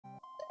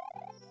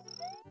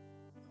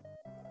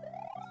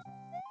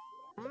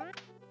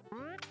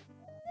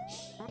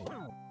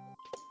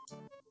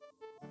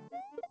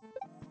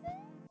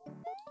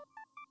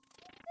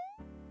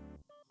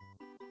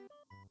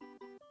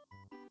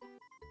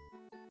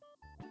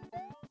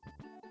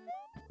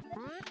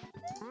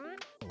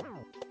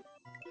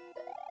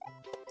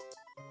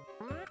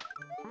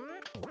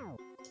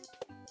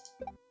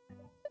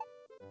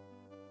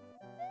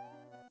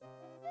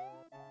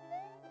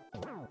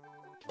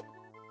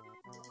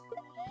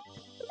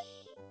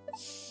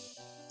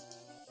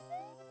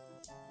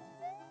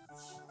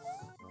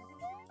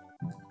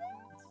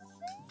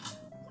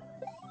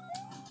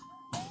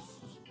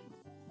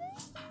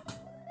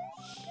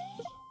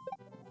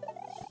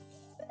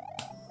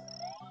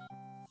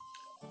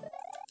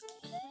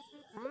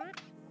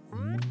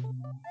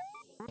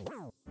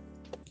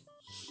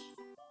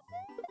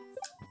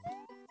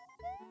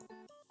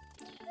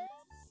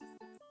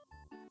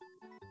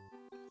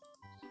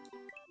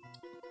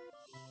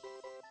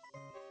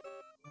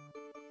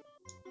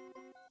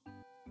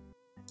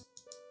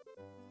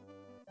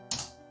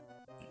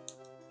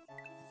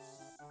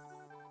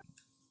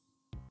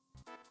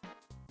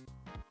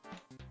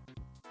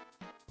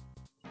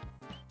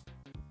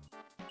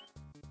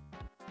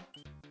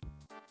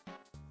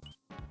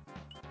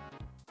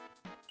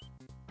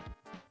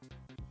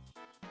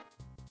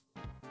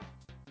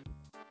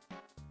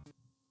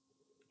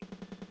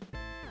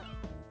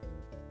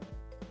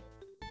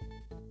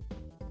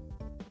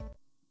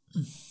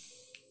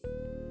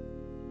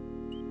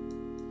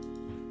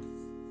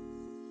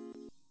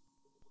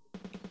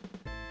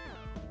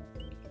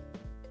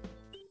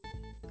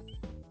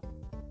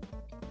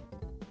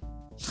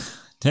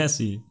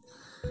Tessie.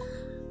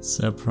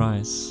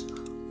 Surprise.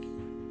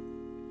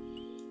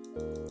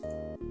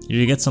 Did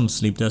you get some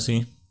sleep,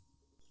 Tessie?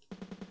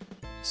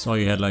 Saw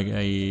you had like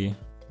a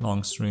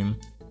long stream.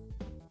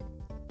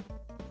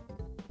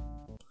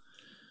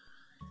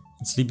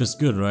 And sleep is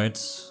good, right?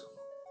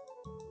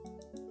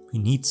 We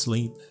need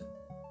sleep.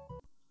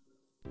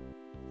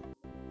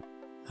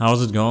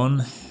 How's it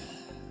going?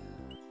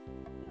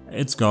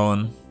 It's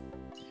going.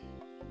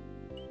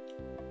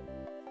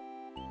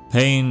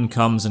 Pain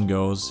comes and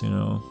goes, you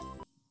know.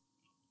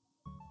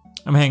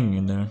 I'm hanging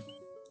in there.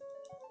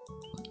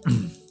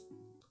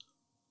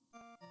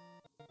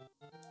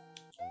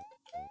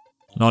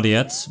 Not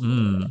yet.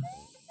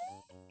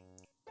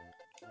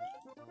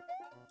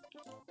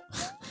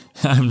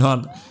 I'm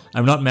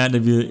not mad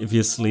if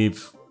you sleep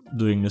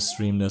doing the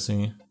stream,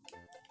 Desi.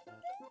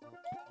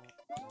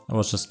 I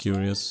was just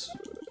curious.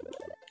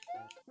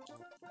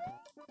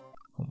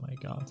 Oh my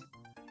god.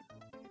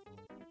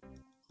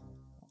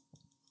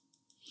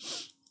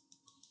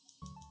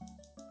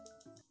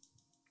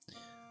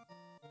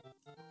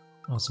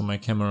 Also, my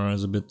camera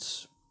is a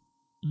bit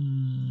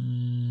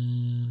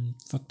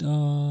fucked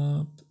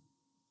up.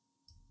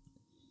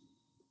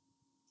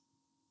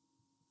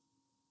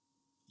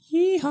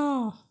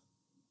 Yeehaw!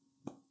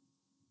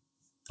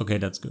 Okay,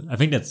 that's good. I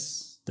think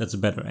that's a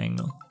better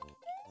angle.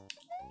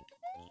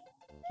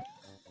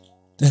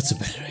 That's a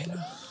better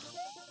angle.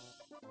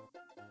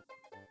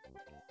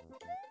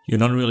 You're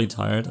not really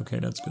tired? Okay,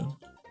 that's good.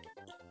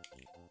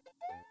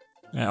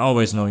 I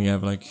always know you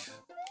have like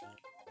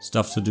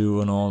stuff to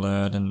do and all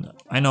that, and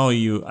I know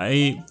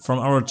from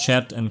our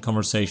chat and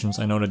conversations,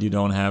 I know that you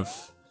don't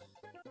have,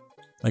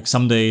 like,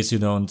 some days you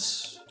don't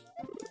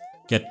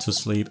get to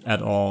sleep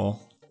at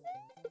all.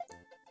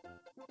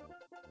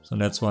 So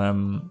that's why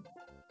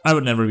I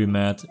would never be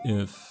mad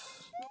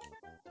if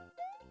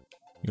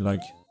you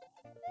like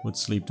would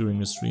sleep during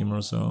the stream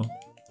or so.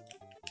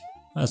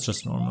 That's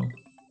just normal.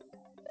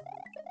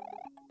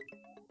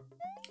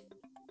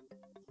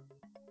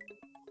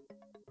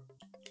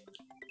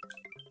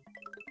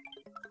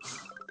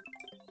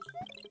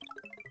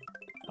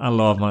 I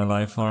love my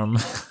life farm.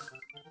 Let's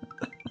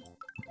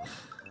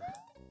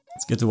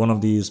get to one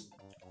of these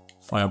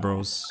fire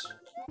bros.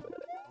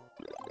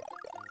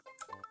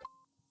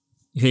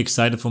 You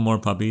excited for more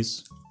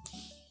puppies?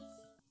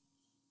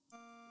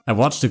 I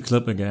watched the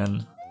clip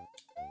again.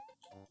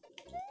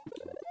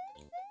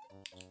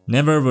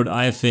 Never would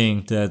I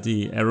think that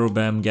the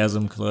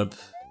Aerobam-gasm clip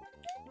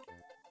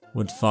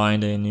would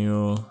find a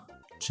new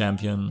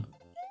champion.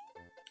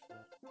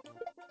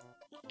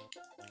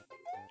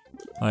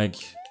 Like,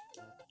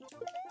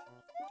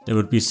 there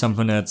would be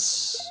something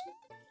that's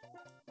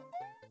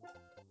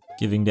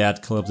giving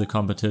that clip the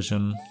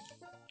competition.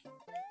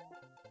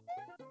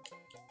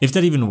 If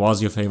that even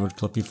was your favorite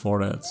clip before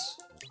that.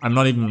 I'm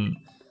not even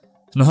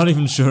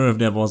sure if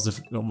that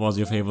was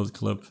your favorite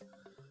clip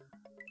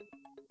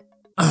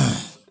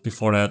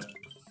before that.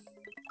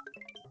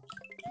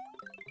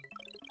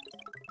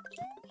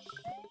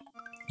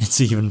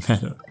 It's even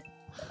better.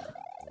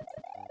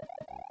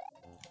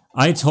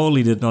 I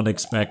totally did not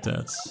expect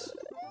that.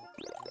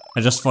 I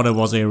just thought it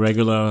was a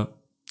regular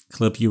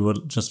clip you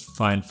would just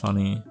find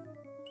funny.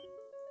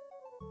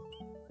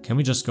 Can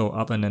we just go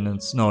up and then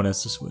it's... No,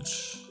 that's the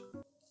switch.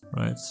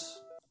 Right.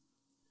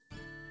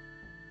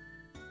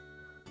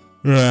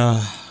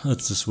 Yeah,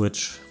 that's the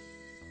switch.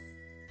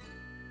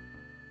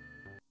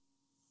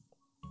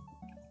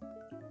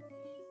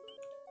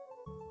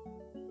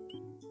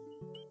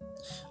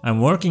 I'm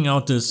working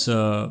out this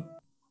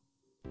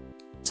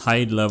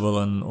tide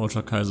level in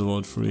Ultra Kaiser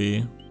World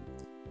 3.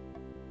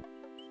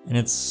 And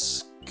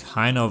it's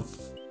kind of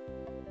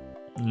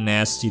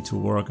nasty to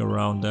work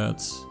around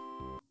that.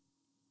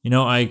 You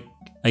know, I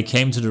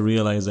came to the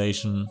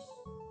realization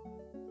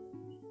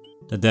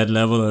that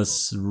level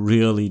is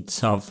really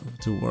tough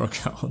to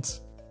work out.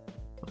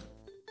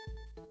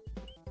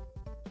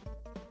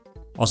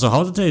 Also,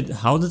 how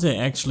did they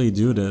actually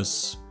do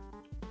this?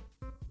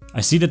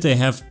 I see that they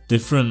have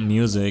different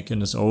music in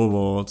this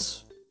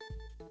overworld.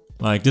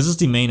 Like, this is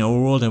the main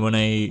overworld, and when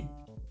I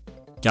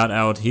got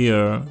out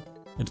here,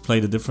 it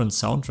played a different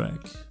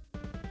soundtrack.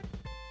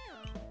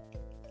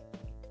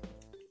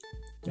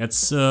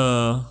 That's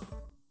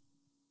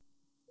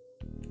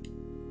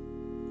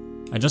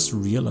I just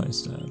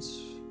realized that.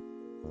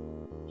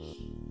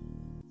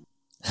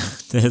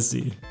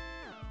 Desi.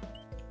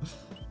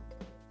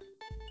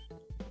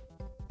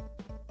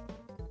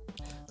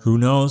 Who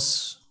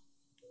knows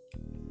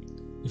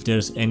if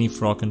there's any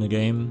frog in the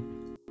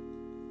game?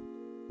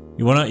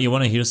 You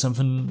wanna hear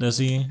something,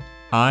 Desi?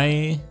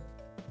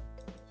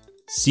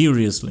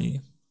 Seriously,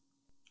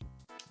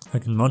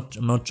 like, I'm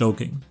not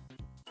joking.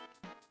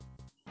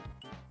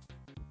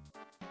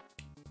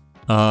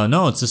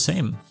 No, it's the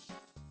same.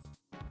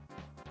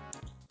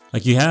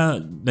 Like, you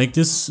have, like,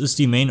 this is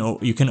the main,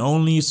 you can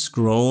only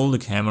scroll the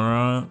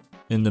camera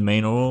in the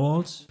main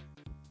overworld.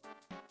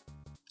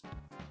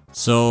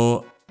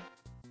 So,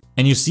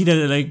 and you see that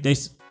like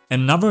there's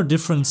another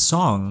different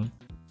song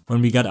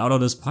when we got out of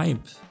this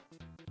pipe.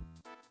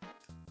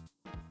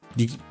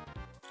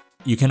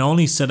 You can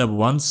only set up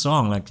one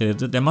song, like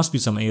there must be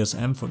some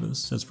ASM for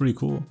this. That's pretty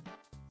cool.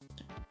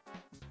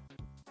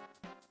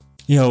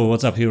 Yo,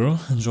 what's up, hero?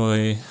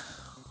 Enjoy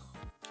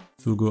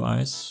Fugu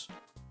Ice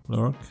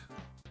Lurk.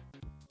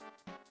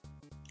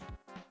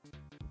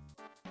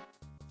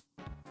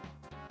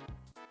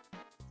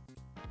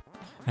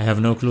 I have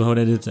no clue how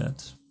they did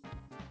that.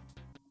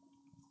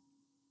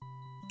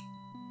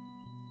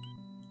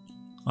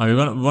 Oh,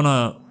 we're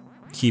wanna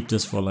keep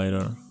this for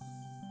later.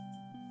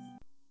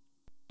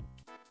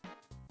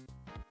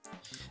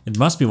 It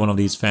must be one of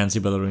these fancy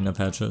ballerina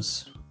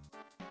patches.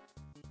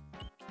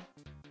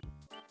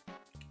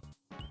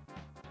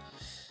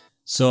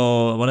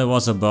 So what I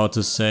was about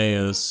to say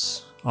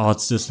is... Oh,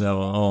 it's this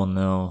level. Oh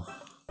no.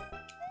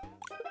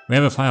 We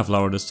have a fire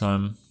flower this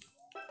time.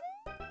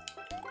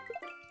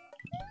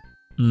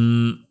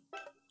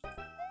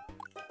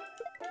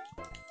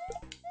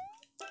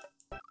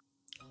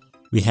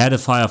 We had a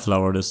fire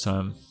flower this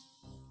time.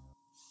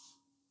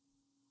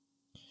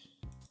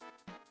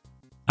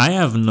 I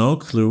have no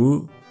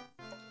clue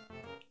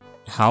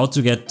how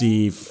to get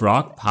the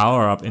frog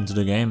power up into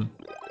the game.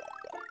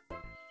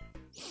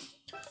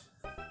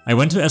 I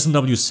went to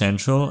SMW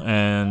Central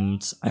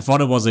and I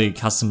thought it was a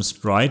custom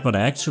sprite, but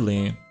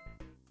actually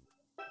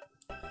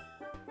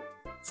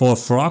for a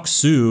frog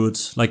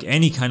suit, like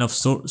any kind of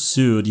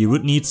suit, you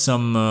would need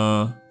some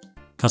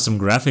custom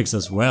graphics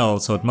as well,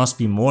 so it must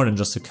be more than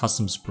just a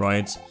custom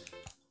sprite.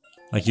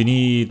 Like you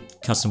need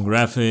custom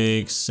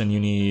graphics and you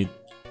need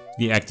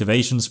the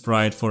activation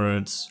sprite for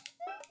it.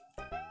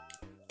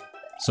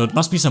 So it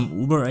must be some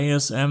Uber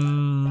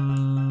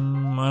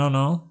ASM, I don't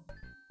know.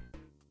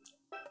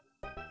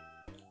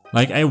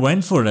 Like I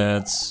went for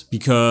that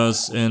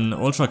because in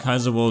Ultra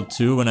Kaiser World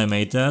 2 when I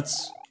made that...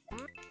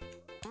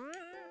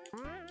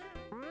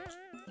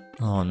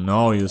 Oh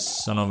no, you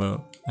son of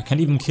a... I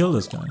can't even kill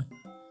this guy.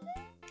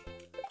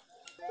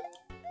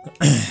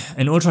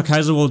 In Ultra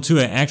Kaiser World 2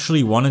 I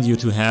actually wanted you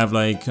to have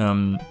like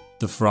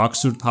the frog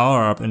suit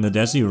power up in the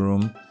Desi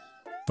room,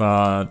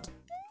 but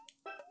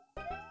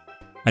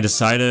I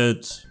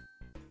decided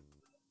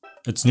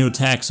it's new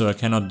tech, so I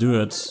cannot do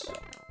it.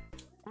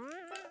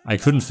 I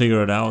couldn't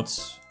figure it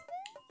out.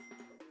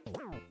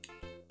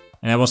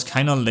 And I was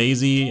kinda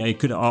lazy. I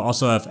could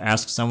also have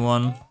asked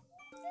someone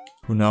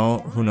who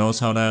knows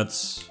how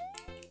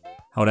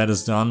that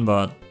is done,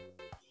 but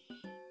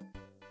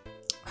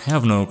I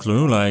have no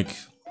clue. Like,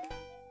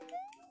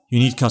 you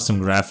need custom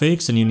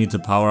graphics and you need the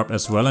power up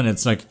as well, and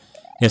it's like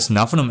there's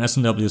nothing on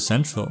SMW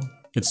Central.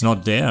 It's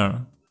not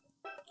there.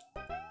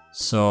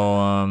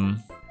 So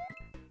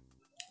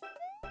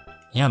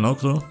yeah, no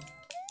clue.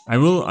 I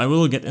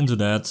will get into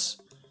that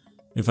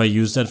if I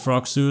use that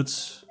frog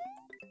suit.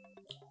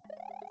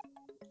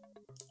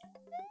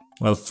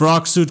 Well,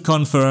 frog suit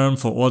confirmed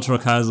for Ultra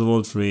Kaiser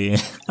World 3.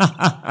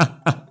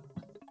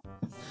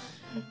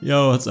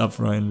 Yo, what's up,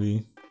 Ryan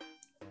V?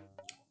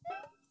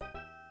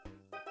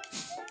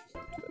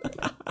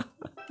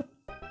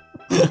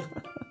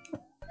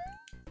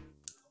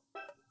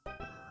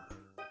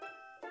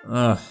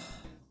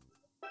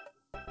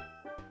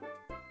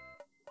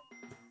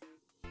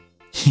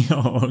 Yo,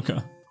 okay.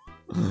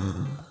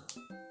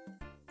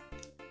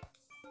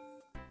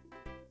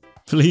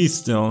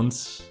 Please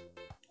don't.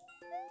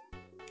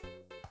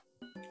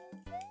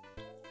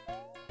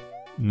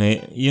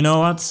 You know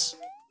what?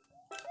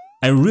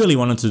 I really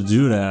wanted to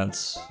do that,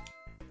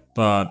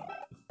 but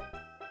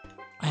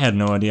I had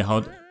no idea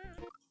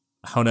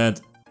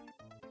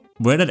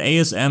where that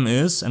ASM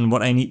is and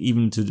what I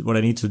need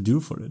to do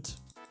for it.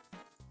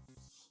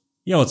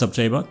 Yo, what's up,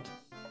 J-Bot?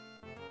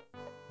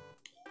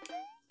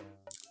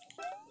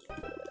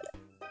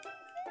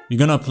 You're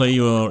gonna play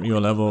your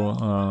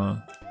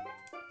level.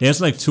 There's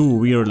like 2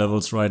 weird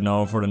levels right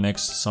now for the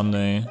next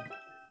Sunday.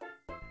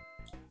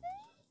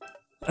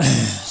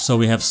 So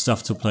we have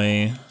stuff to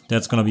play.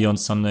 That's gonna be on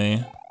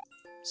Sunday,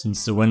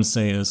 since the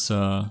Wednesday is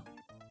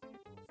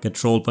get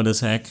trolled by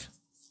this hack.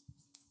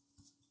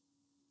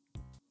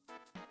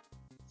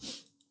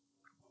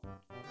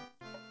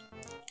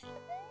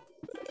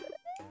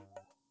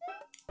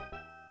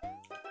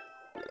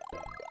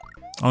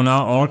 Oh,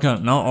 now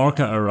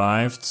Orca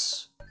arrived.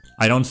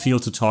 I don't feel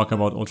to talk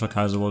about Ultra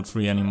Kaiser World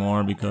 3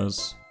 anymore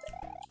because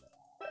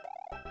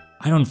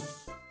I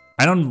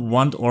don't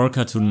want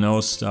Orca to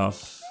know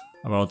stuff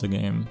about the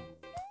game.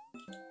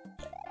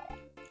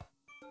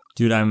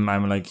 Dude, I'm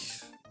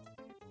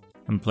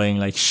playing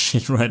like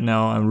shit right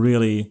now. I'm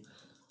really...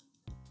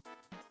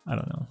 I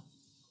don't know.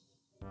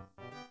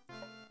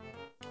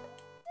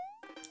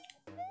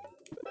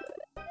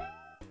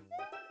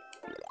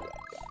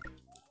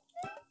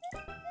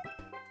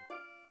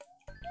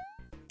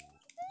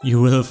 You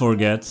will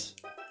forget.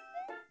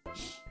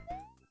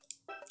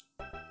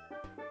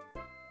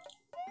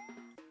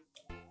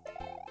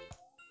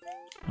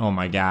 Oh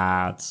my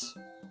god.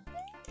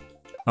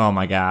 Oh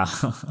my god.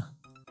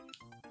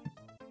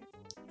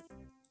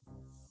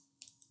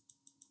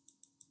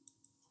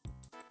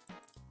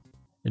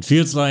 It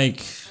feels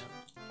like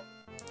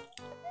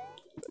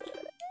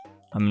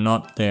I'm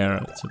not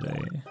there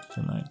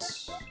tonight.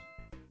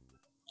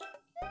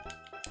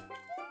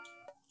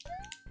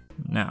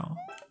 Now.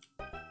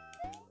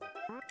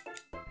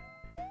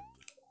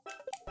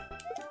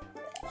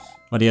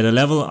 But yeah, the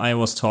level I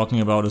was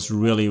talking about is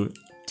really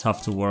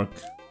tough to work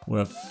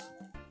with.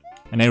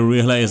 And I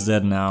realize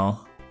that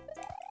now.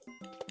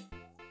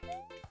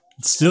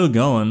 It's still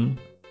going.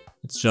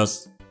 It's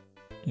just,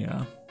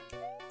 yeah.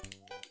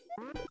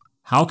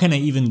 How can I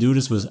even do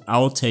this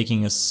without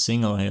taking a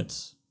single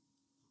hit?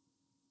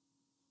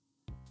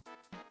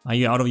 Are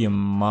you out of your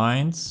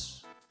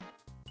minds?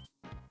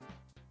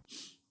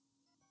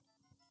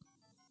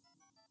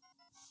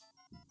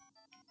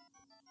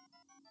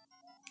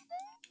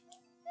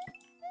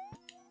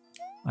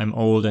 I'm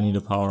old, I need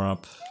a power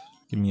up.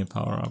 Give me a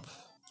power up.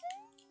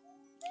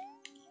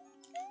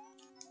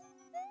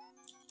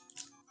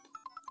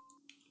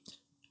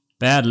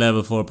 Bad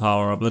level for a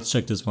power up. Let's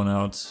check this one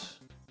out.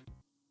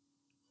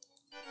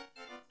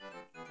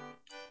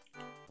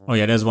 Oh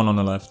yeah, there's one on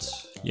the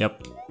left.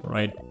 Yep,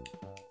 right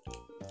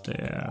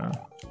there.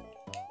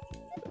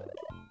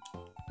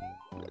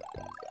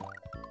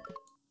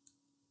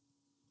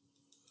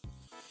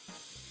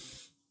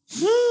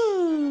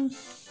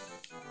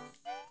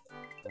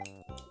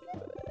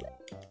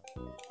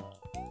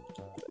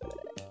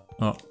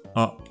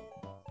 Oh.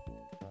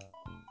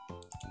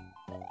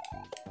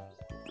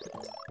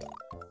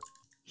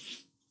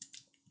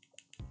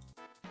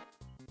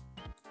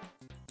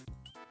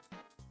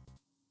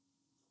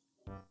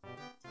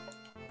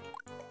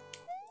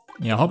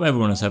 Yeah, I hope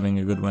everyone is having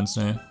a good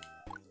Wednesday.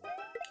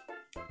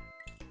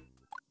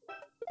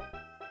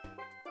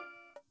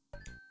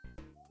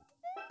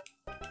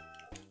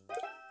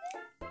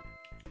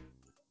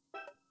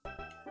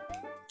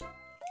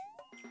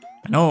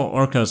 I know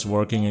Orca's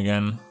working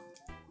again,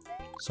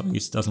 so he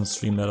doesn't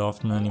stream that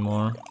often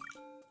anymore.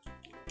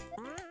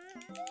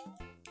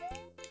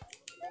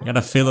 I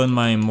gotta fill in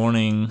my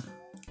morning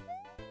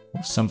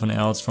with something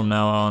else from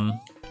now on.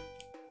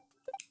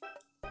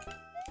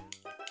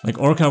 Like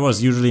Orca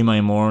was usually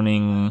my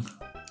morning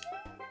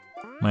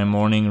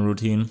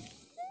routine.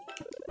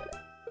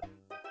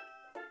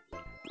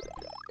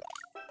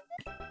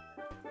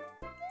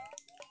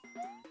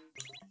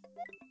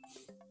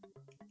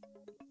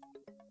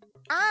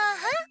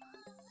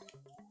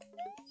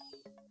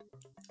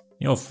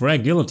 Yo,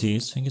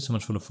 Fragilities, thank you so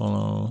much for the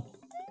follow.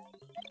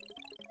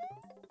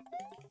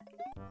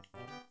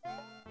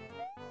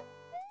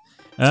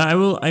 I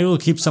will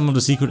keep some of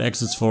the secret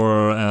exits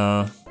for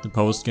the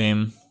post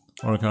game,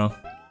 Orca.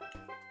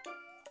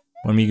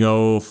 When we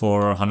go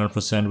for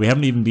 100%, we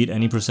haven't even beat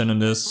any percent in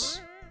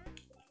this.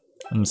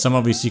 And some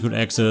of these secret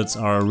exits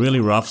are really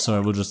rough, so I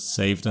will just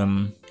save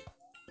them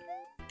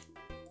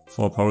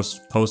for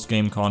post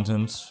game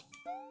content.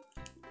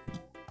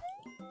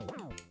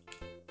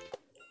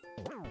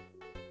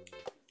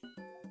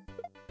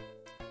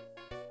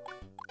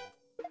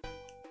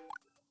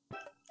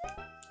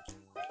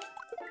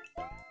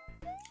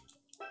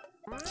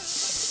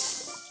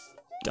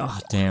 Ah,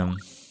 oh, damn.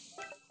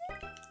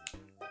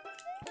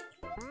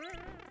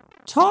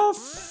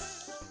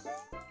 Tough.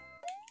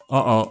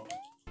 Uh-oh.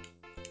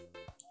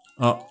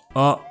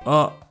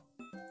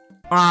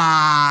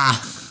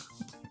 Ah!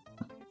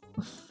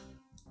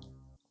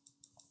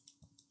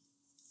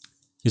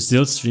 You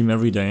still stream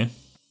every day?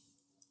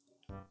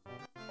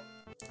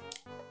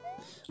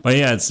 But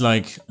yeah, it's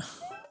like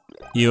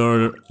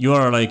you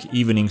are like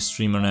evening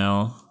streamer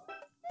now.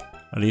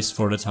 At least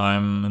for the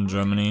time in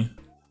Germany.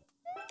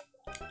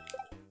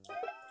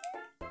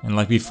 And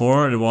like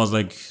before, it was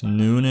like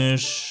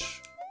noonish,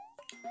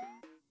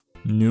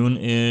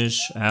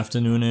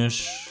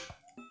 afternoonish.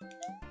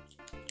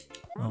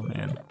 Oh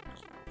man.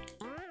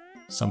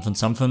 Something.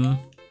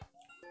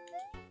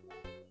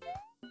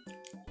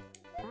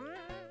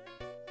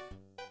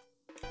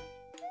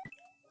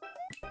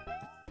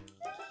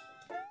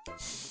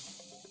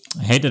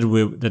 I hate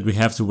that we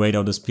have to wait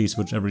out this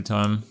P-switch every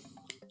time.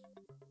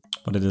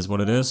 But it is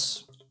what it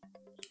is.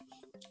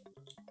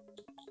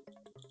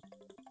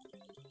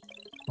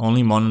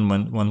 Only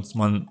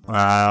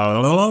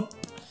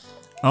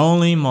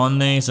only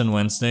Mondays and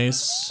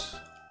Wednesdays.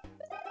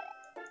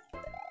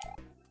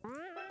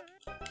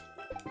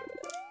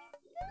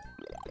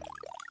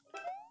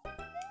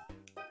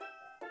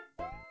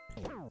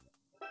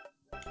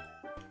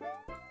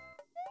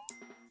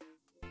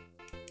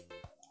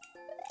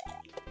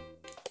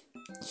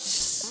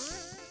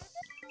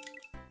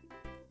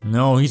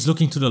 No, he's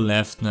looking to the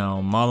left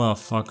now,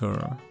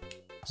 motherfucker.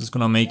 This is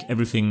gonna make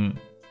everything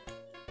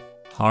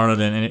harder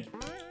than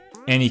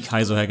any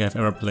Kaizo hack I've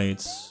ever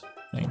played.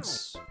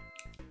 Thanks.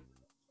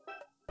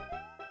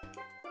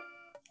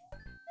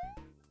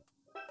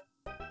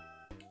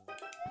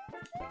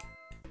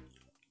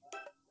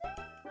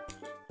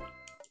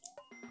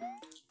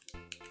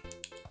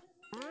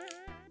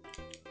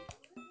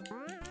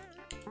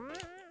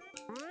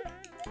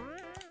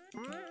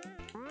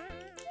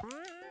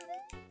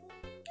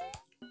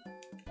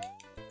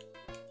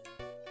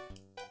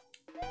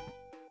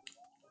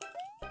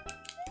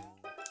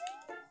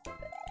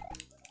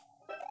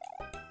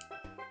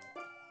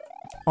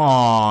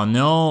 Oh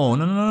no,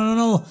 no, no, no, no,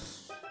 no.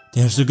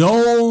 There's the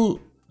goal.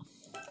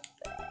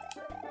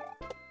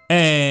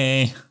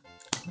 Hey.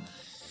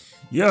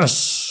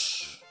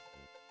 Yes.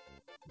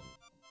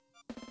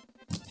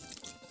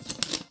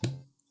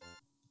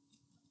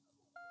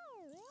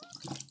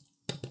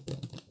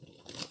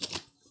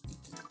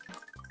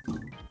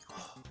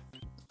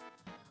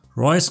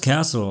 Roy's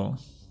Castle.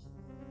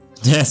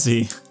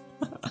 Desi.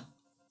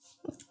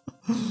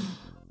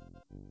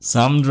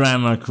 Some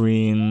drama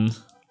queen.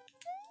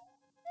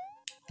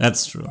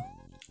 That's true.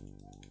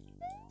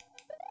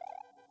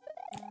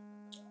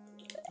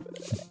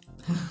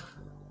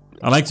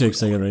 I like to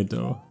exaggerate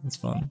though. It's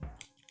fun.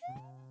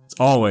 It's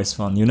always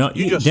fun. You know,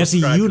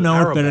 Desi, you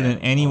know it better than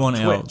anyone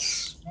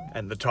else.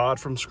 And the Todd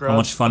from Scrubs. How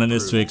much fun it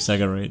is to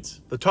exaggerate.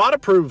 The Todd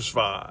approves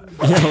 5.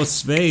 Yo,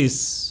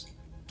 Space.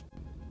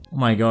 Oh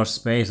my gosh,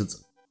 Space.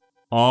 It's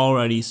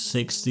already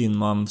 16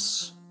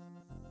 months.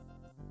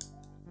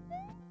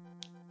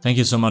 Thank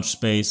you so much,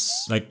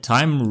 Space. Like,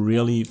 time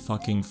really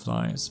fucking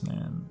flies,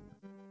 man.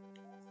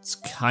 It's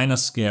kinda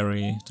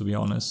scary, to be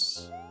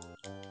honest.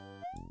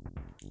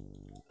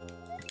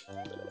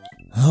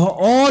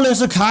 Oh,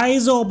 there's a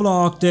Kaizo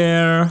block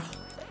there.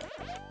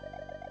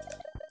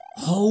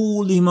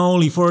 Holy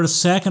moly, for a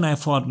second I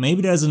thought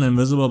maybe there's an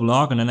invisible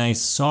block, and then I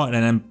saw it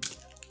and then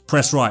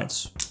press right.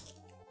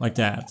 Like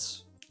that.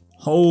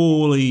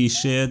 Holy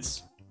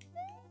shit.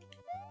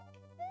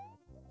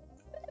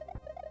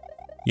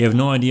 You have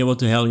no idea what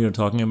the hell you're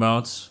talking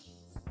about?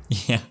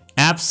 Yeah,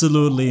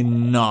 absolutely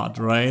not,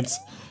 right?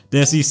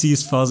 Desi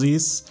sees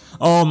fuzzies.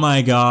 Oh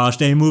my gosh,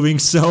 they're moving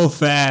so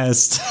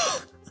fast.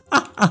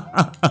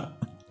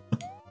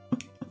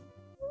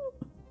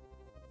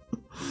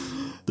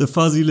 The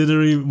fuzzy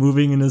literally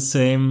moving in the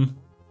same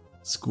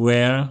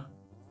square.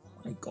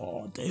 Oh my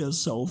god, they are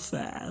so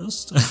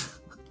fast.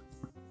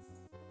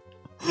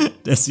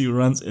 Desi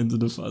runs into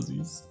the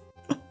fuzzies.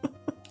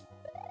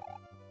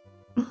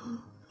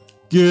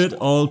 Good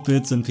old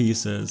bits and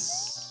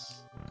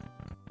pieces.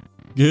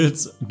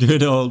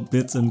 Good old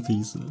bits and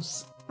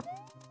pieces.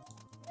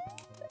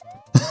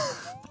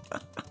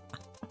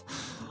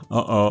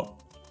 Uh-oh.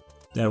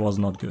 That was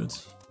not good.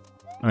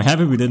 I'm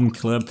happy we didn't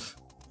clip.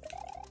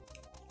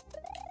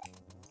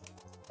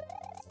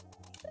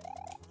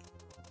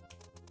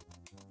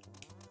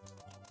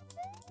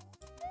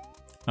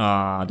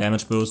 Ah,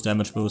 damage boost,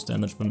 damage boost,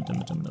 damage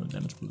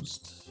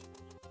boost.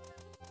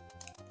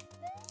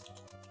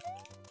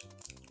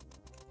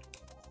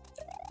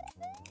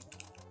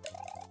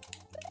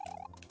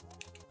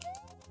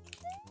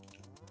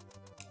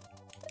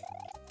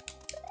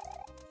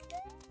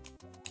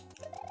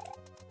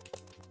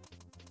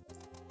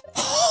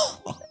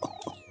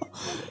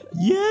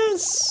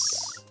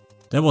 Yes!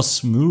 That was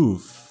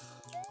smooth.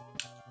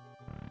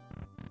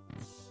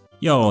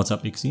 Yo, what's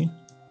up, Ixie?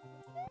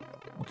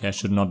 Okay, I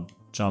should not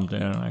jump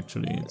there,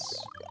 actually.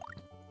 It's...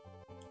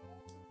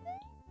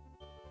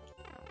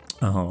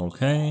 Oh,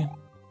 okay.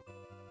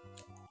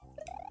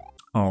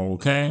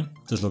 Okay,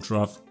 this looks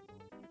rough.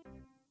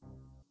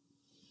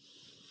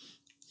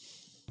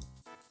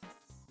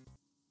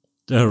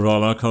 The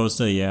roller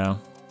coaster, yeah.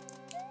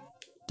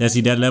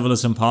 Desi, that level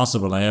is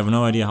impossible. I have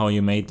no idea how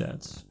you made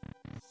that.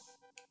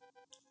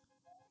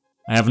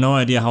 I have no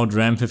idea how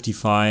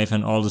Dram55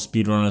 and all the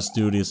speedrunners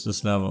do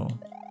this level.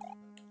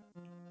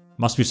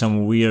 Must be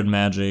some weird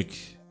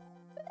magic.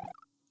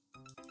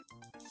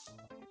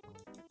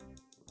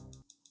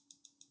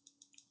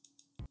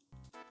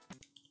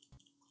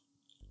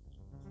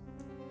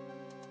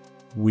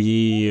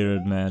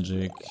 Weird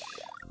magic.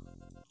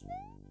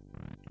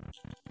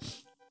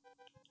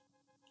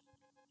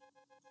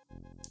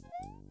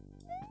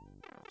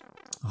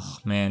 Oh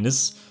man,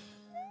 this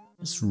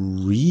is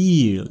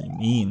really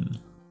mean.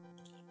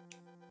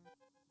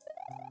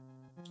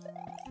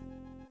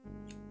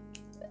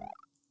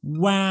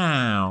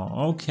 Wow,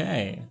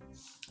 okay.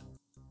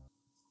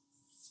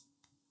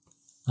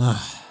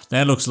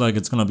 That looks like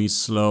it's gonna be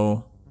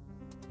slow.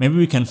 Maybe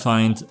we can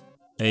find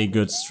a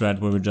good strat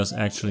where we just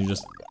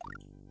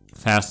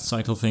fast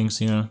cycle things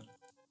here.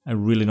 I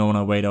really don't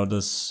wanna wait out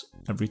this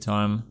every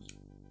time.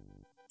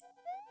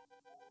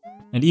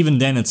 And even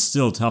then it's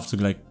still tough to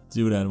like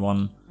do that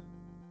one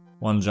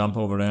jump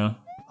over there.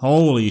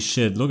 Holy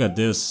shit, look at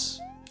this.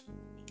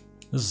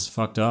 This is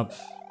fucked up.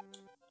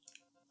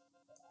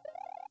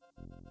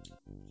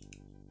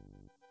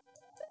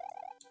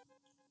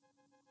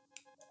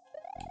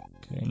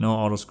 Okay, no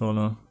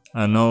auto-scroller.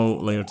 No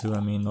layer 2, I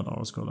mean, not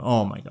auto-scroller.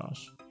 Oh my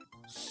gosh.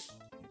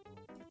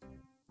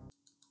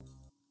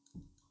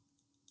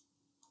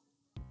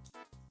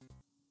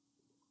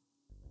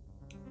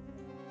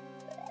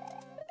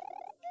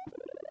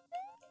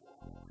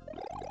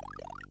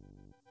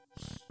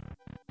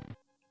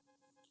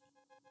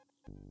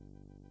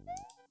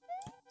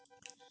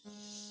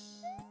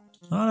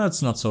 Oh,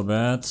 that's not so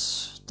bad.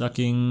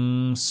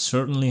 Ducking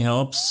certainly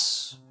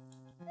helps.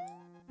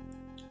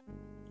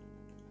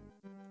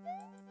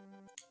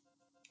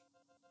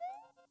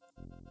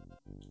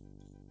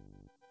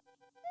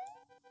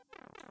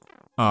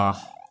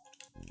 Ah.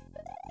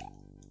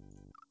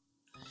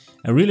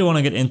 I really want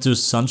to get into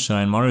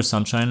Sunshine, Mario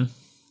Sunshine.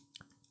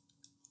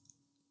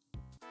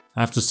 I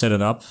have to set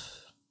it up.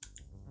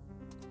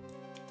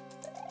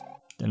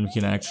 Then we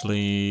can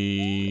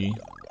actually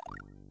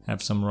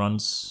have some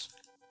runs.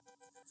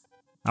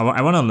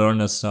 I want to learn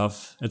this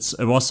stuff. It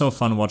was so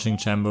fun watching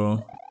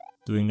Chambo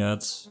doing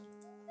that.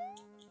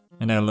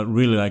 And I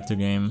really like the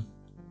game.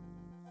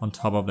 On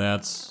top of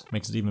that,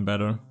 makes it even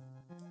better.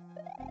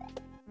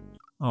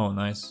 Oh,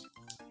 nice.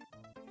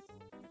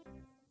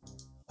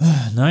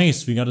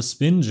 Nice, we got a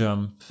spin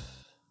jump.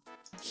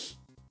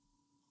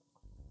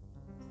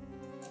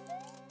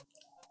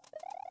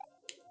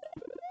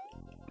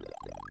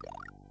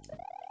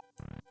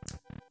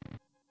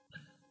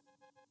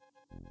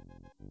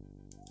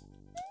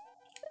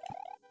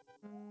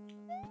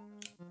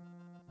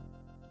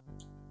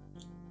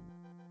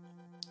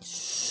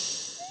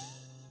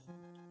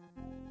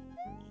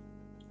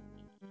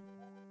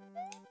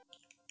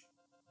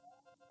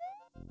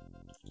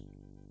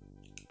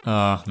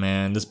 Ah,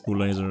 man, this blue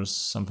laser is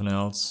something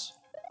else.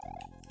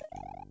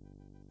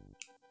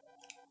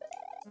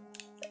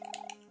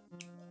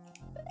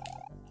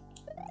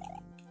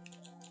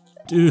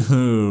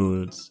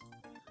 Dude.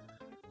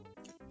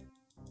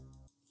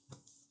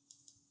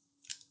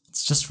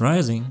 It's just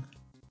rising.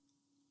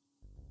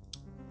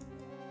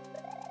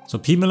 So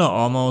P. Miller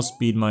almost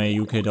beat my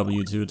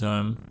UKW2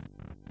 time.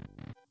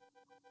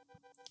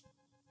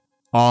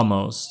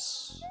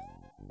 Almost.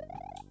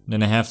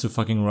 Then I have to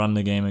fucking run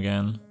the game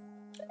again.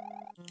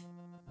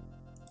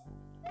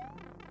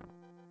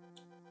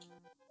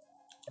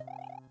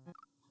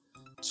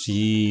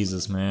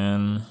 Jesus,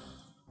 man.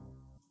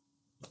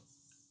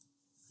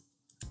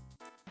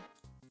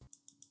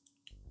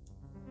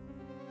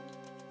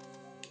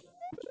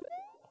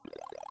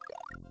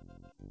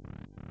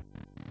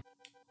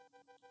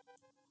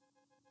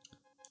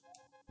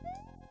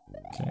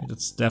 Okay,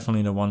 that's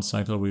definitely the one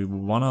cycle we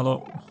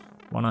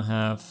wanna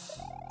have.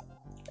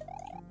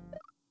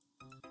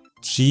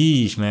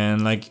 Jeez,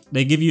 man, like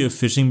they give you a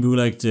fishing boo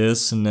like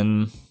this and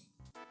then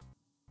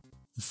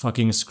the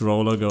fucking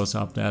scroller goes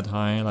up that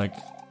high, like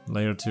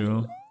layer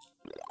 2.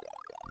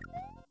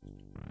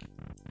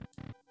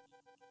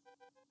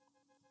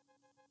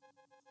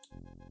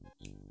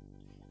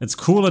 It's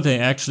cool that they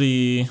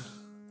actually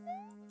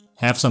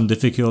have some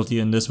difficulty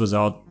in this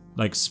without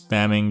like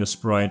spamming the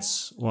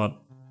sprites, what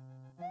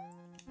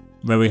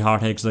very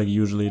hard hacks like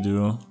usually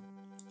do.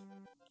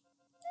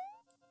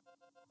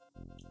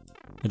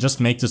 They just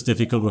make this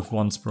difficult with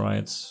one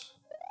sprite.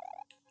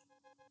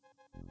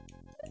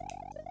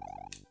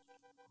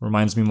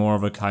 Reminds me more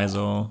of a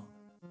Kaizo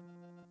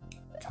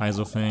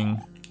thing.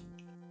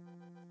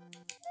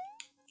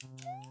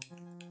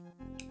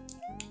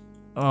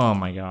 Oh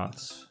my god.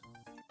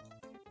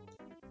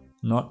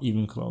 Not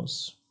even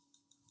close.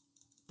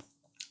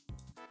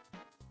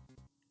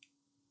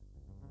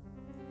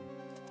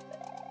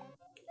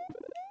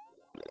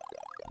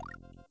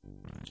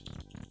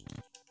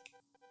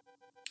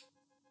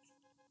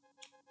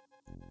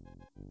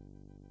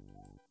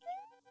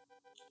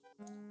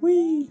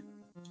 Whee!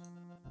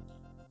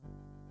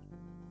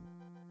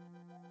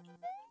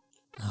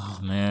 Oh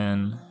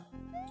man.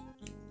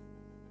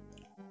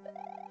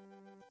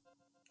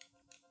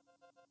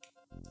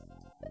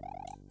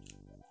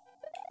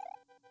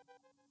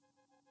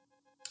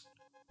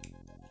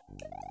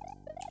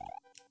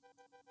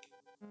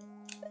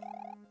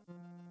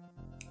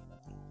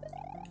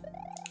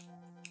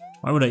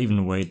 Why would I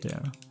even wait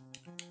there?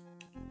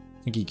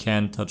 I think he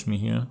can't touch me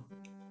here.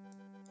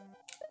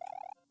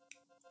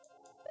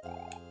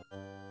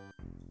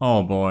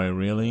 Oh boy,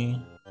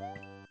 really?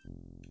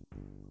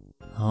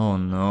 Oh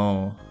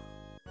no.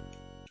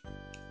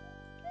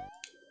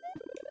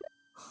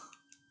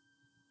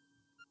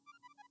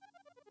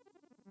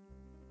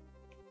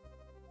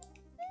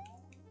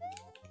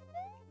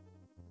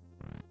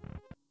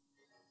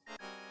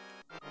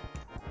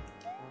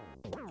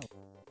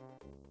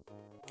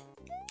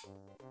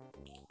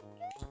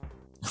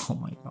 Oh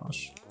my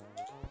gosh.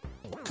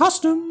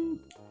 Custom!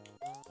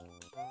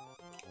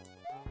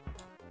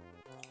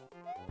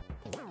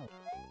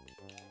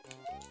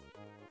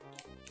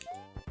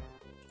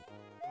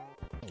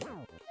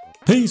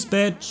 Peace,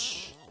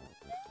 bitch!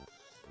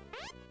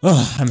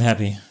 Oh, I'm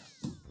happy.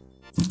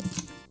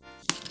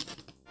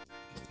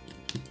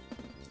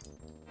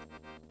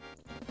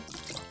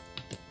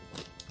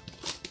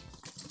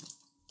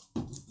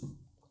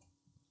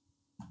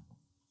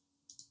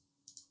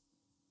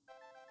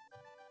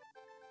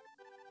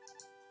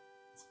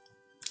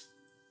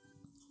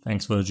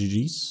 Thanks for the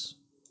GGs.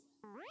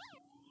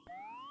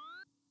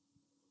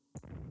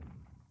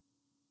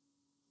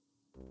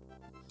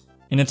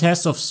 In a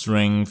test of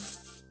strength,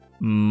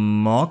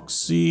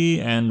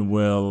 Moxie and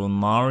Will,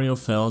 Mario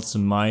fells a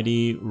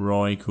mighty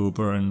Roy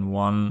Cooper in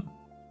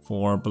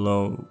 1-4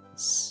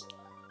 blows.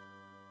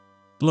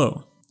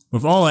 Blow.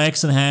 With all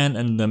eggs in hand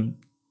and the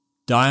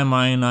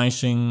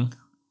diminishing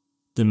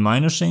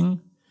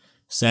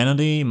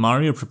sanity,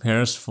 Mario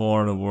prepares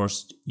for the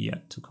worst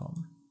yet to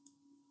come.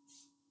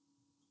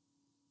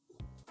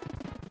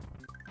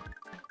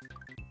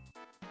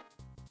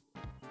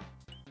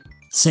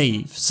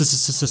 Save.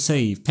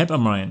 Save. Pepper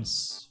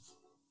mines.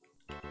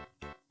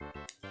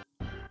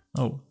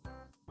 Oh.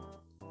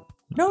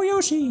 No,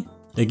 Yoshi!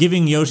 They're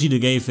giving Yoshi the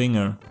gay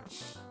finger.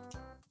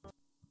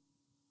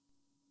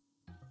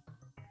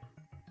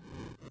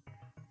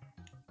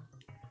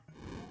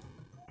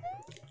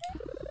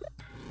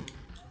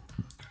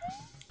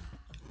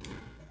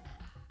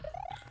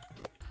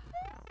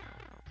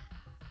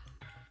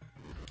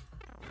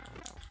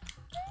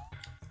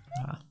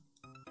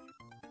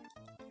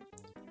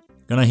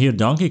 Gonna hear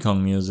Donkey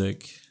Kong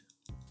music.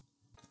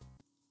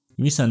 Give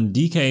me some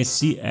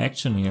DKC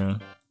action here.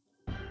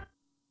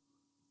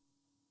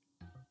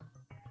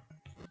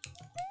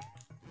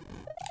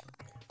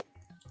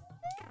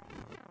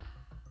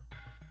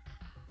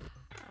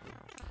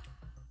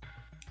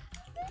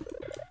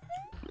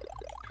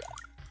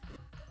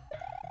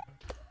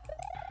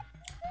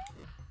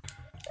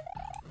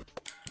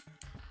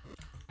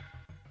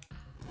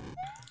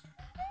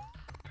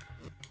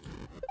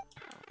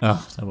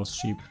 Ah, that was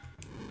cheap.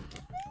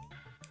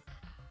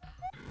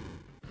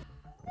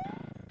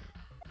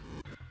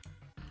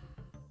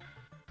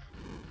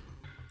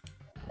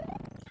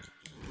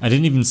 I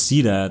didn't even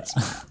see that.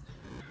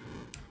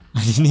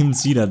 I didn't even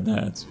see that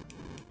bad.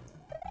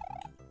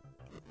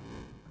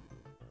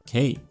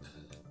 Cape.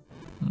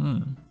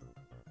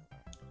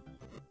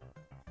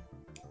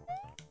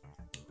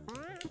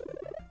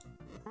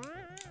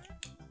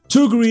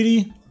 Too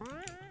greedy.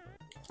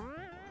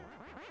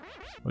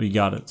 Oh, you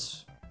got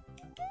it.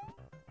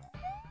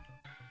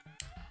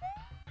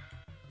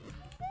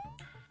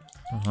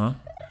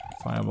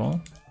 Fireball.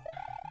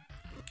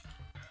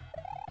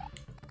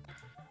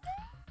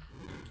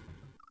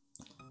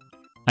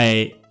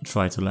 I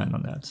tried to land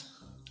on that.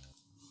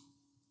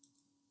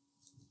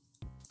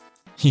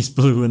 He's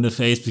blue in the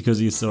face because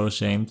he's so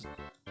ashamed.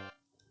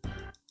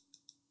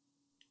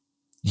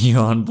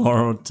 You're on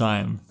borrowed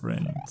time,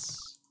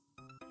 friends.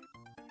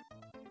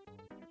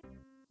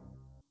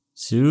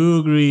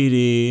 Too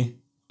greedy.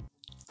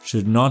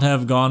 Should not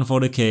have gone for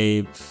the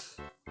cape.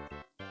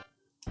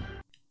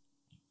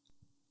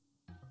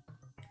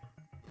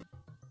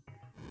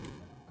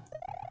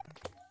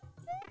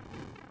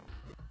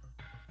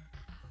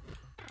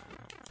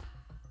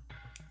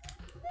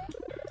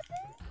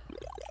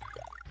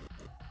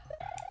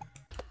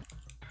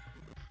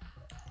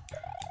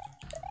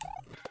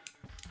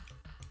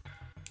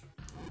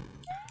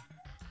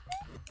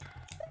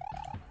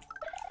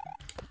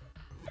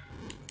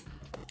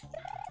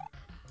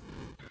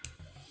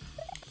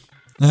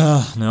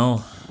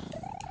 No.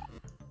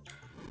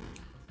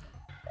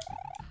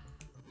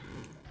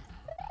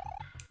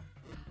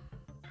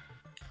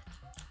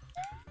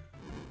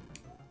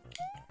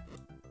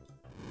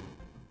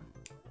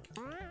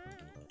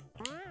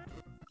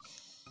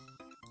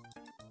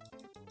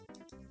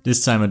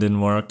 This time it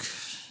didn't work.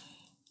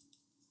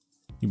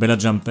 You better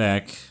jump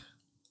back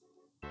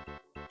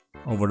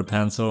over the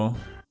pencil.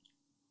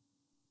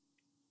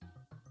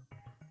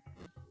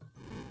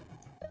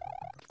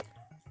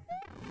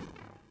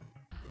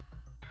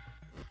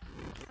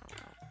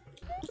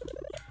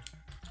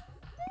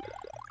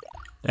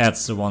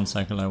 That's the one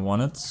cycle I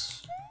wanted.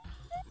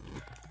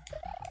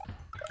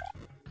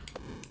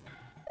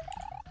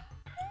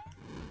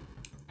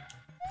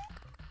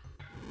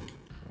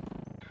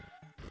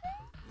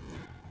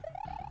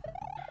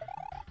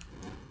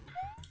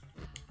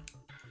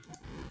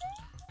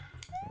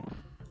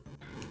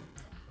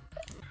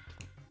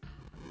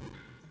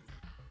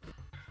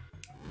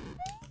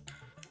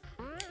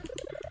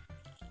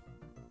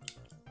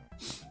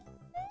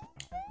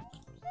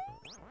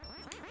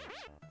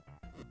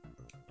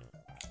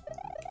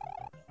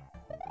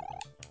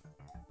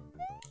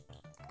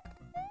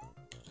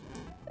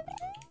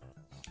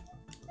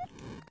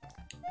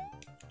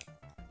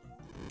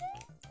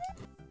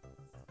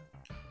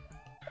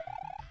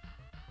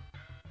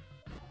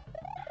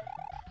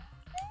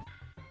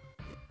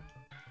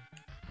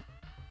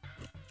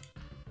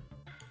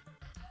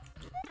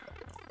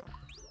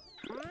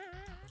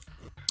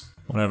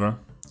 Whatever.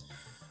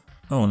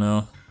 Oh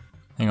no.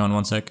 Hang on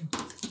 1 sec.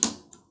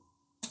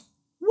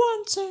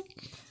 1 sec.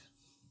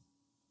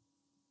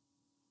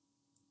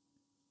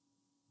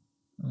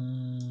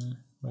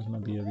 Where's my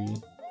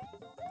BRB?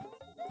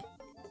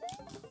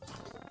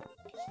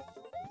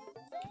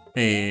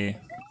 Hey.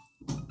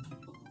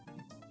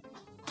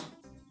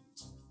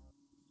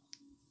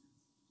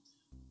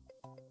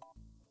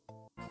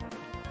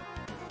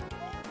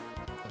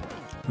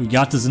 We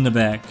got this in the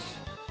back.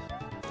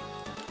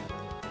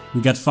 We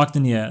got fucked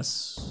in the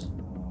ass.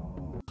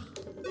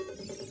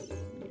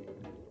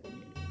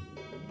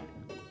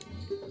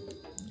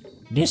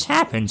 This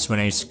happens when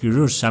I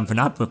screw something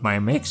up with my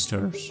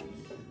mixtures.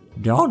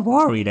 Don't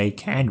worry, they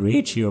can't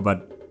reach you,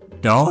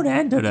 but don't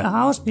enter the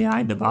house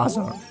behind the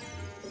buzzer.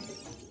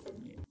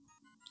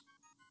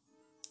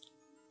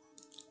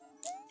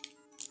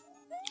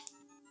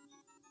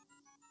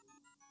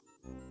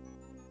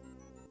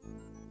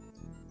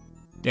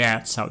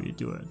 That's how you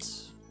do it.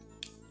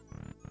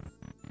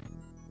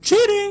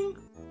 Cheating!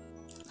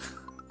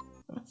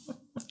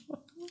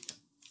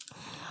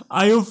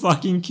 Are you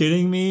fucking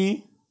kidding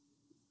me?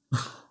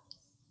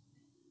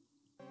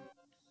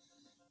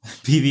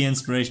 Be the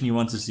inspiration you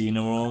want to see in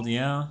the world,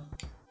 yeah?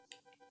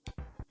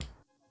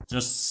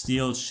 Just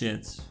steal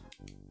shit.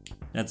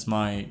 That's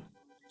my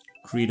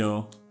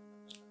credo.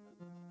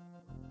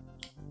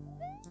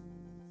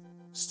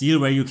 Steal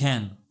where you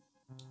can.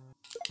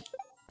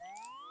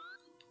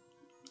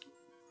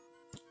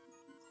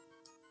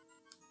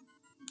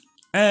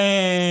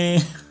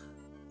 Hey!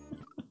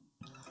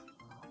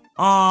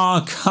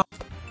 Oh, come.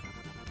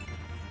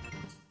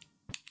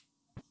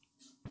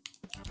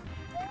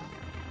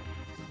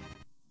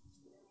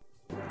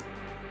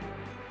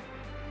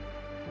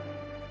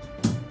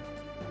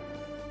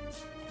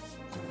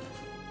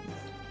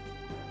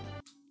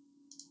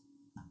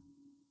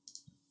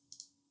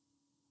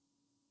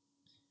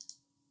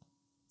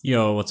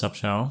 Yo, what's up,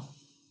 Shao?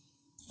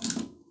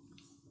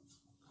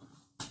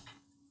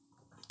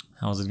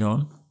 How's it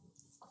going?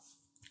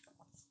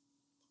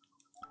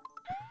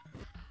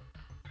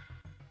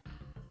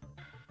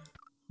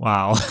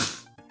 Wow.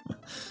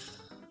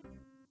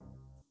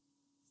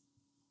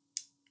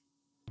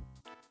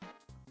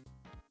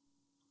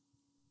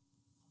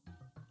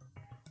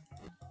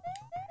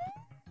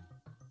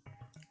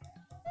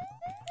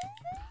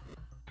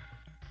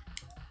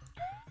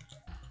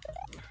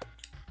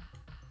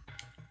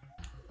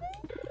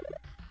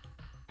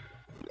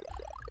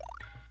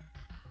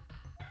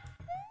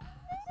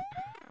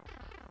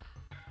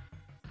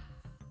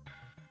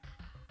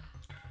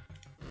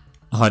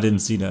 Oh, I didn't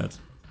see that.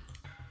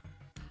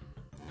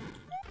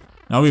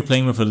 Now we're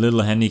playing with a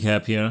little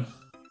handicap here.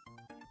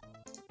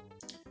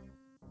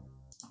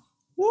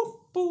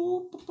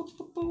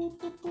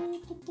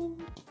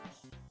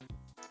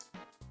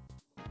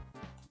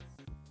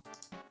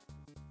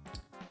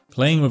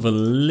 Playing with a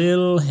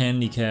little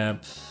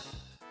handicap.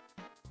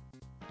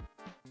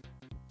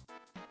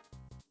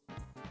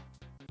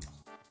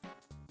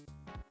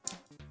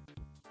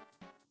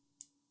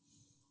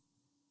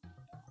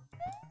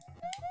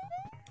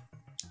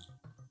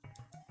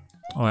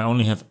 Oh, I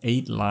only have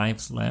 8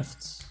 lives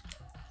left.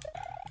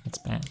 That's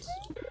bad.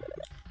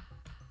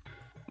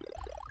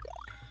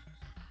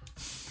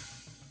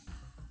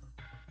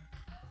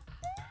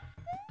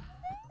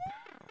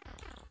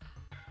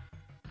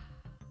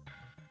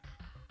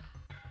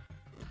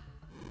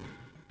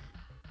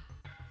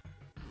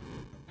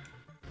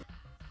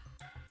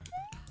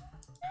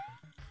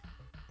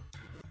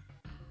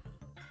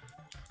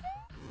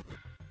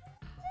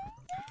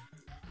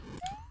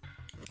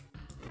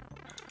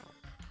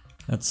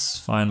 That's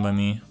fine by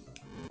me.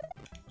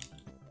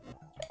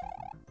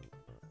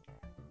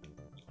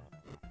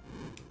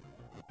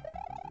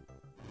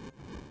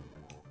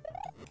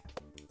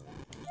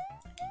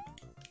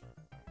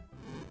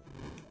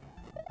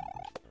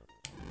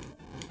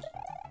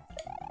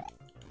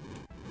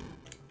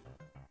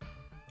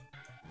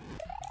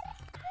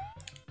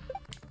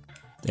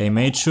 They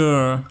made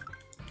sure.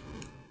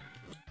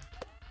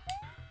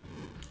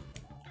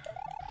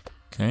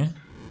 Okay.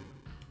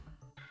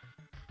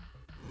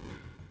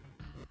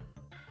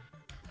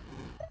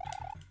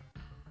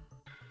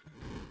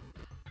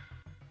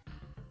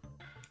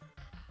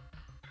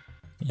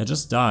 Yeah,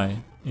 just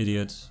die,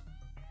 idiot.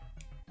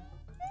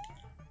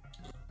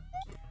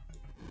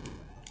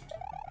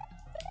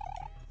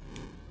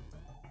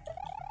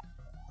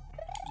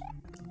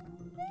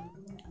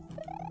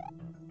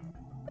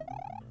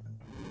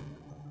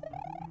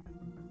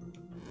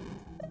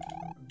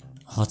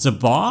 Oh, it's a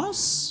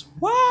boss?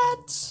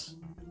 What?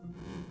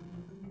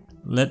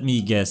 Let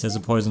me guess, there's a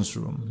poison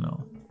shroom.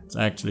 No, it's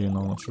actually a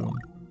normal shroom.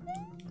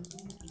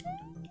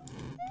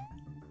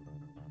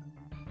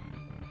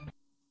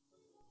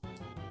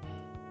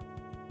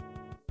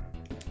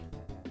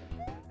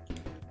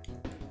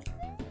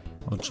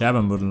 Oh,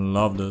 Chabon would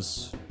love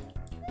this.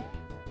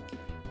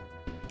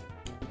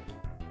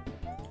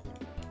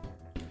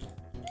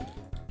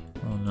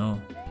 Oh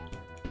no.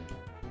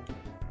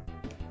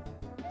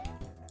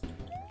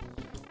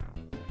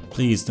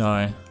 Please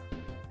die.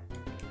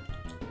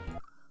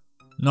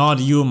 Not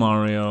you,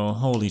 Mario.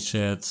 Holy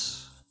shit.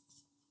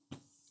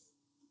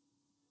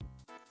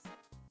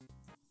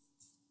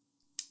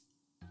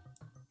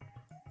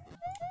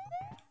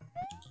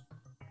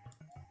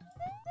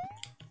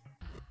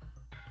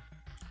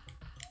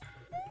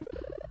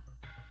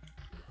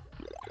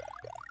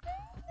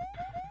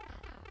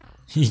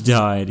 He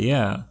died,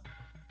 yeah.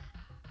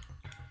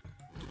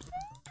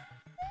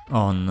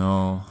 Oh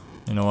no.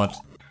 You know what?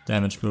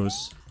 Damage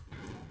boost.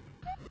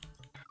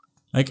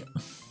 Like,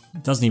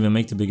 it doesn't even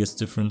make the biggest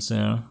difference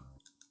there.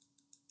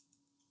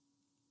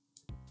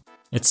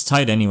 It's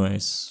tight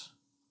anyways.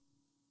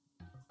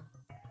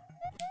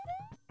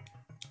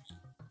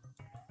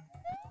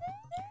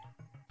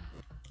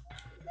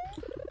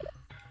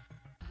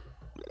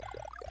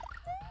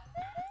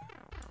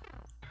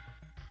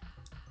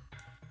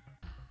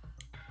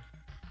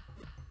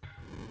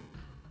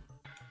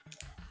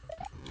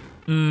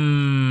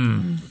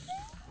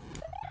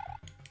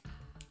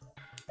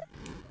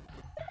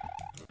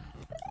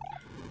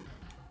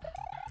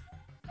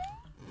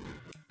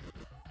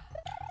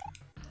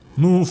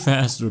 Move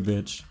faster,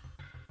 bitch.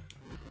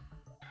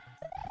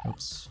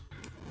 Oops.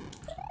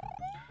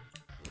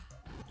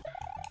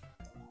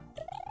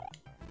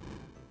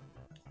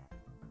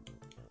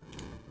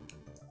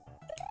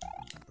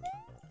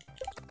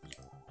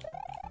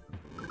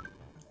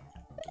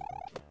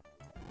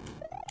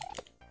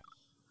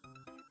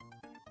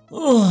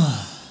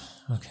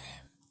 Okay.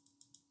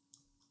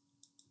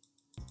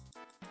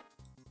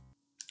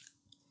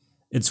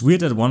 It's weird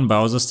that one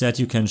Bowser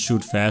statue can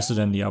shoot faster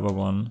than the other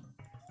one.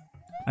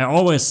 I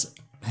always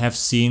have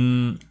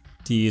seen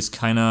these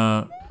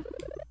kinda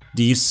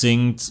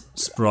desynced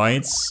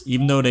sprites,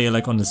 even though they're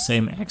like on the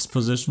same X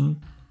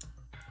position.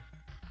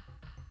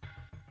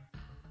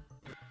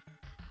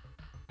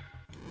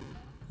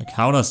 Like,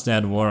 how does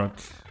that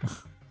work?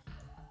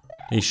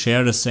 They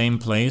share the same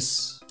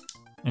place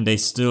and they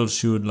still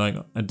shoot like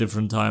at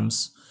different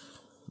times.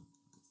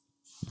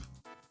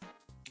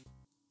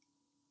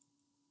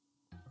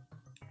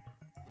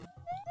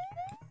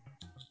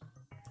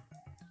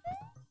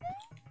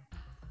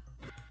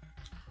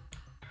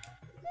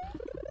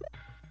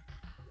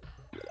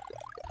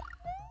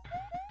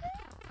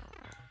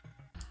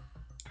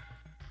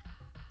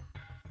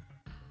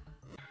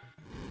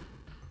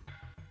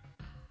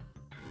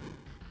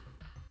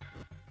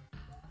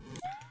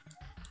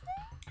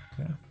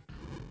 Okay.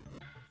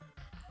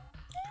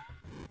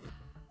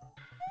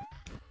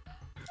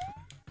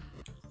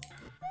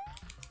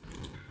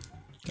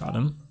 Got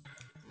him.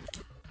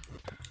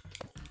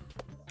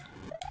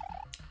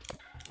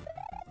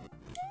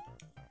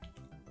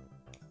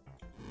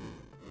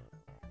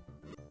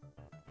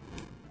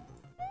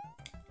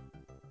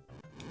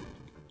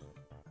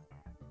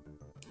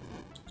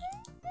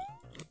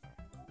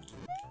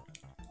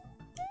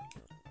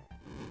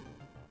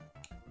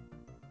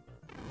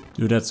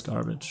 Dude, that's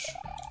garbage.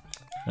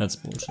 That's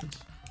bullshit.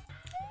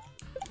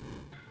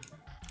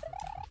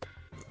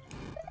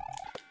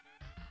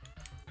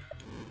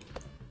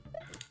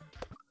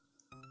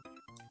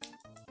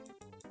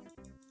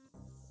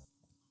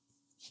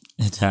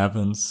 It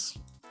happens.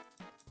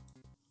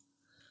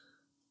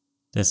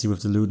 Desi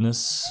with the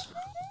lewdness.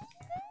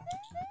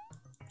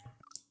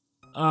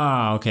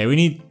 Ah, okay, we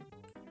need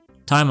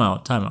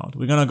timeout, timeout.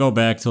 We're gonna go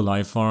back to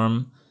Life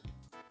Farm.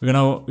 We're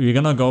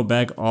gonna go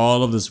back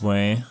all of this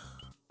way.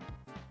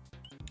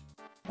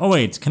 Oh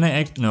wait, can I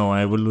act? No,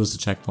 I would lose the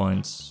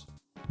checkpoint.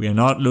 We are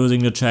not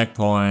losing the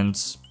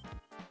checkpoint.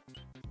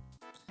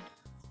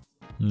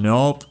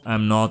 Nope,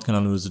 I'm not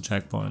gonna lose the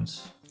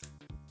checkpoint.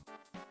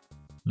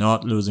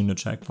 Not losing the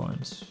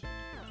checkpoint.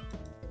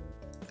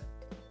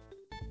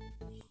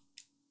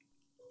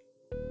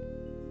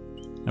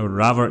 I would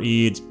rather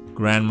eat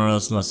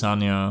grandmother's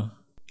lasagna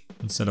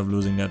instead of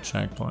losing that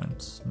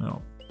checkpoint.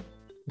 No,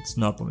 it's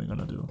not what we're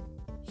gonna do.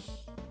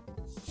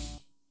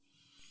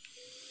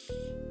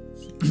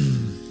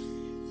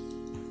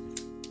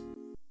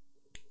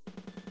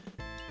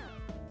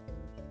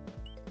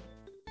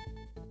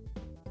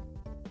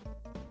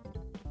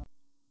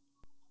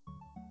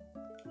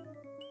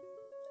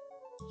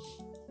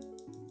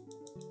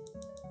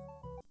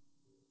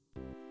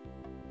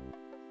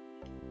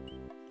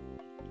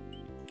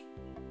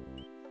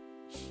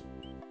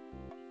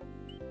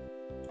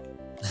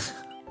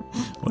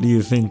 What do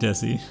you think,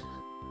 Desi?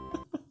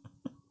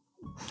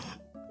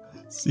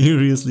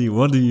 Seriously,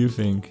 what do you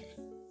think?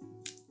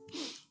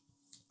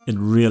 It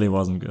really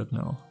wasn't good,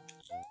 no.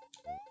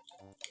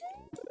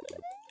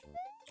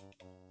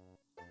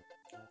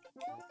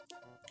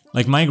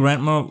 Like, my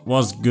grandma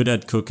was good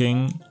at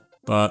cooking,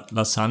 but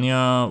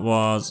lasagna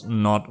was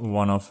not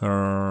one of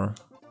her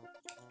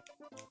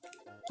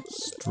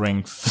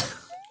strengths.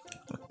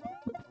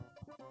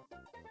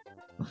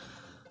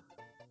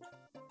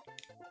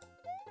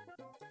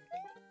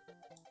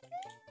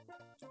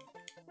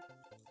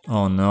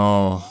 Oh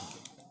no.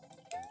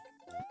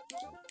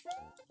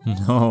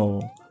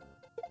 No.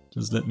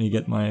 Just let me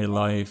get my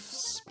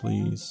lives,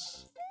 please.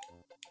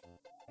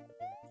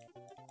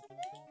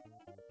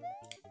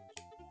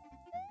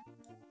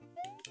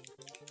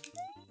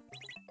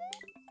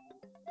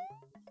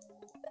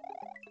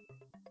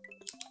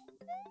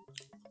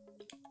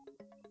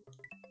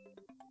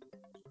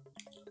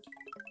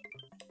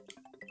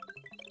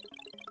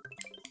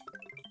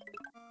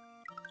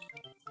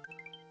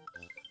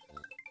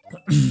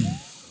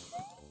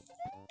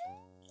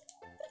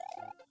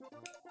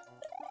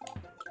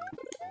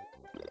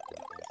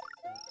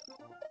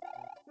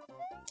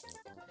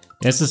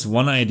 There's this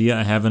one idea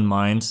I have in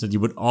mind that you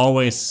would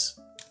always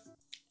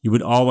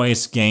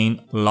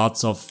gain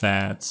lots of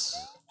fat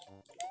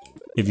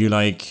if you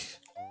like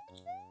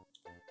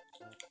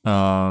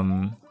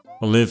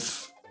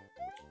live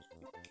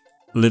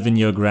in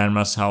your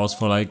grandma's house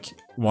for like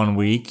 1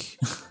 week.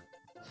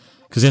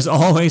 Cause there's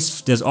always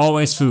food. There's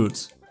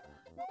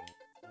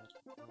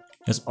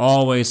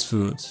always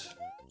food.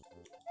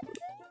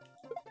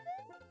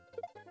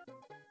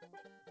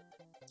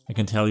 I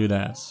can tell you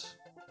that.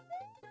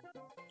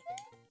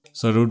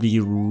 So it would be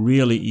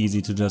really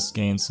easy to just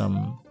gain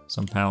some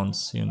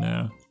pounds here and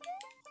there.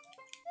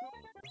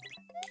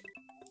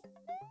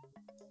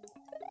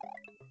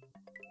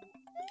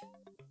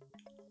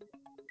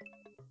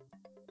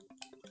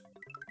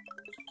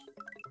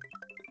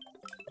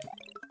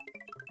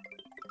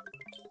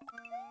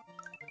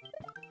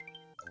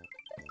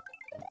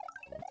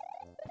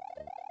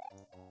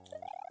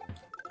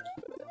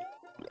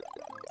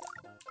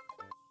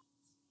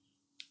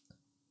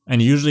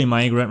 And usually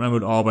my grandma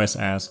would always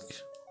ask,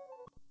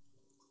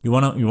 you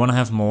wanna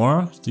have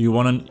more? Do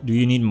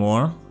you need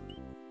more?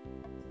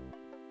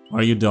 Or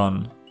are you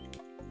done?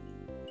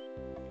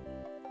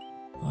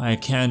 I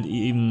can't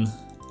even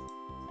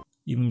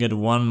get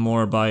one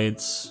more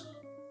bite.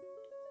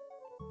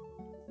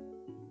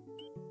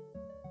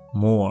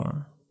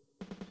 More.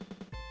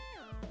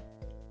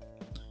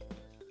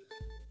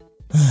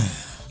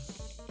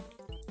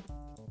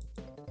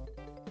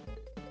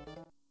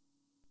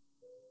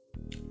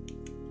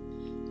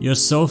 You're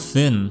so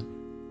thin.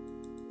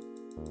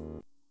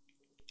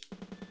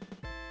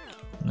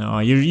 No,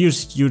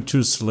 you're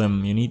too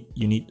slim. You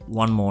need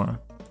one more.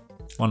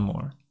 One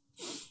more.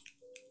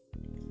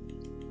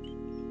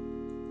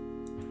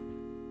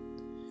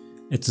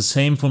 It's the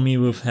same for me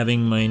with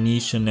having my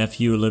niece and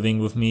nephew living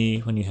with me.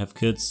 When you have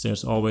kids,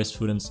 there's always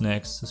food and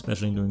snacks,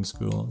 especially during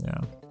school,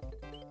 yeah.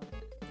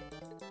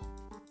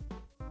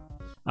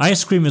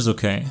 Ice cream is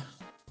okay.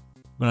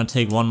 I'm gonna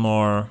take one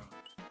more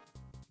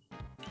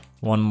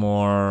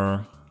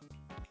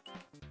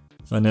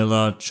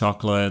vanilla,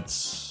 chocolate,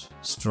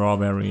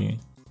 strawberry.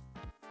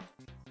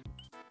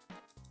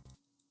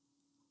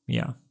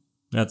 Yeah,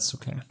 that's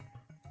okay.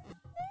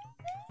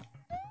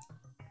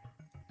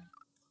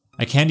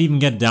 I can't even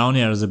get down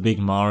here as a big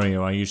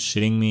Mario, are you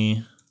shitting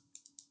me?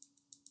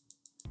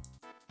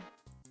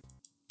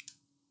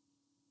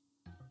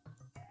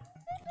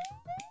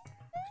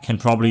 I can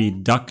probably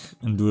duck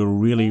and do a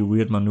really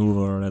weird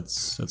maneuver,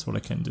 that's what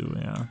I can do,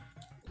 yeah.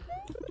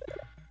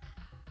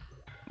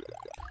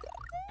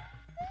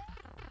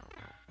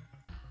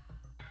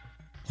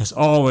 There's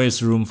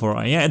always room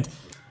for... yeah,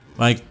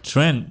 like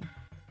Trent,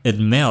 it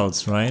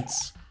melts, right?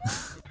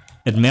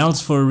 It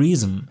melts for a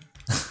reason.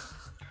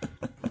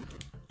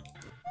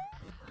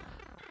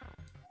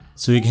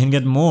 So you can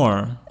get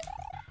more.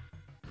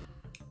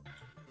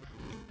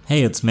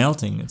 Hey, it's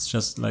melting. It's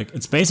just like...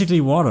 it's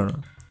basically water.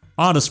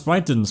 Ah, the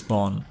sprite didn't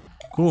spawn.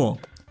 Cool.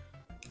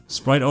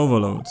 Sprite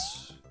overload.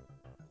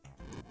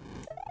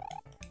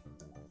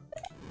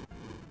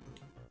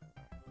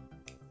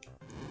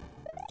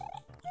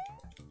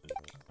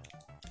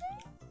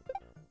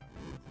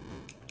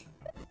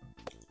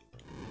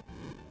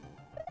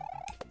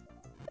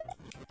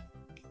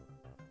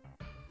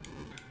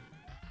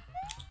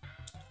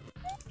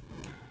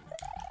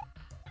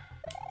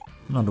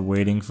 I'm not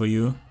waiting for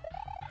you.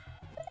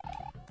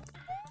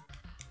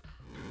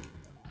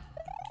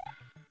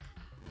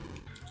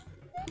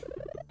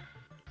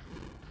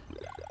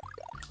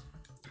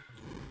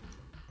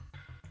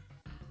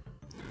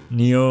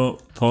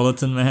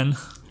 Neapolitan man.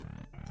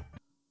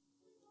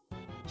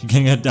 You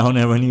can get down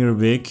there when you're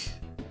big.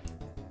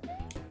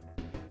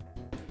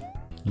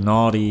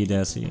 Naughty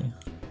Desi.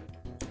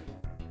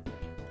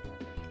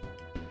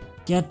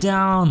 Get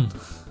down!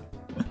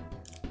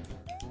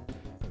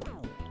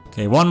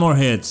 Okay, one more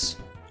hit.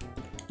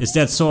 Is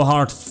that so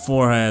hard?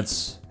 Forehead.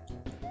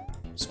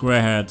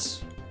 Square head.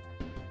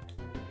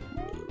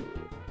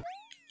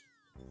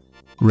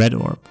 Red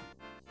orb.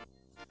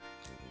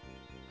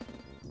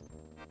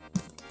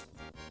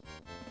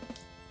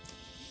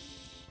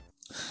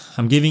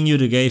 I'm giving you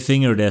the gay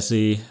finger,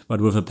 Desi, but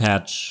with a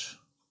patch.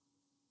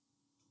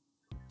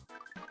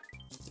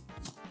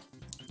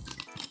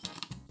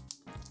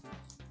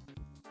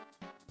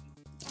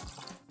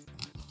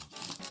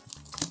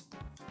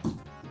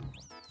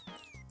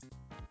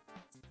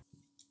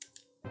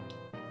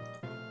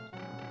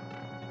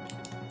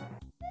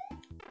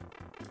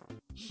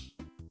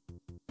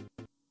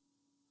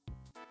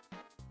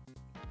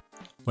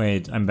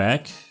 Wait, I'm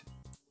back?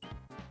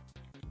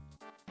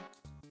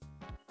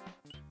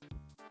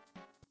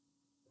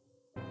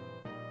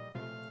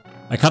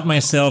 I cut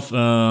myself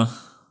on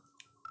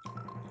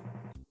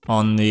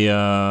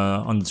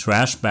the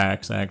trash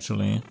bags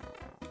actually.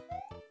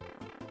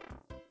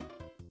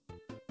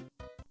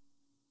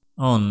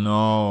 Oh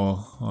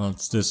no, oh,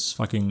 it's this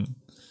fucking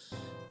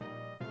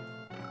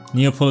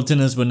Neapolitan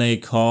is when they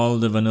call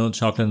the vanilla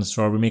chocolate and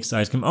strawberry mixed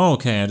ice cream. Oh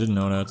okay, I didn't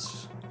know that.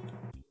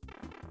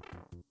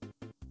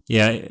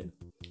 Yeah,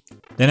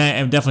 then I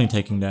am definitely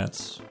taking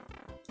that.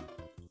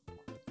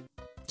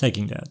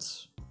 Taking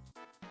that.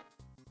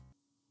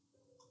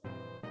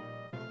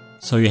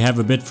 So you have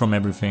a bit from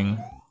everything.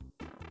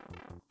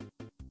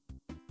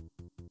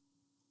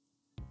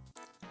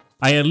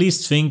 I at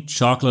least think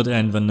chocolate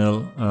and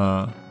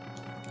vanilla,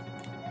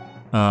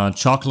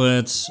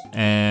 chocolate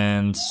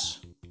and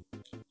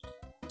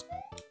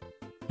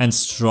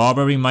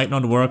strawberry might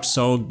not work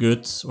so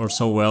good or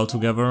so well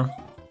together.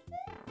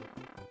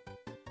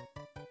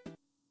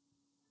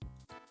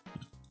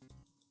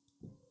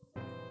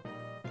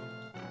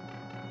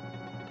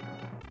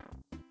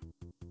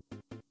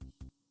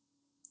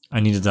 I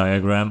need a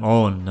diagram.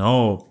 Oh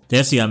no,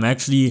 Desi,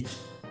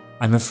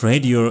 I'm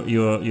afraid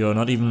you're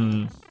not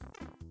even.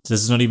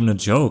 This is not even a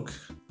joke.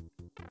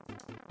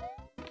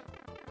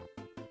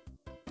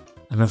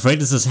 I'm afraid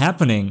this is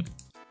happening.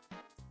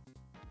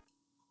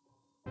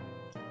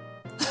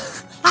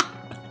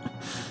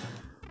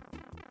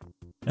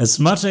 As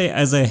much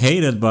as I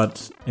hate it,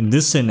 but in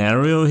this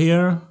scenario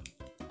here,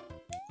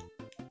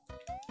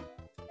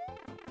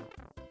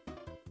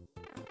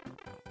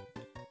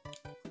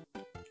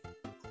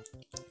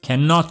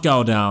 Cannot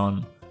go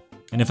down.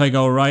 And if I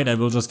go right, I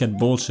will just get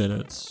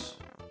bullshitted.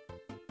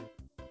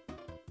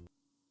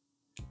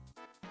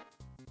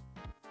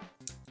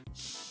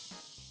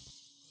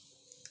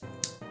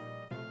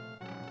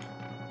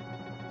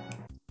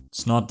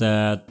 It's not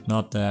that,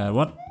 not that.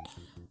 What?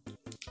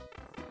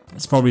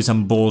 It's probably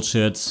some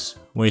bullshit.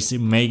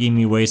 Making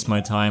me waste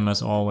my time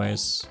as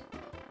always.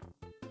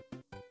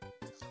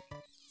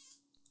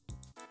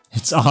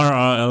 It's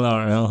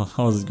RRLRL.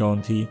 How's it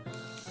going, P?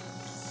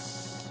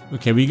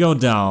 Okay, we go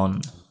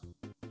down.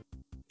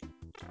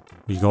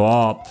 We go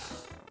up.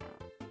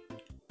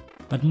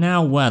 But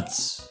now what?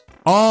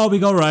 Oh, we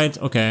go right.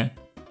 Okay.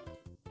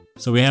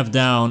 So we have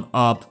down,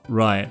 up,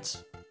 right.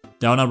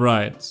 Down, up,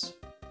 right.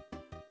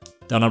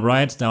 Down, up,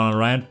 right. Down, up,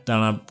 right.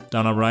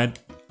 Down, up, right.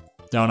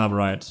 Down, up,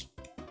 right.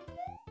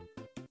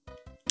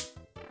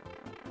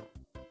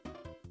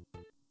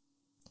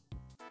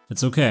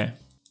 It's okay.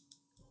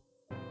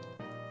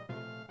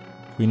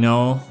 We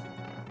know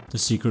the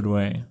secret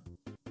way.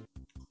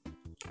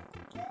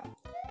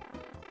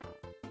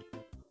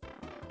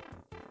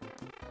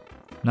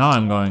 Now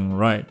I'm going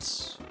right.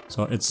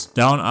 So it's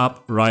down,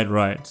 up, right,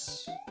 right.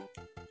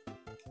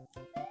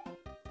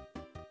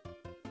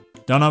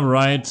 Down, up,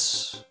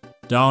 right.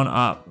 Down,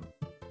 up.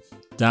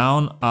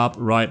 Down, up,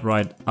 right,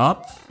 right,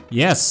 up.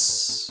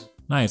 Yes!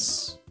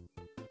 Nice.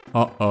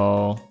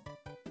 Uh-oh.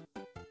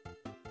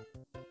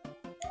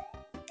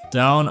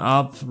 Down,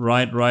 up,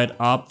 right, right,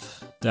 up,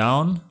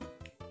 down.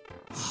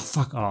 Oh,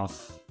 fuck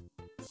off.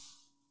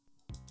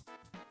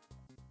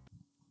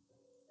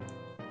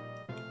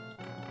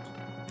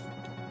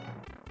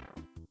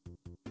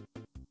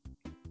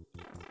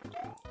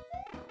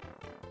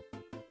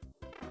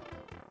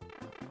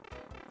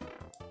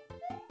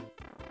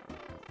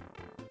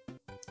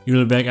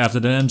 You'll be back after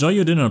that. Enjoy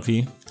your dinner,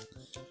 P.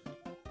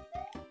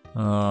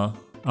 Oh,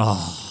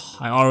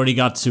 I already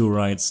got 2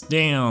 rights.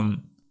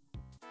 Damn.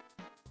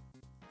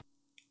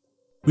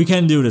 We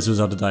can do this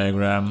without the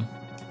diagram.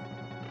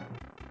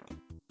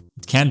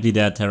 It can't be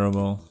that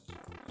terrible.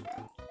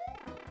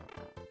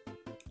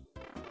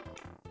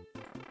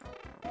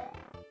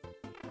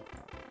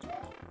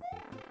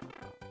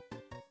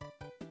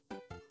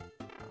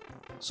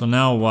 So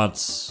now what?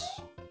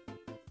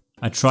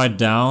 I tried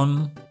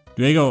down.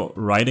 Do I go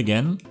right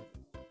again?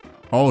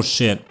 Oh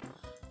shit.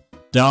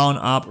 Down,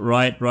 up,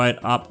 right, right,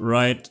 up,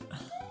 right.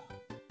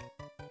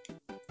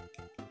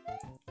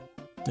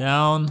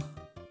 Down.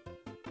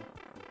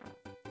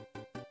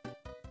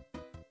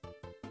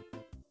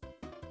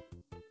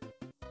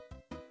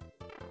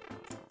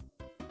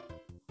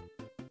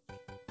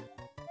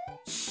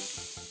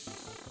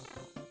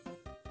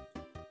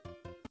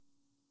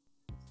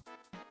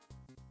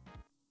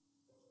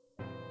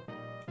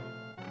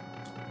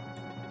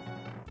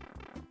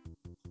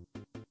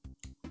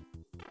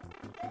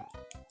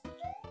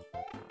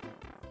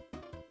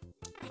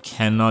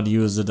 Cannot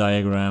use the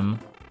diagram.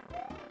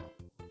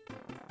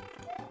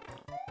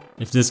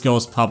 If this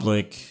goes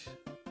public.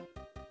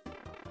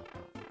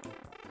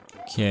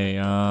 Okay,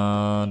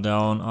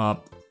 down,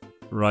 up,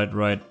 right,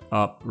 right,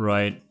 up,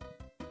 right.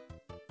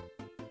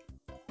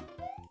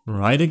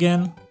 Right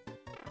again?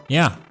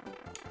 Yeah.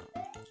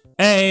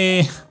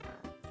 Hey!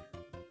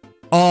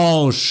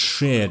 Oh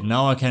shit,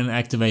 now I can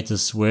activate the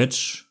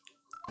switch.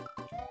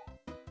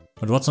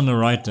 But what's on the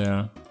right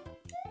there?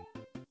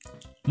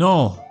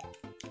 No!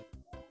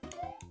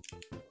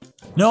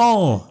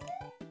 No!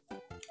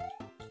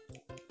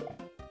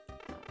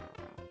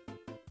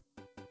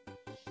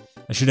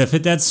 I should have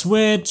hit that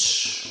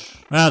switch.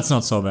 That's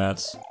not so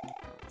bad.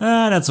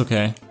 That's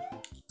okay.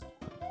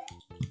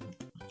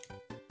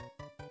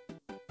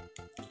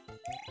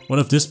 What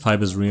if this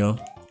pipe is real?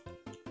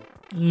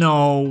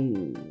 No.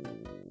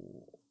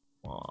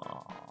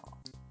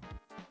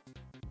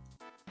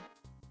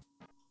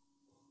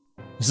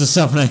 This is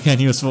something I can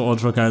use for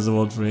Ultra Kaiser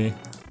World 3.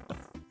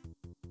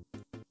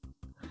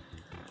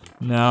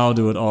 Now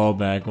do it all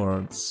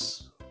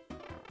backwards.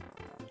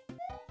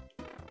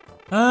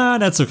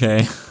 That's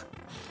okay.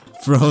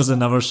 Froze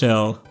another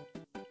shell.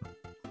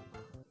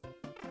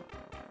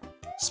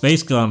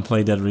 Space Clown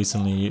played that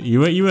recently. You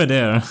were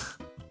there.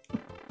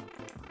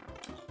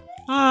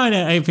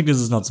 I think this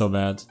is not so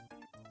bad.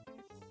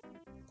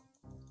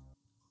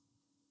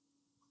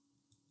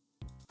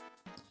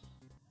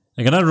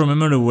 I gotta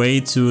remember the way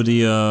to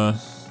the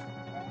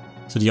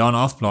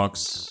on-off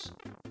blocks.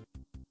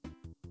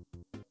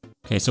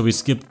 Okay, so we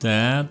skipped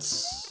that.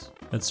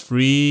 That's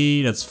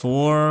 3, that's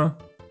 4.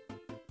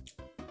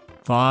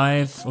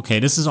 5. Okay,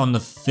 this is on the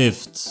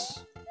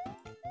 5th.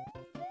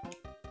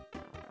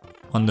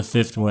 On the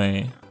 5th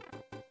way.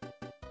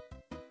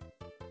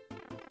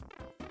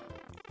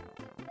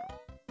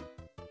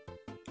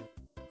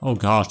 Oh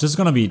gosh, this is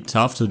gonna be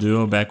tough to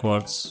do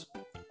backwards.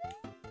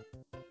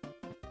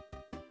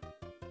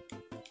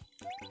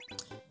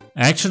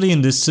 Actually,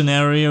 in this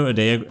scenario, a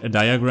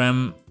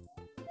diagram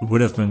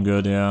would have been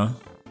good, yeah.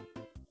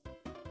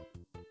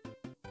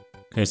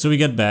 Okay, so we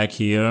get back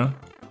here.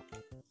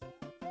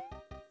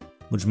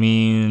 Which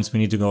means we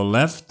need to go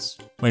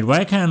left. Wait,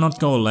 why can I not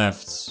go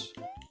left?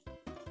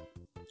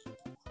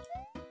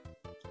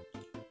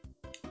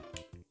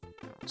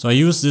 So I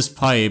use this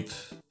pipe.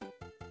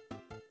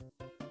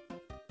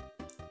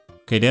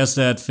 Okay, there's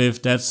that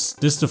fifth. This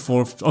the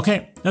fourth.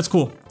 Okay, that's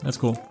cool. That's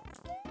cool.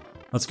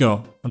 Let's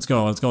go. Let's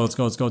go. Let's go. Let's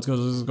go. Let's go. Let's go.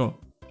 Let's go.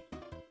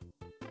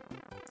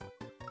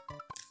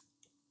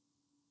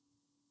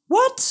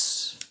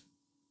 What?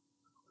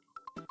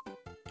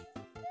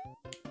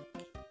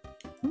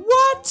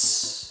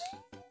 What?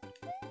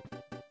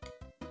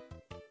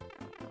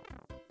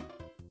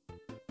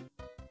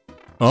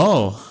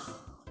 Oh,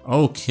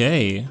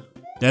 okay.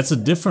 That's a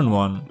different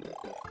one.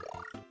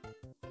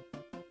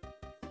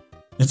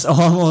 It's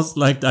almost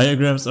like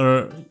diagrams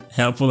are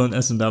helpful in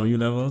SMW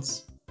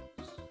levels.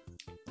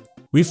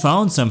 We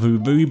found something,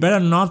 but we better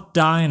not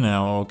die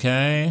now,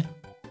 okay?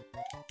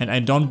 And I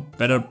don't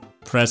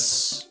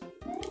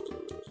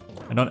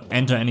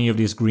enter any of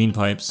these green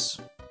pipes.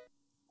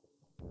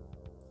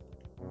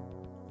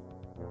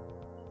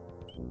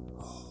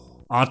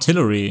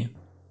 Artillery.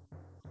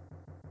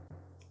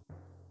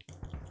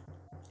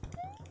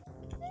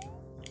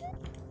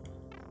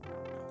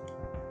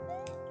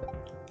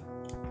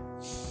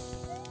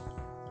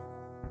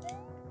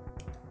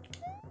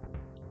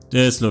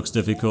 This looks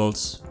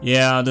difficult.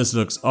 Yeah, this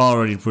looks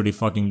already pretty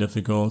fucking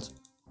difficult.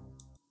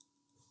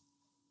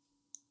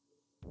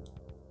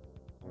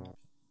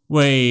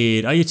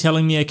 Wait, are you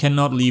telling me I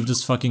cannot leave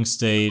this fucking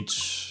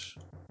stage?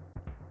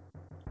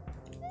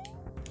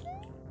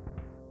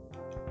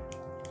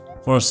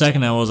 For a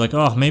second I was like,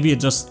 oh, maybe it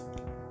just...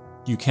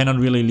 You cannot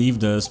really leave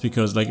this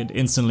because like it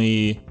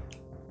instantly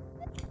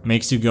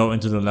makes you go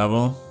into the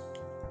level.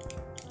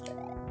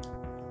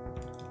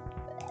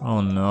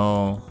 Oh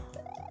no.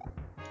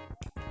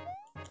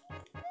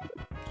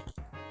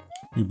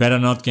 We better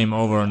not game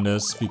over on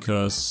this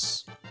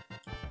because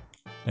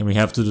then we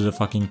have to do the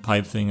fucking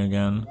pipe thing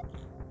again.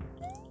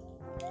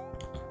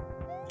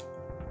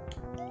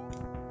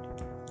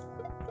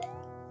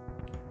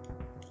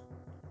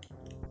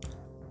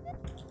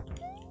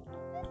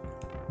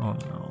 Oh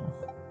no.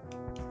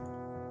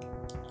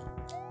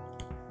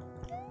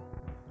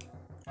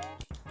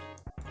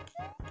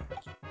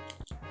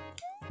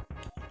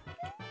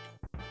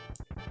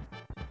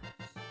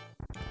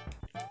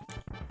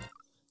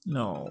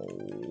 No.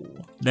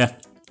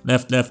 Left,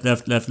 left, left,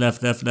 left, left,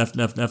 left, left, left,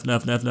 left, left, left,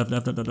 left, left,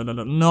 left, left,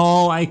 left.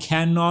 No, I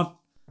cannot.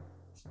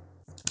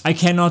 I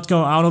cannot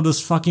go out of this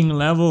fucking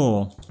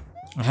level.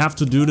 I have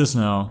to do this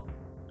now.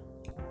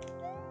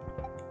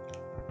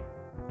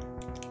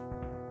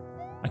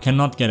 I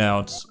cannot get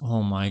out.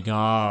 Oh my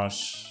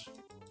gosh.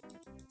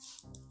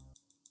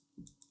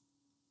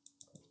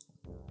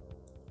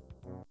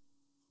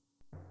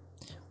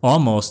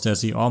 Almost,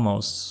 Desi,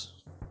 almost.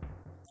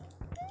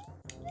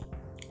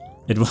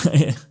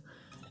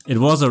 It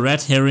was a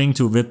red herring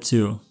to whip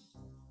 2.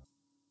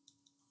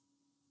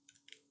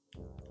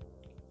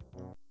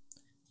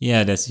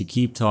 Yeah, Desi,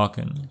 keep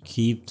talking.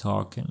 Keep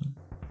talking.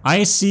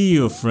 I see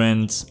you,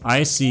 friend.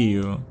 I see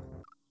you.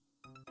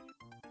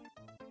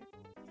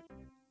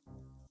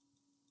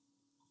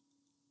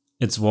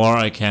 It's war,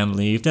 I can't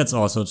leave. That's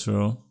also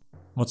true.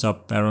 What's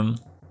up, Baron?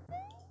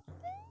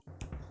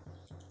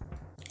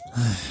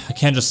 I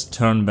can't just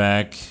turn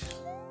back.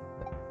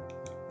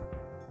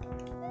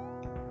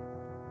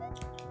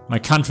 My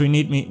country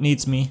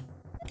needs me.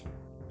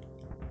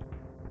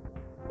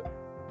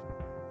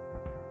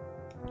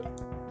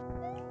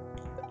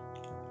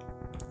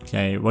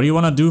 Okay, what you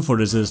wanna do for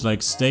this is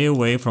like stay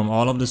away from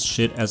all of this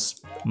shit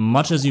as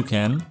much as you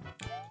can.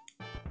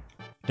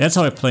 That's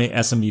how I play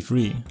SMB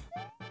free.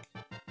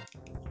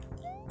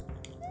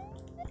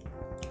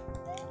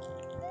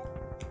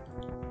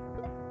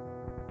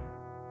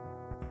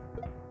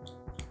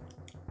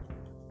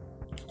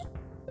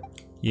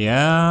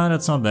 Yeah,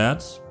 that's not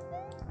bad.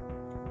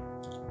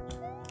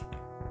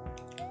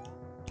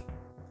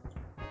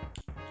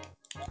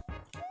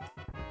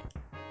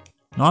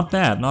 Not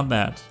bad, not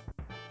bad.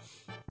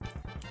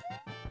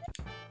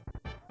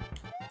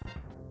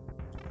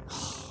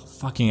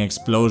 Fucking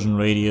explosion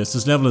radius.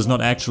 This level is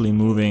not actually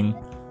moving.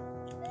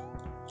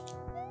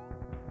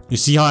 You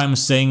see how I'm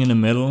staying in the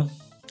middle?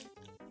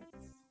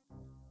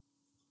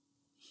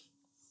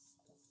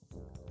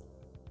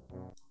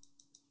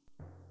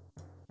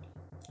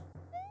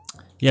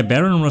 Yeah,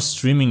 Baron was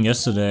streaming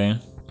yesterday.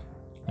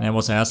 And I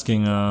was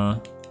asking, I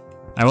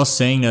was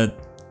saying that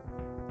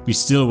we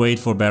still wait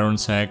for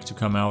Baron's hack to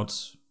come out.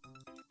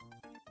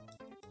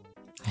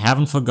 I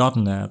haven't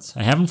forgotten that.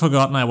 I haven't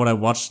forgotten what I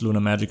watched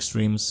Lunar Magic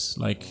streams,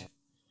 like,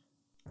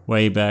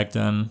 way back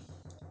then.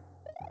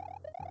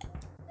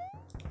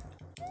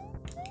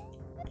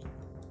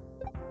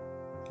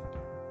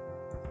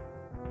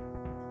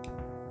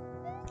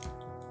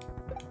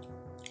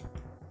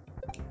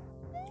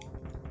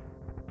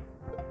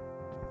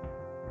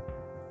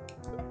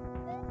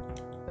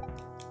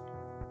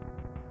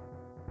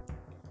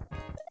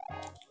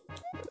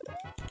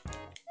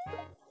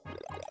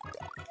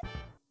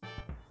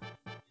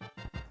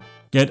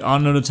 Get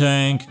under the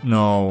tank.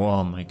 No,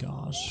 oh my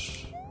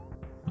gosh.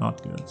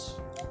 Not good.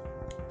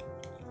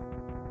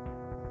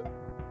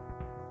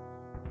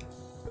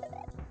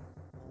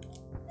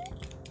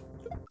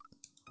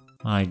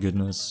 My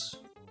goodness.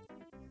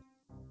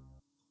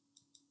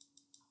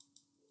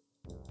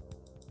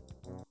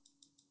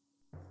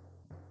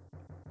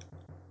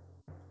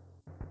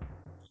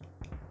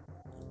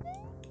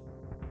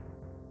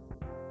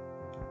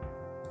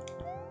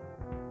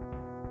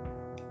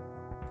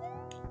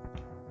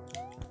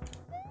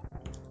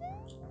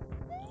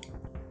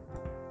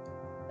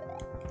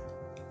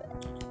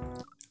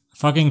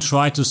 Fucking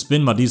try to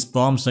spin, but these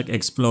bombs like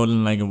explode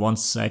in like 1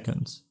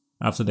 second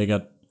after they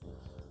got...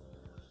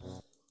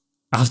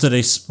 After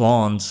they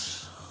spawned.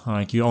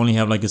 Like you only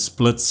have like a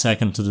split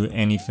second to do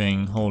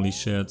anything. Holy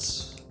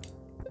shit.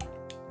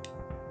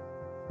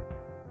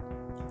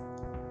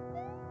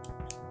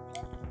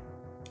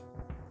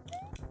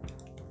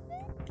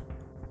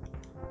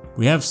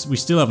 We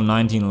still have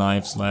 19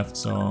 lives left,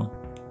 so...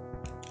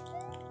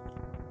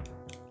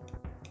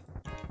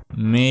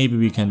 Maybe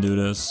we can do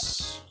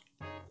this.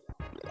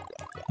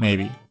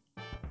 Maybe.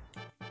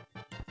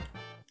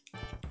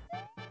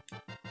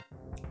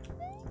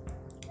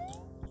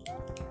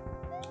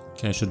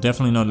 Okay, I should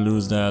definitely not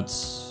lose that.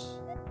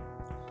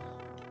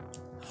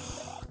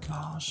 Oh,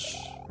 gosh.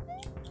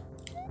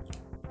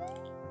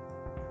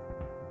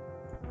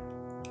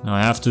 Now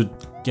I have to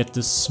get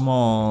this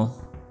small.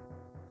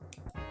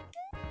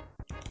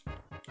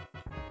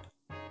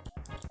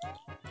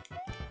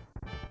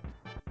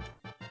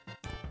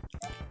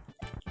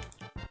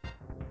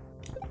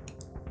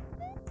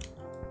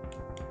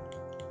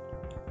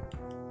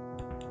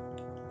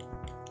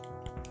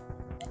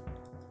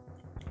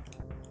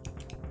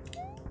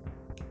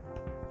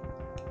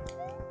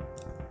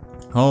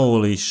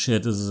 Holy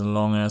shit, this is a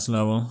long ass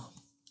level.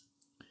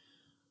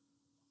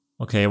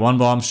 Okay, 1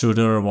 bomb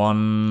shooter,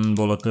 1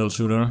 bullet bill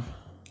shooter.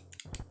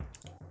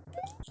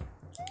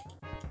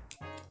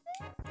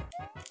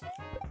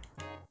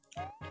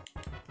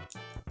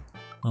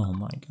 Oh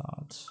my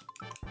god.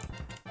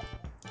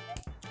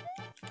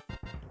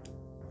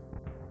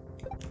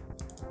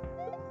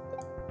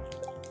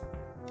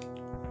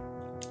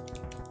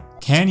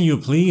 Can you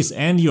please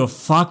end your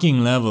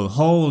fucking level?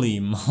 Holy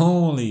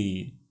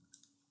moly.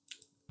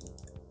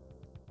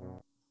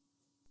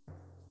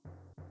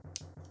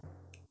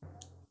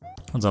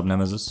 What's up,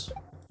 Nemesis?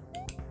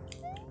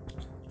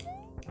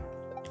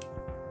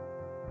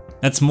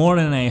 That's more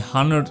than a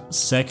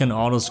 100-second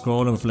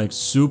auto-scroller with like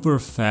super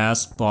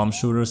fast bomb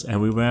shooters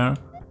everywhere.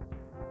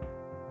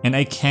 And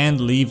I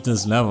can't leave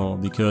this level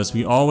because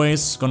we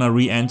always gonna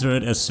re-enter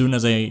it as soon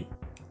as we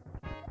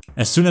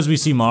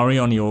see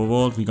Mario on the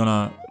overworld, we're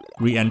gonna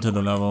re-enter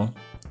the level.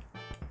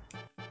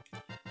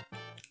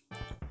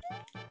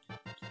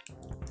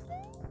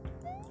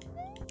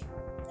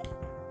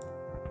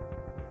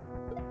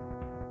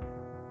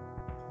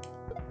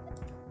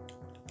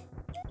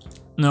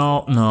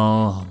 No,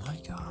 no, oh my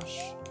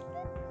gosh.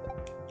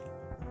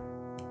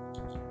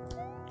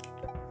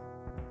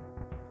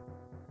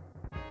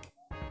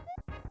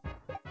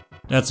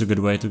 That's a good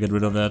way to get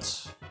rid of that.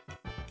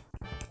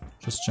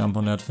 Just jump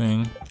on that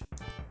thing.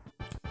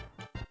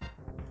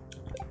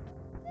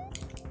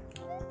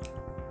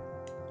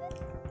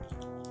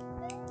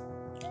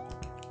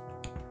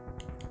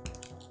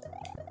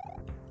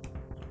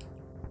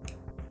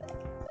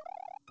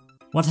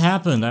 What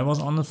happened? I was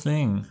on the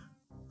thing.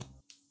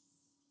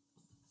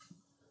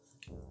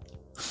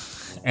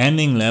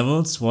 Ending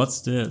levels? What's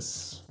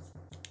this?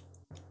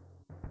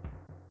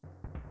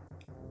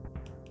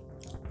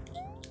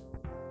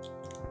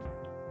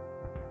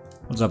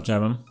 What's up,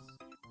 Jabba?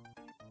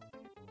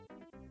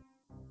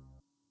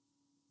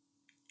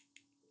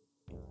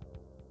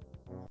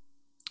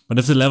 But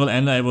if the level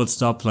ended, I would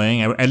stop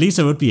playing. At least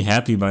I would be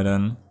happy by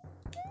then.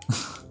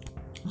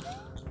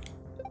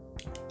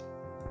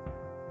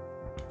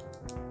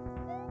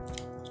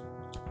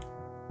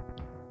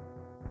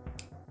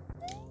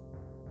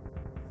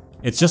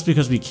 It's just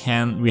because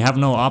we have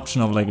no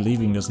option of like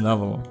leaving this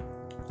level.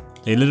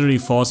 They literally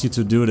force you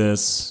to do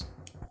this.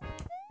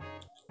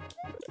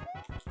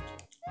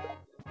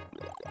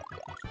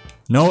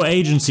 No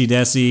agency,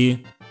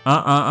 Desi.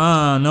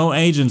 No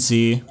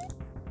agency.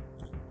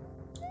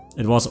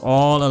 It was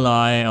all a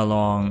lie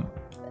along.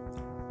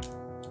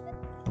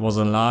 It was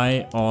a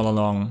lie all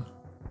along.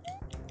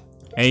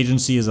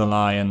 Agency is a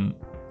lie and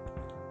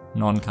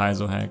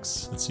non-Kaizo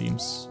hacks, it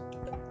seems.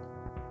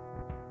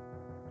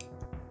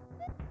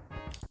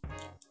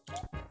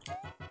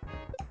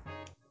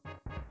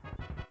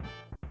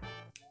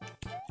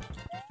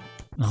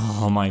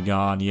 Oh my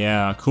god,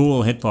 yeah,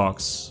 cool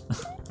hitbox.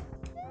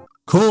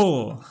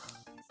 Cool!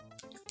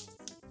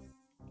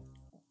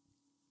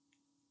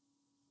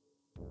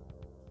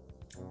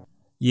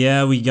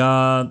 Yeah, we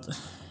got...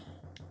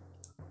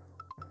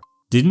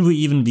 Didn't we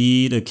even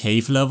beat a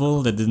cave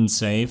level that didn't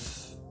save?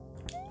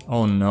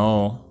 Oh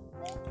no.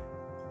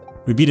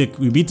 We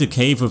beat the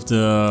cave with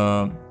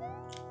the...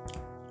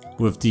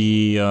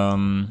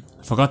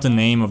 I forgot the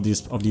name of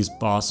these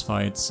boss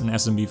fights in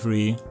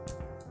SMB3.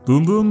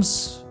 Boom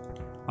Booms?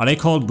 Are they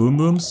called Boom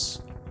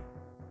Booms?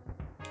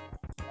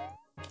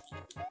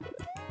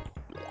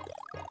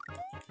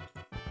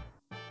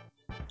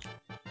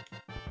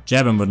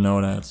 Jabin would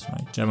know that,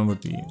 right? Jabin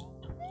would be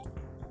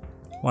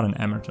What an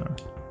amateur.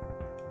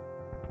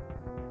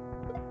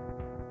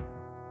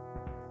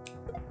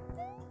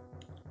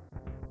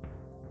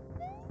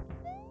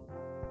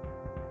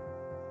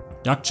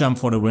 Duck jump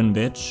for the win,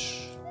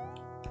 bitch.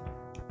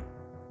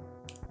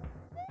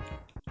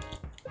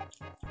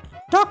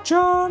 Duck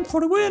jump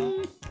for the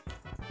win!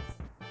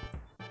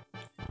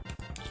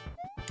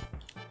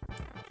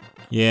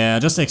 Yeah,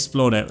 just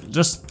explode it.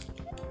 Just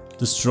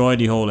destroy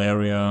the whole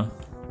area.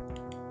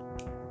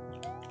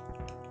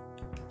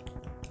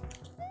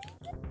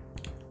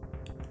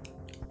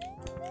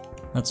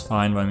 That's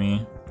fine by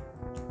me.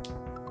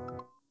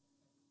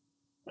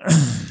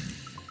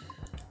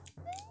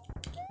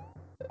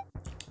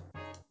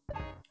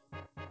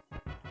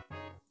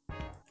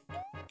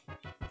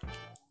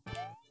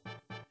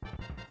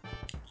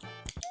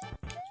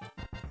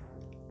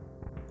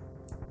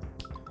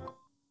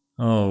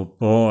 Oh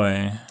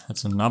boy,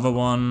 that's another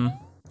one.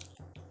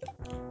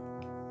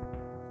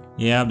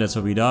 Yeah, that's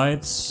where we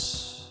died.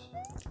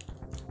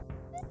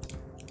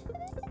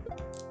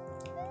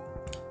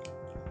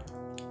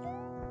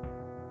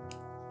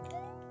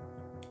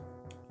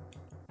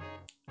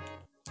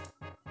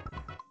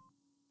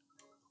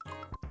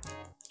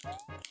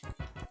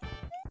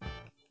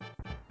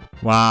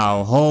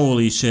 Wow,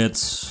 holy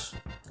shit.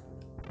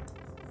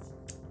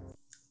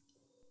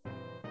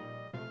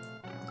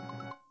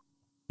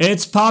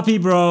 It's Poppy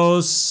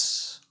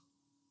Bros.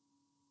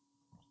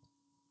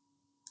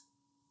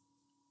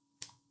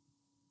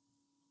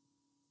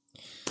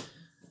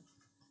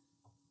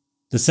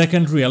 The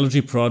second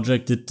reality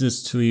project did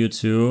this to you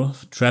too,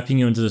 trapping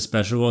you into the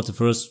special world. The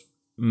first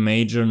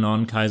major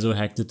non-Kaizo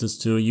hack did this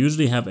too. You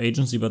usually have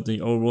agency, but the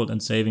overworld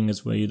and saving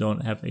is where you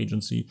don't have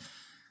agency.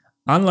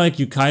 Unlike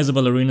you Kaizo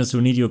ballerinas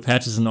who need your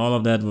patches and all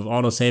of that with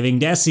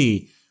auto-saving,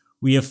 Desi,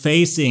 we are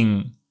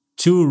facing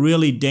two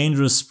really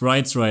dangerous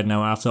sprites right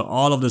now after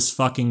all of this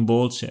fucking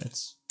bullshit.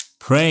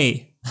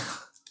 Pray.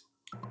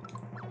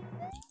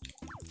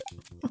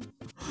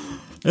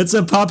 It's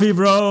a Poppy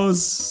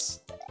Bros.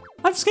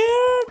 I'm scared.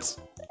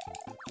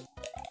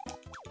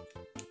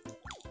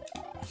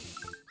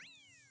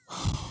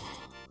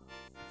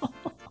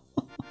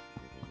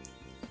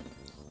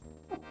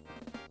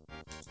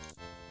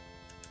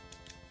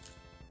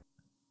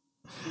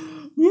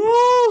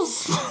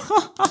 Yes.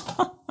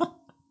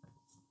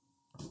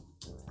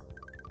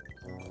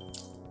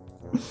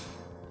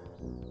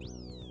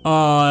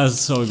 Oh,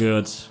 that's so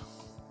good.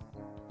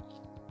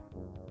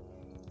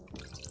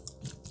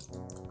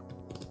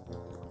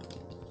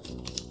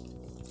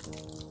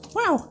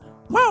 Wow!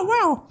 Wow!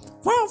 Wow!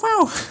 Wow!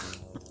 Wow!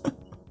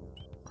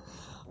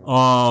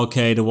 Oh,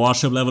 okay, the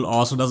warship level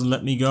also doesn't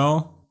let me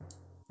go.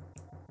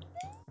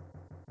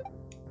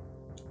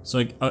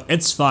 So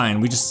it's fine,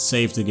 we just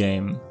saved the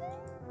game.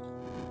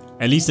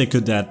 At least they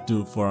could that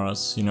do for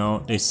us, you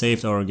know? They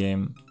saved our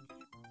game.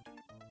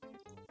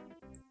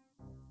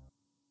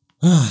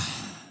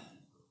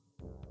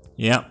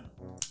 Yeah.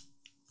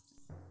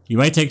 You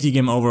might take the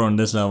game over on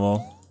this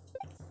level.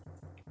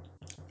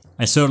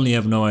 I certainly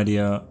have no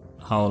idea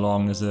how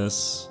long this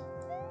is.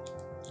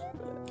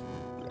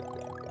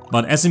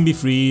 But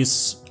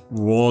SMB3's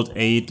World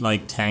 8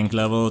 like tank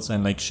levels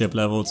and like ship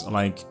levels,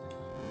 like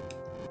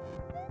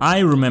I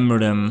remember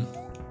them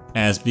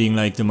as being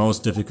like the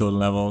most difficult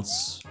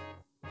levels.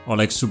 Or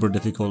like super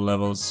difficult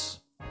levels.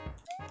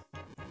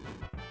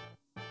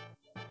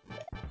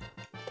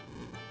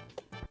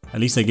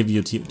 At least they give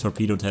you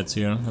torpedo tats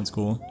here, that's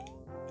cool.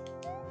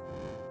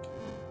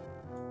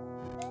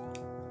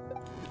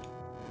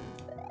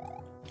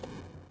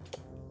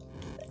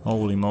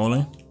 Holy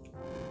moly.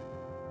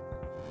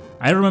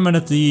 I remember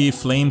that the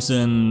flames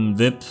in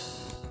VIP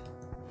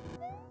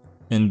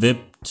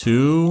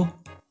 2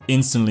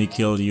 instantly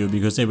killed you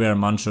because they were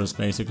munchers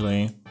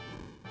basically.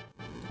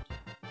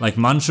 Like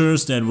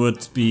munchers that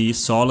would be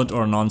solid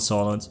or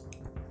non-solid.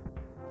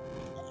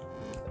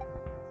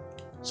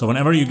 So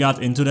whenever you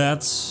got into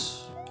that,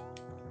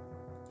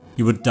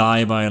 you would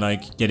die by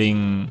like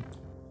getting...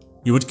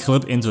 You would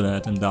clip into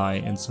that and die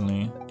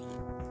instantly.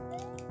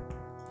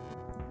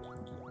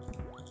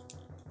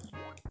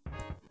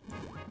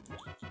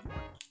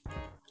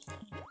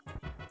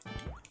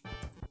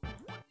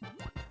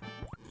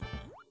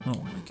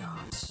 Oh my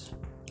god.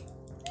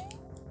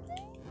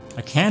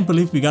 I can't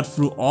believe we got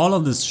through all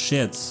of this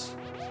shit.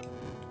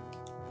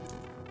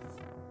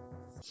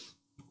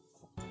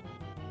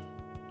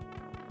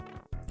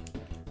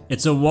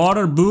 It's a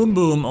water boom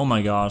boom, oh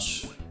my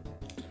gosh.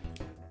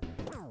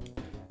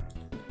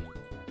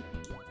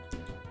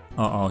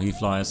 Uh-oh, he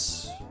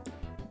flies.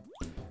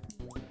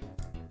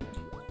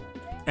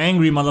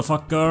 Angry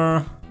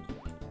motherfucker.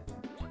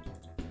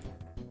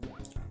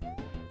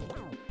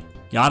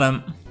 Got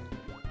him.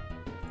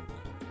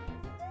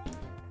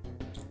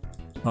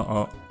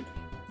 Uh-oh.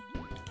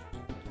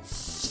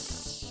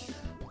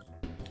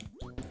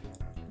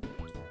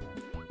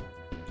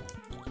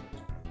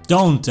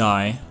 Don't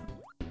die.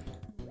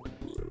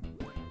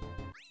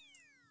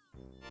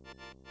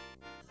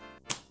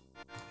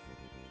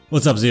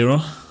 What's up,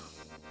 Zero?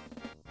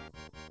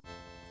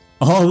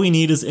 All we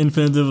need is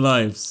infinitive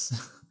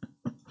lives.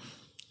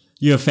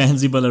 You're a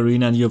fancy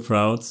ballerina and you're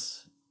proud.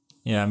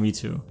 Yeah, me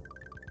too.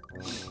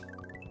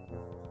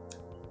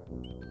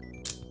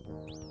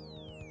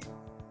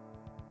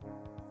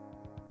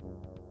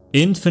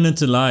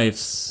 Infinite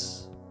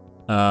lives.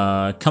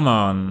 Come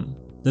on.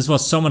 This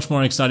was so much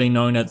more exciting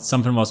knowing that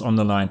something was on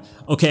the line.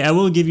 Okay, I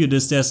will give you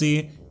this,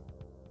 Desi.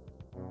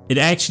 It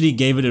actually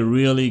gave it a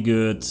really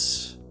good...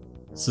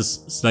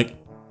 like,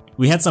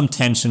 we had some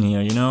tension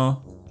here, you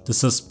know? The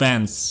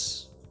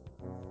suspense.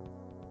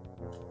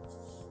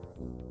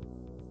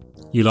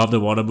 You love the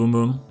water boom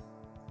boom?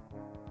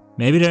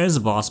 Maybe there is a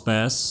boss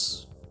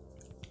bass.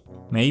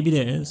 Maybe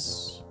there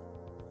is.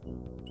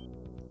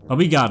 But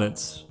we got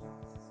it.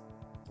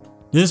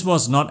 This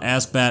was not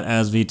as bad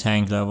as the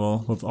tank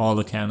level with all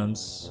the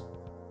cannons.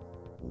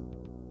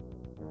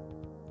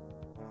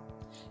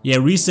 Yeah,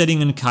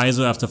 resetting in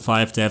Kaizo after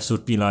 5 deaths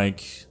would be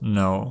like,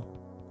 no.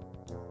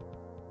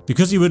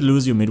 Because you would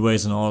lose your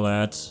midways and all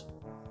that.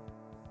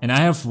 And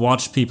I have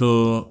watched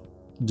people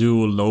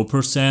do low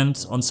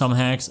percent on some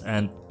hacks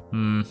and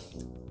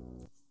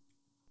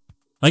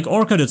like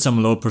Orca did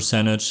some low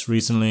percentage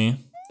recently.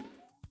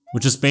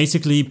 Which is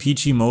basically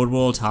PG mode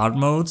world hard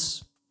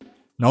modes.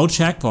 No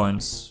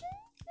checkpoints.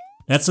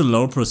 That's a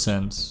low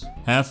percent.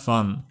 Have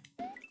fun.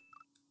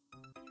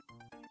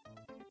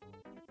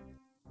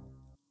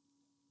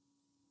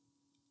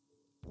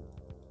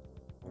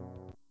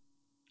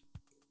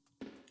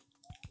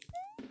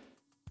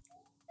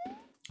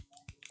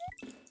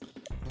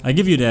 I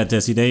give you that,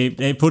 Desi.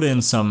 They put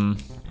in some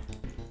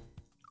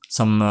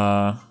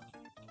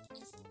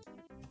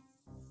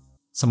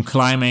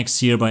climax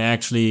here by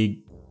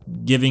actually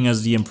giving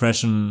us the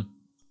impression,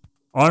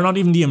 or not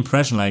even the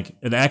impression, like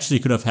it actually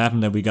could have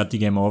happened that we got the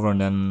game over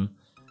and then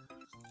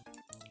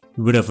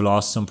we would have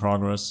lost some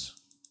progress.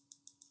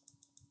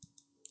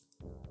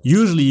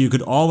 Usually you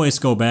could always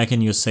go back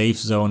in your safe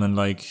zone and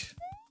like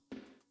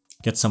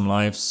get some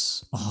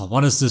lives. Oh,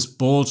 what is this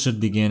bullshit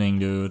beginning,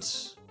 dude?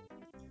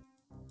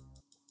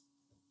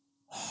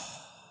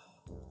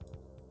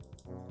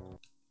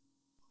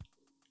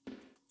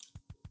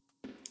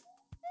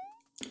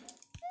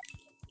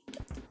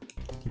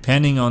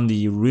 Depending on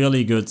the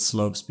really good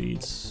slope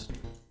speeds.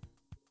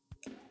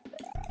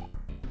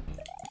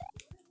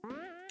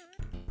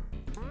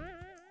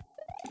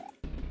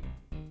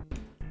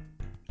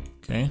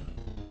 Okay.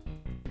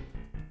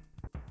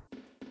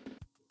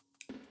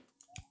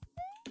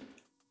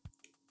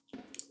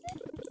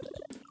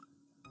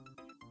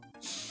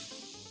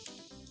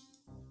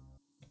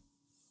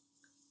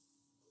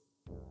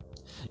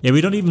 Yeah,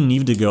 we don't even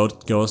need the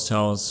ghost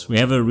house. We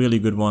have a really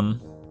good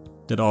one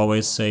that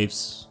always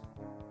saves.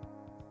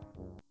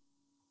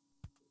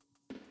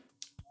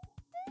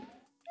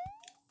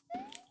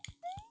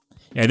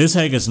 Yeah, this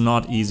hack is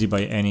not easy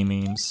by any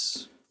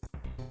means.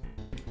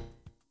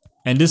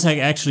 And this hack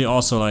actually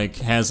also like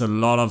has a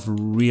lot of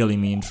really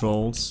mean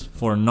trolls.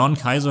 For a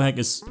non-Kaizo hack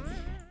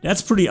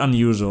that's pretty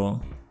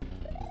unusual.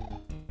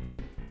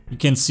 You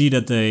can see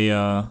that they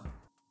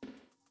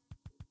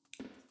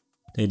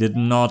did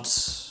not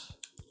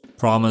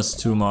promise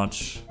too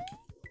much.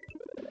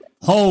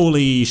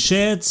 Holy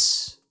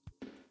shit!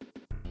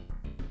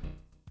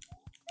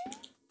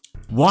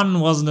 One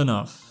wasn't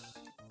enough.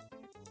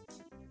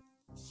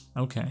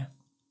 Okay.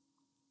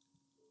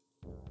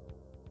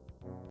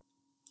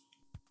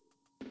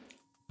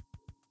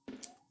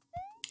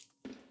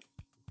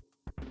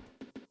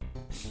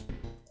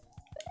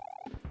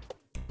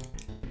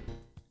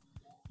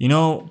 You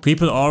know,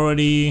 people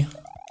already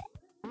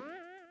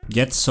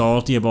get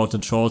salty about the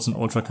trolls in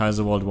Ultra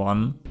Kaiser World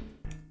 1.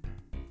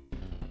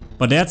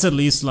 But that's at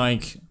least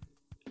like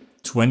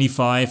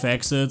 25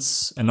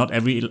 exits and not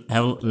every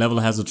level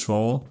has a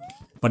troll.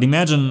 But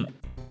imagine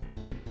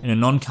in a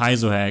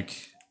non-Kaizo hack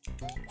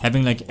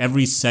having like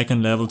every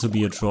second level to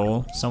be a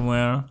troll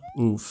somewhere.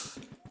 Oof.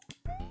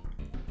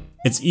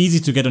 It's easy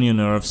to get on your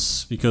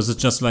nerves because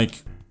it's just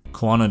like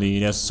quantity.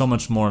 There's so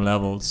much more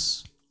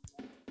levels.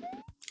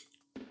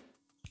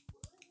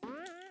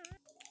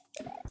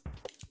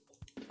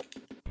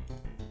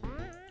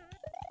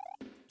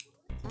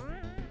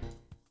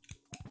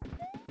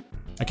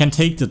 I can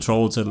take the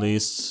trolls at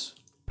least.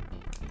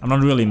 I'm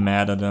not really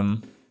mad at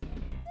them.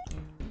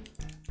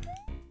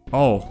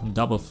 Oh,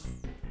 double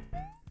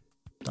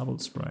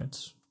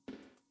sprites.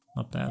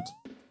 Not bad.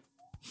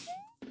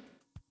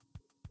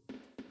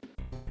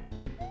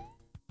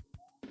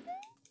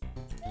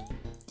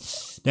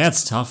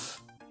 That's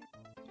tough.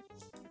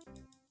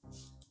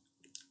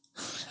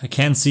 I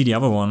can't see the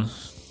other one.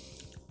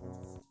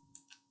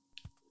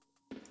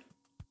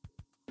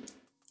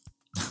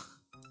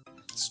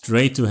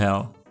 Straight to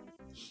hell.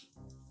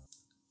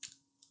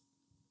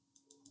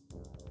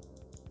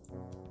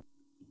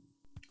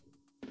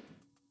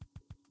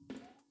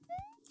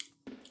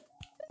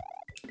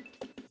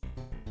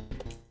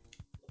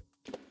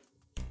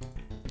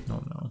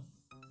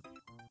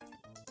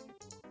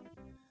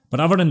 But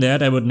other than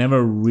that, I would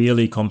never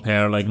really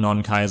compare like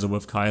non-Kaizo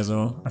with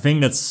Kaizo. I think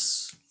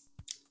that's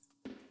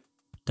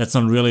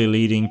not really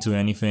leading to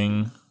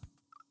anything.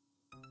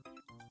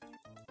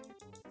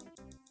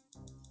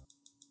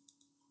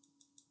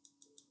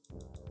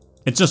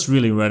 It's just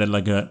really rare that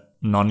like a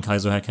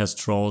non-Kaizo hack has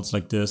trolls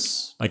like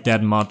this, like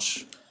that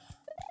much.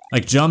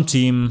 Like Jump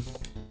Team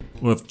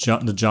with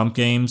the Jump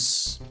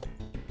games,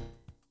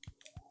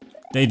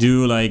 they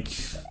do like,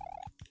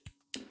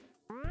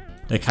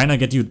 they kind of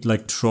get you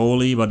like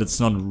trolly, but it's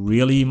not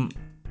really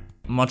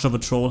much of a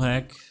troll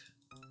hack.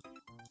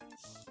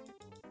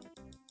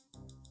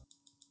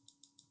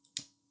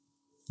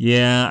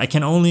 Yeah, I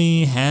can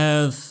only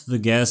have the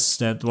guess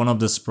that one of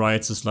the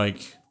sprites is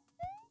like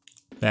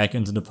back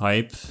into the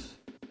pipe.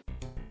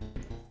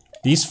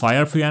 These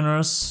fire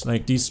pianos,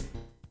 like these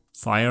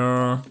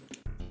fire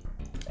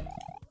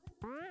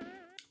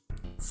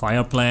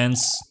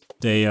plants,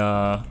 they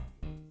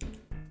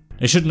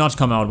should not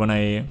come out when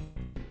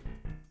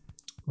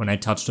I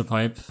touch the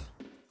pipe.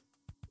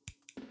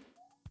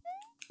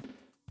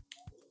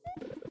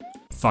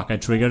 Fuck, I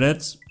triggered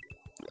it.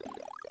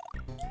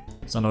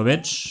 Son of a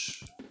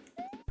bitch.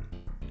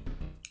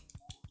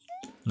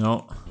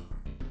 No.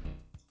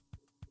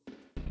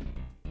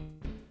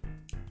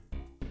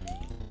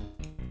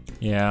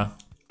 Yeah.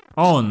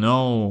 Oh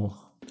no.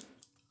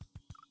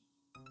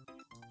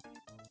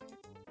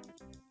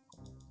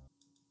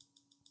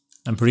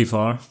 I'm pretty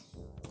far.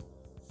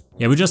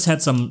 Yeah, we just had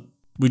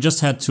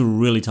two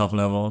really tough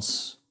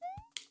levels.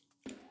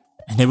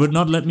 And they would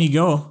not let me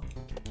go.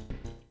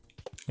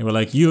 They were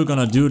like, you're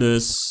gonna do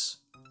this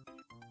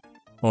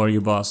or you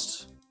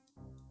bust.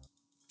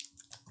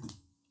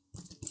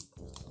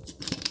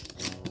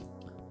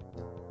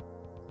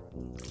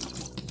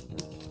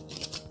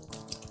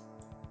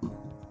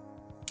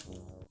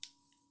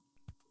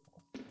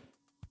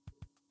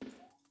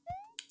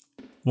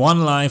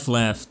 One life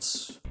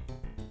left.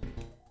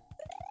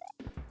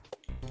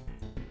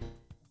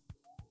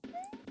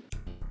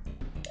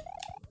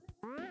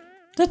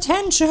 The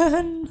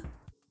tension!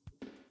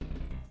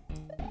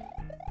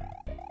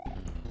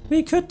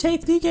 We could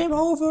take the game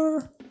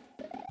over.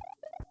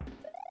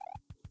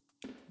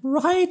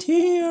 Right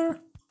here.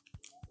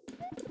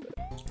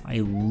 I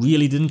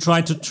really didn't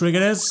try to trigger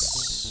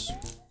this.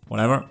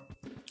 Whatever.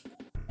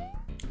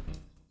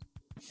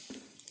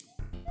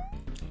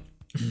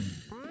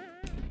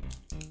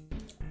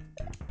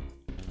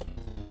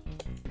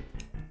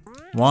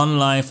 One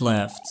life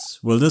left.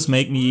 Will this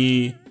make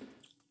me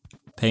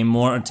pay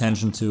more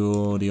attention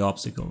to the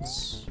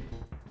obstacles?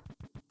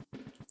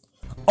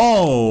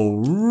 Oh,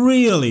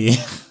 really?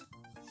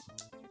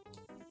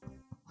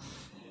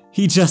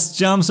 He just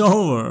jumps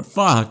over.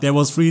 Fuck, there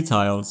was 3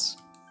 tiles.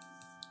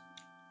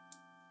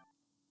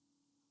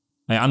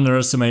 I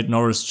underestimate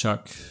Norris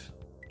Chuck.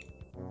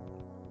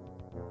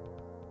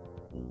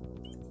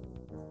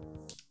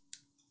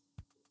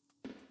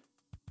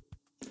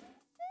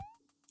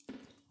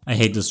 I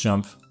hate this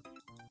jump.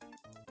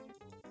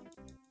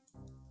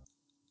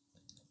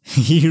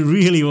 He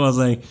really was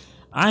like,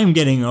 I'm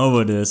getting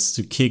over this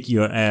to kick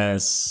your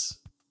ass.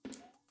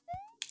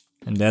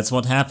 And that's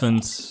what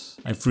happened.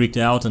 I freaked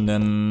out and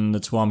then the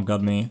Twomp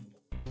got me.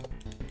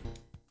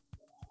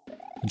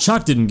 The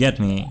Chuck didn't get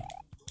me.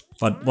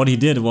 But what he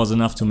did was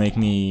enough to make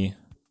me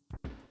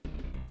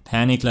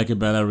panic like a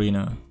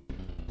ballerina.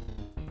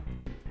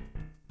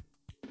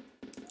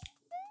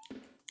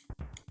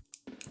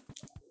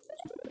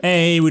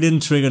 Hey, we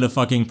didn't trigger the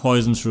fucking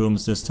poison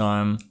shrooms this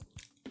time.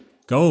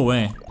 Go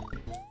away.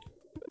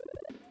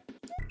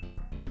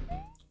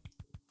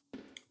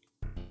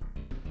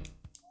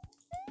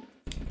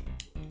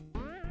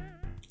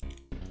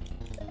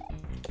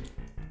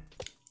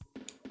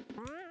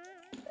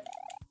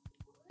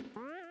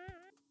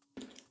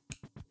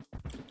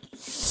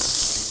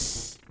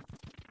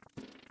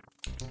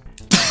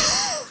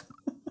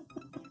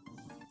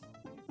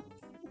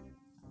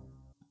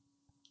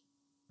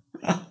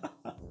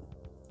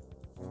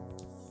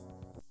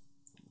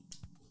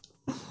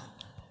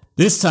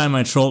 This time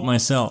I trolled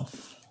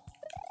myself.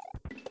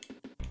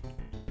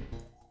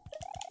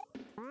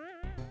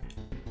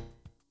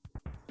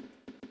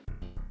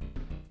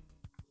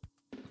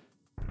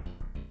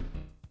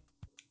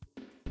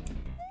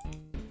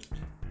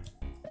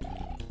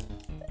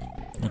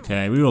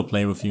 Okay, we will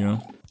play with you.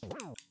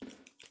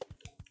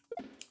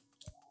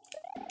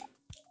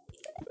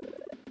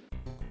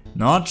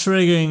 Not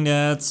triggering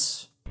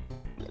that.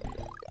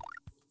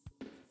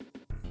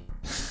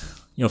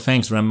 Yo,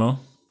 thanks, Rambo.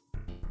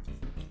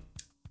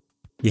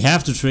 We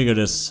have to trigger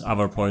this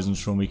other poison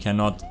shroom, we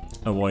cannot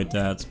avoid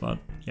that, but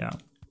yeah.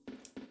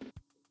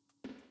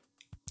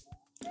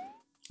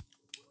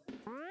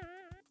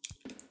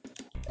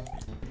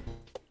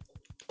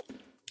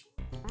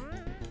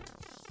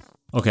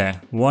 Okay,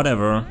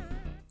 whatever.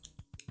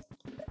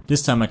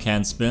 This time I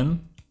can't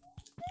spin.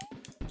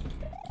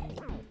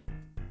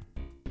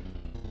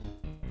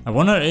 I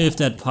wonder if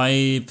that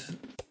pipe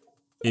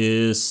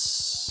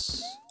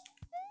is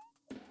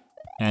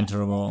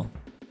enterable.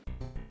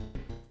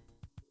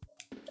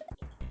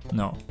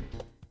 No.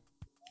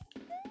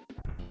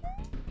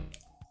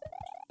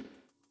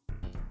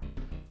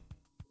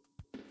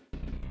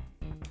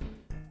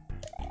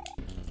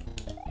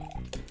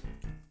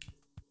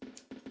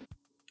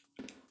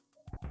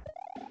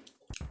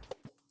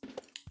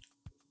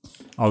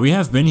 Oh, we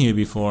have been here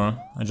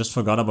before. I just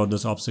forgot about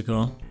this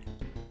obstacle.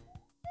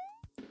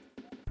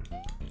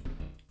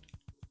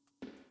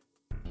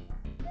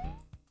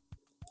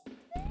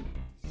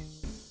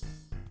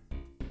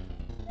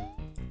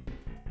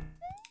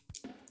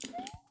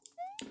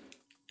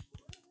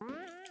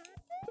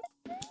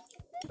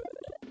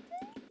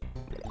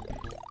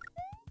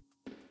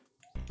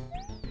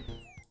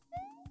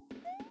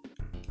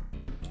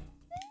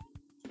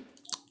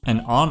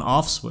 An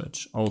on-off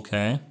switch,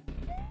 okay.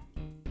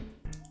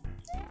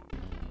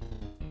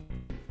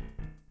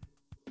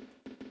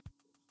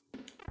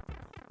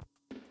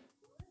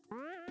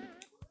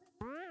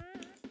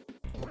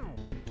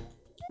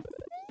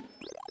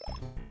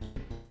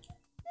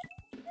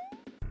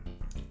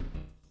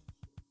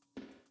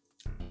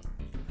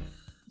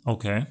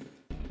 Okay.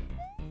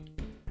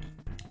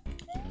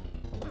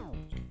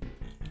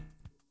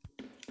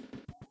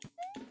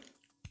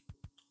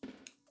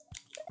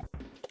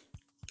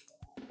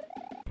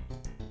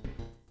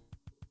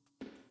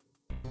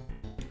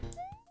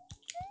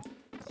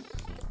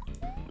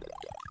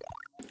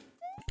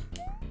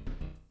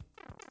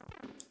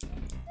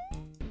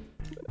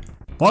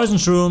 Poison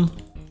shroom.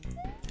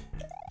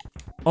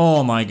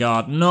 Oh my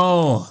god,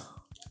 no.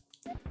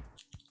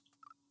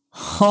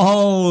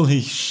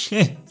 Holy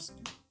shit.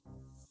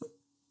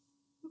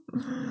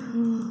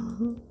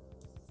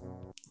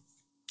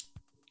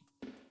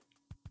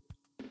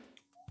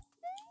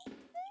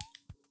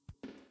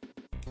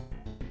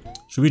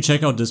 Should we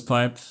check out this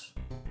pipe?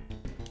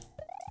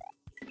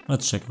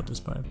 Let's check out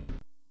this pipe.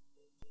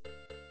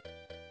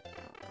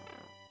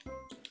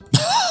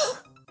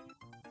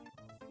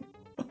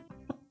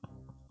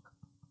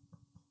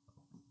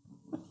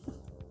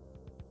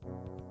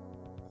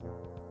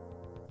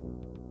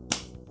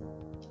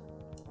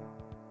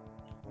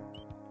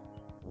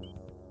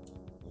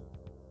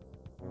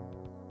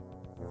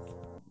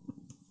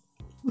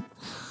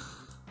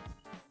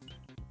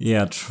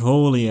 Yeah,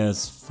 trolly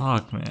as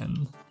fuck,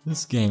 man.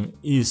 This game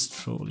is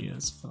trolly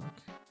as fuck.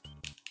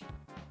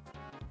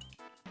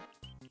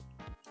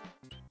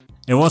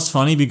 It was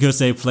funny because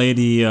they play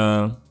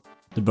the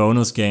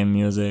bonus game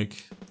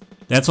music.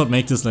 That's what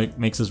makes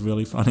this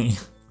really funny.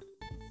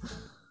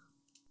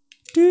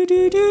 Do,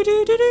 do, do,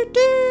 do, do, do,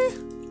 do.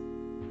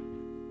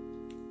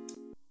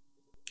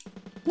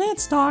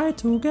 Let's die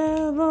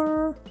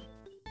together.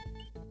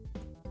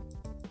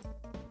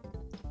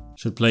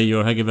 Should play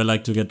your hack if I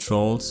like to get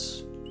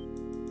trolls.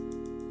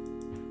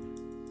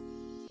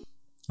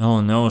 Oh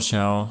no,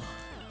 Shao.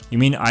 You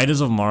mean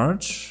Ides of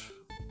March?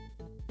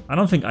 I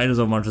don't think Ides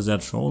of March is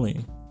that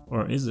trolly.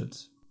 Or is it?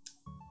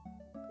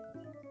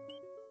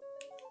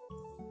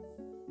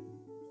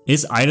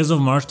 Is Ides of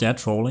March that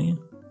trolly?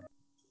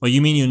 Or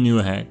you mean your new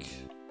hack?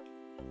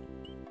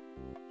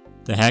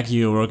 The hack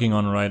you're working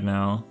on right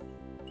now.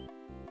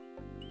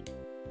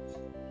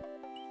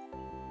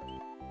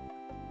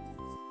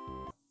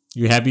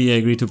 You happy I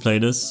agreed to play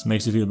this?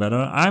 Makes you feel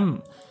better?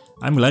 I'm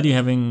glad you're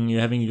having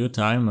a good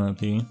time,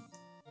 P.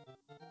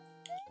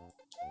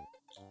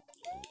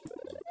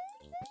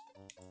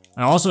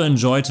 I also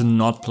enjoy to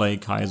not play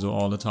Kaizo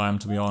all the time,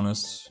 to be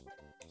honest.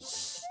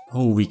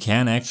 Oh, we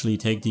can actually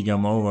take the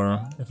game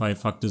over if I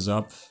fuck this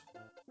up.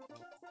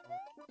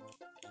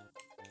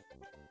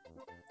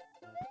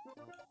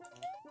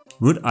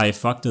 Would I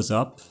fuck this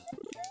up?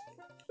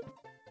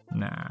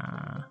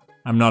 Nah,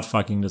 I'm not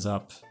fucking this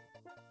up.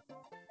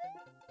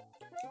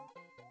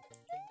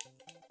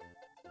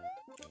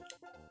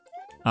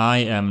 I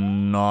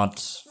am not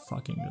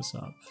fucking this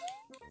up.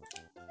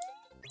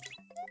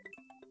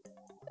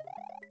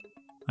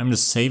 I'm the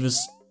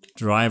safest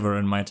driver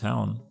in my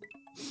town.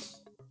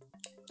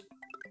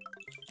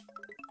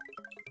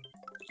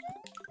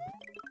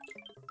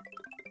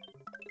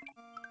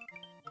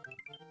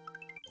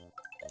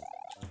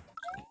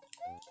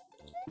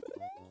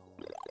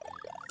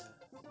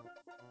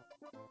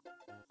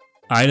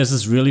 This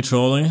is really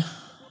trolling.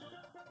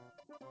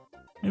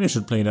 Maybe I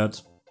should play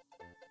that.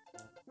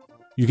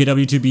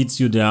 UKW2 beats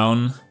you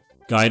down.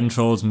 Gaiden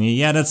trolls me.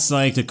 Yeah, that's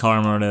like the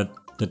karma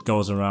that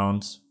goes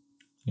around,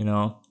 you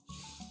know.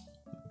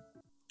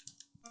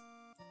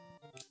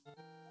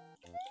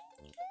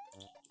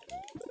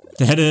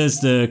 That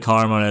is the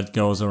karma that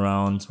goes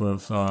around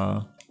with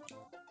I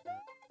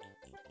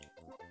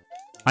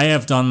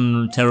have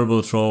done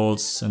terrible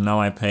trolls and now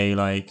I pay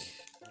like...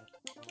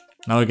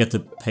 Now I get the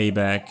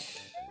payback.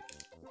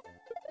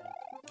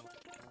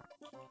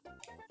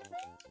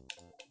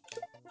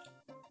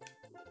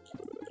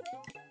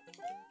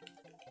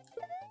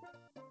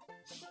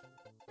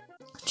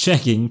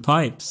 Checking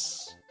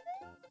pipes.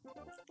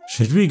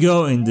 Should we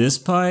go in this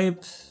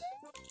pipe?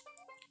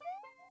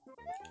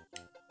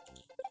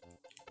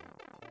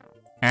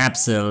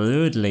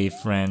 Absolutely,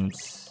 friend.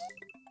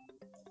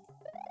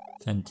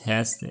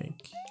 Fantastic.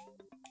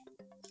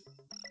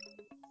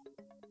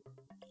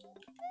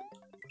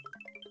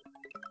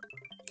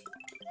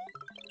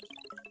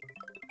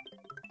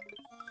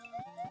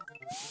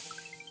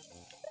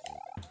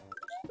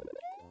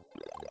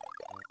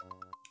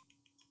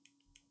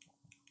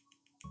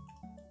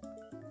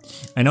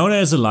 I know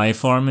there's a life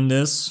farm in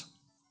this,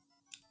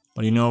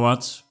 but you know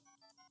what?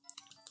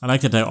 I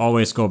like that I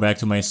always go back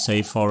to my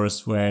safe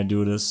forest where I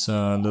do this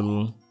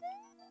little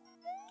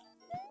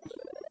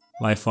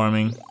life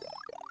farming.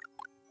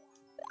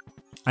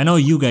 I know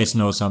you guys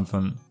know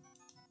something.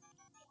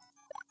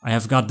 I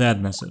have got that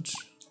message.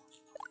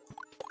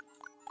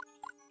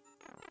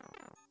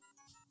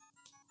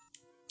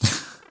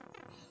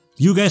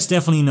 You guys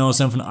definitely know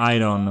something I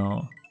don't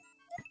know.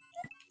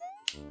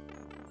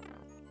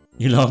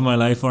 You love my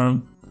life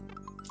farm?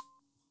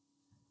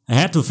 I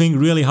had to think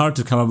really hard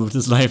to come up with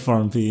this life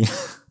farm, P.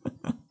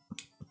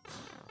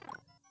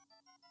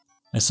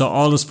 I saw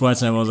all the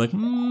sprites and I was like,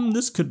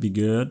 this could be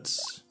good.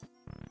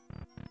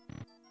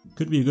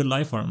 Could be a good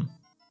life farm.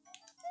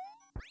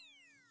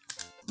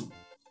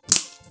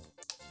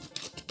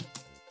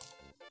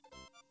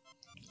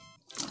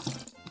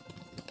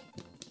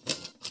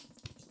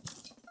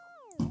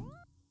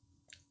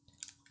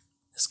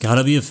 There's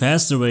gotta be a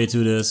faster way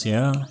to this,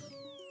 yeah.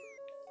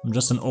 I'm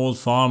just an old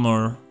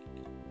farmer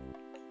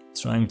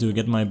trying to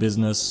get my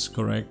business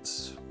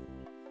correct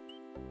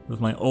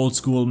with my old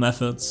school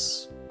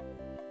methods.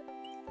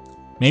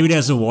 Maybe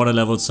there's a water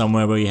level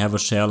somewhere where you have a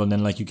shell and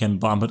then like you can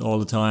bump it all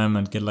the time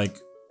and get like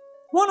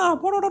one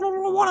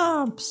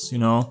ups, you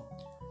know?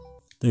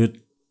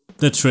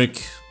 The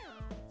trick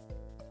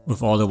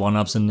with all the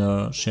 1-ups in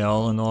the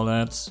shell and all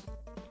that.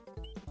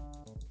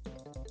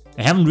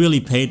 I haven't really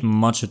paid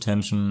much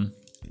attention.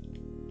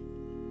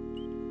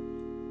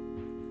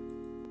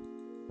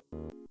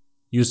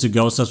 Use the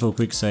ghost house for a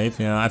quick save,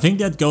 yeah. I think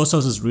that ghost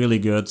house is really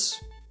good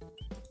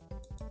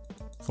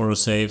for a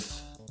save.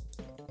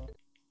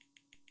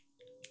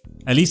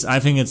 At least I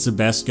think it's the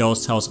best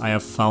ghost house I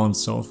have found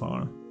so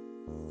far.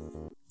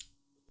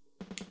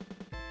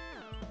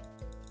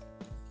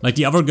 Like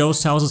the other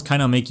ghost houses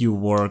kinda make you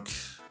work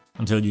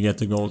until you get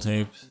the gold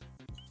tape.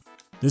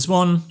 This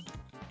one's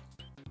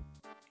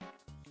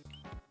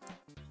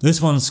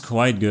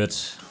quite good.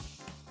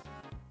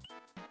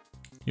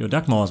 Yo,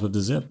 duck mouse with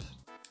the zip.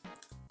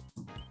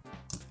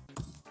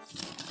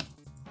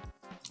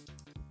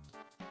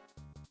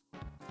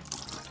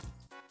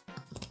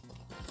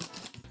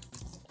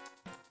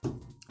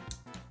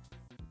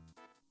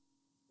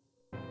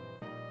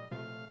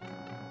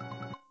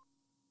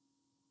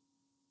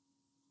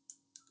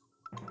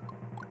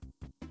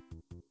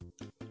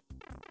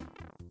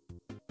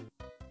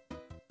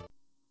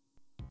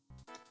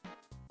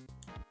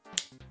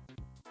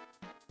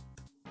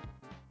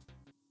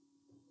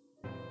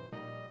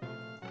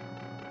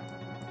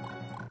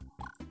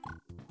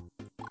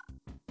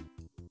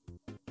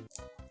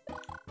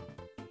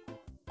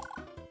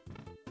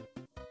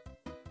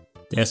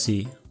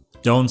 Desi,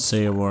 don't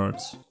say a word.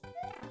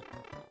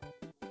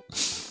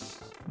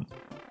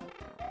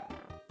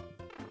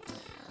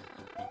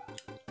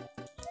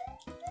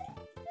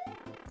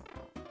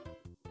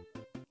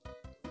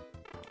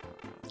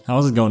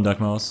 How's it going,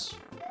 Duck Mouse?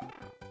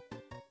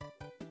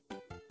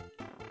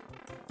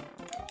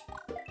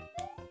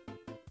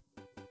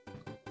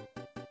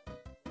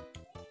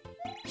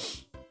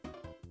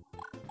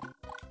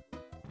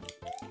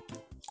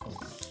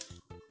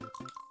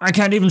 I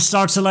can't even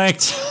start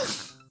select.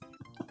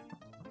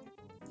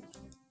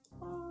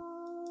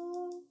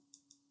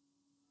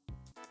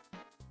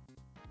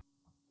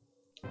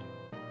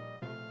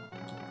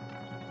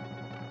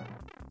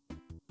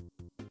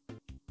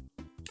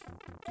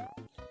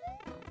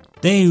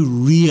 They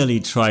really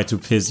try to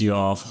piss you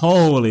off.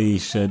 Holy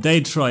shit,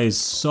 they try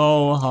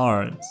so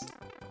hard.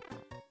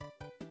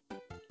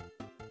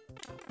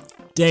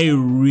 They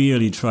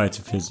really try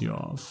to piss you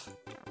off.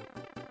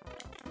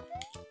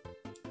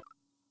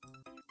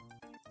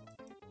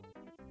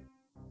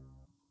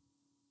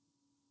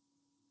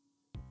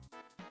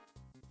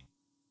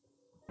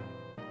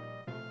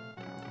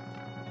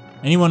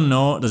 Anyone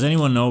know? Does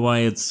anyone know why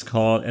it's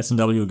called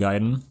SMW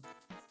Gaiden?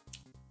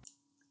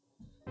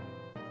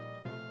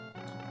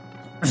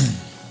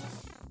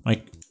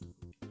 Like,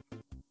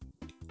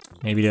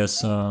 maybe there's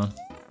some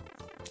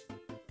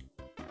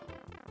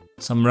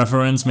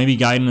reference. Maybe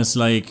Gaiden is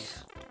like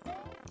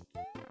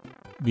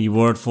the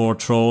word for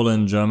troll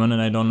in German,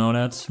 and I don't know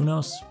that. Who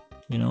knows?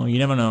 You know, you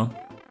never know.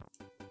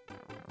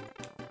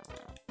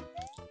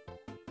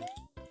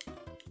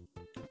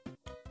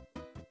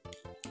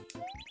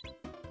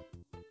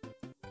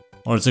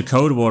 Or it's a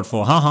code word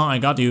for, haha, I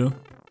got you.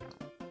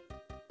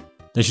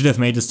 They should have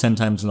made this 10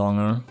 times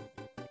longer.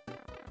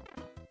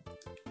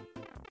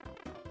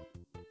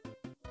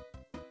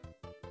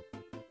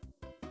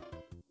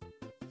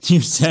 You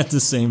said the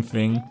same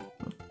thing.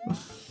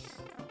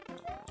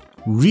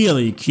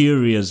 Really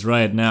curious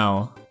right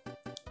now.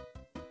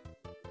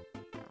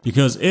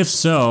 Because if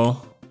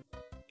so,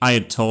 I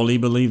totally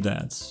believe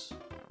that.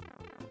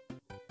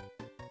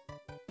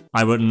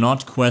 I would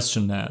not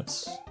question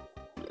that.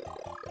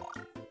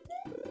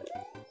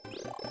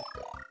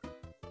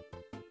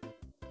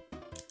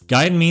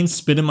 Gaiden means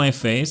spit in my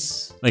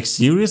face? Like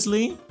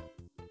seriously?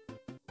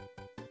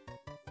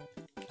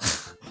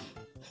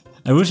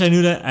 I wish I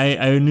knew that.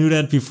 I knew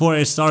that before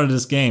I started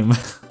this game.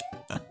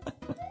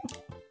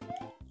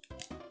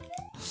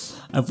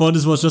 I thought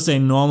this was just a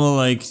normal,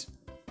 like,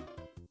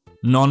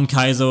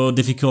 non-Kaizo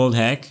difficult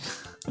hack.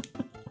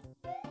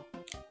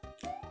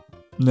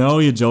 No,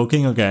 you're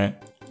joking? Okay.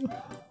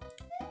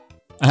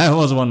 I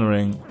was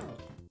wondering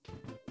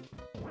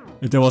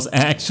if there was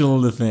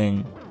actually the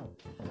thing.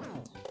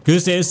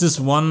 Because there is this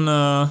one,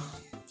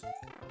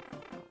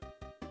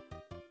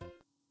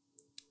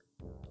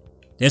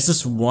 there's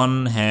this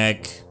one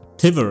hack,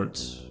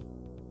 Tivert.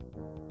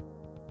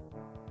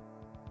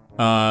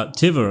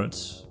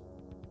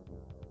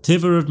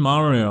 Tivert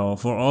Mario,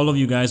 for all of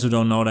you guys who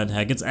don't know that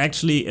hack. It's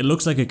actually, it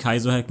looks like a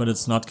Kaizo hack, but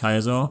it's not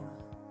Kaizo.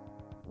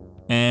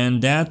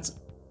 And that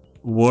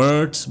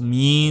word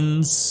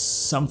means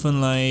something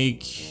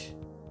like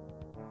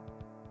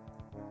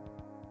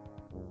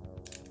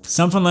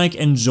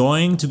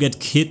enjoying to get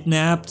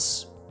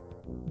kidnapped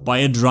by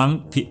a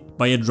drunk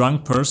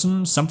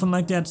person, something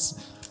like that.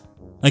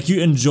 Like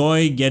you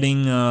enjoy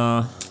getting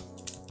oh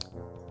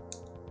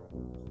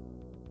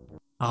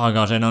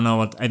gosh, I don't know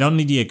what I don't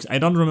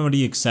remember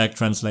the exact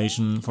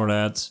translation for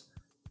that.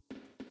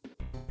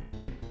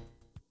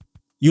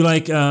 You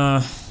like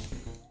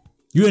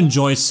you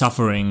enjoy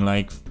suffering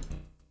like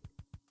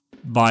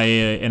by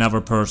another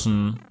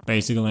person,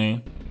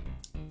 basically.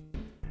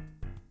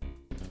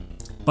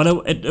 But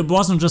it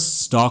wasn't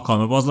just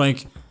Stockholm, it was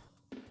like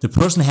the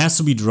person has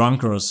to be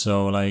drunk or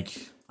so,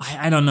 like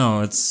I don't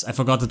know, I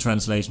forgot the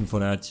translation for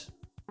that.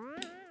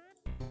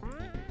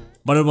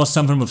 But it was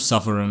something with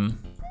suffering.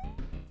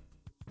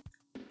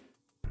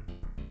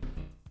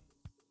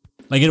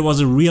 Like it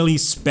was a really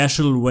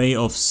special way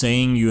of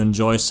saying you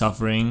enjoy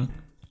suffering.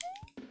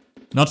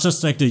 Not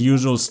just like the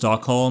usual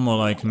Stockholm or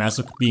like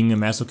being a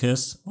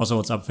masochist. Also,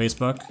 what's up,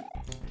 Facebook?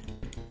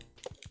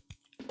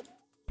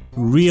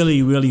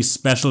 Really, really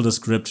special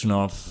description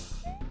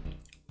of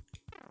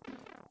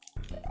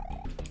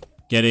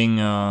getting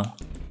oh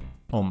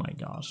my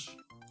gosh.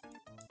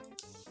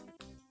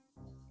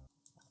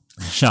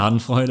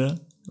 Schadenfreude.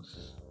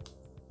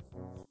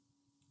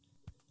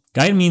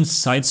 Gaiden means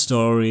side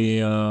story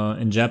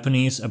in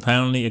Japanese,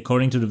 apparently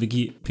according to the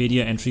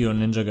Wikipedia entry on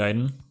Ninja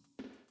Gaiden.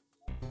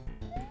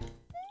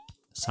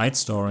 Side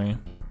story.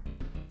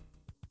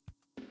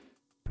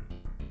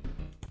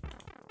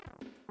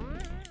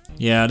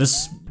 Yeah,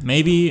 this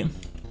maybe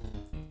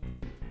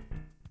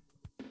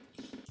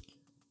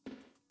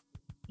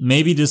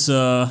this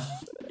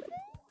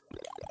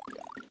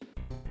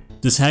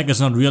this hack is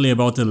not really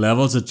about the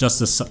levels, it's just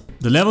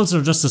the levels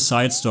are just a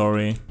side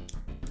story.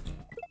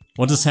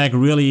 What this hack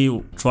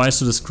really tries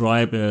to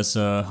describe is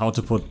how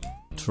to put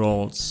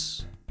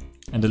trolls.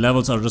 And the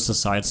levels are just a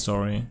side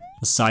story,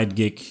 a side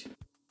gig.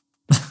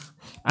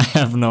 I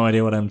have no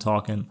idea what I'm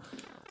talking.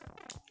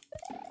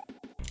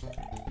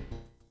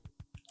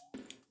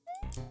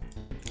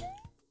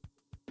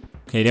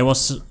 Okay, there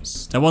was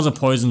a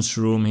poison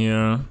shroom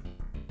here.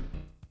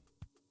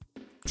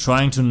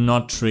 Trying to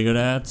not trigger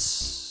that.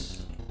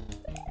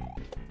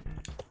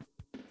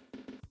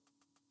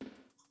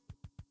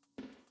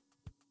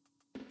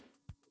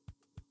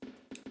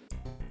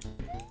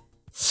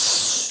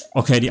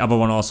 Okay, the other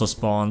one also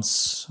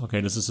spawns. Okay,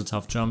 this is a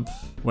tough jump.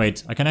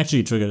 Wait, I can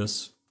actually trigger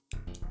this.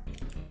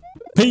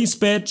 Peace,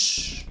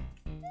 bitch!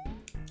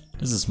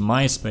 This is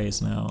my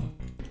space now.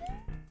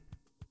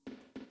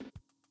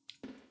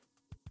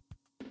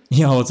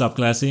 Yo, what's up,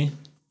 Classy?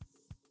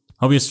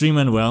 Hope your stream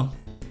went well.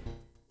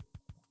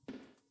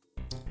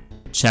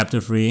 Chapter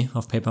 3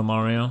 of Paper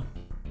Mario.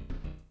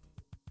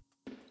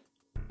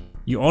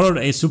 You ordered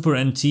a Super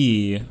NT.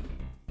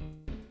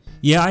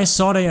 Yeah, I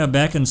saw they are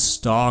back in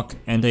stock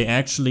and they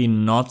actually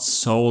not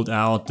sold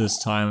out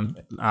this time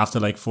after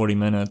like 40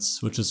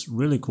 minutes, which is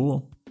really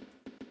cool.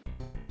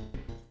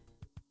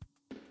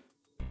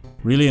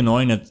 Really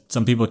annoying that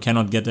some people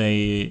cannot get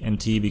a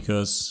NT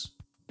because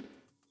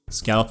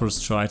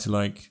scalpers try to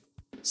like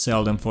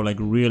sell them for like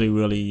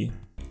really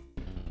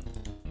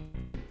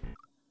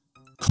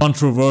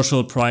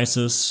controversial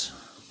prices.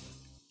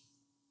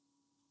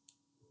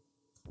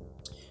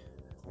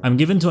 I'm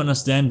given to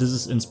understand this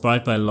is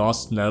inspired by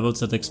lost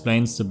levels that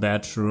explains the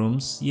bad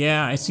shrooms.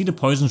 Yeah, I see the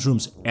poison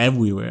shrooms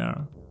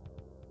everywhere.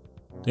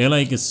 They're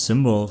like a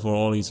symbol for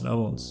all these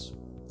levels.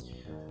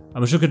 I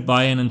wish I could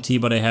buy an NT,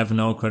 but I have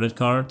no credit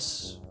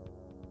cards.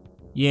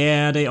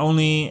 Yeah, they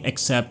only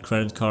accept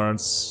credit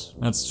cards.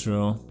 That's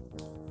true.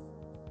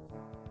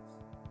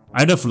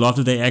 I'd have loved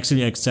if they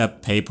actually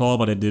accept PayPal,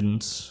 but they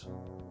didn't.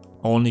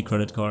 Only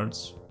credit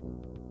cards.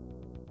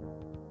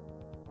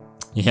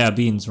 Yeah,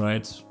 beans,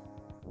 right?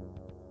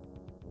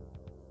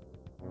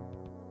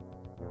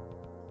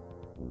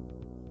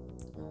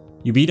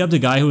 You beat up the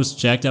guy who's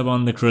jacked up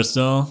on the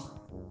crystal.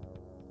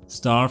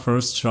 Star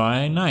first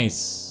try.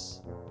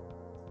 Nice.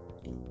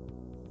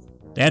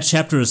 That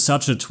chapter is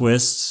such a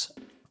twist.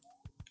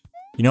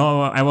 You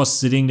know, I was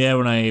sitting there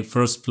when I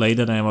first played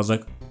it and I was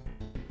like,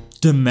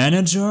 the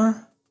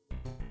manager?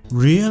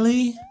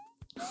 Really?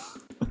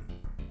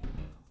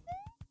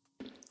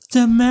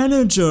 The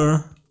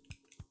manager!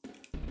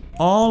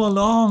 All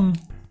along.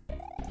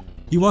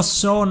 He was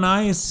so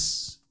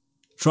nice.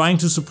 Trying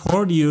to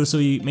support you so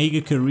you make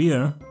a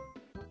career.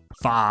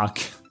 Fuck.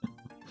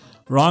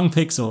 Wrong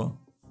pixel.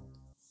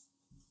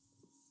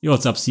 Yo,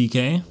 what's up,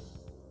 CK?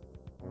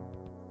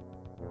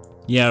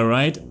 Yeah,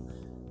 right.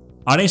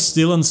 Are they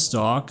still in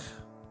stock?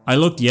 I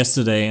looked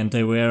yesterday and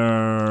they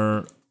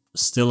were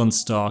still in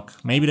stock.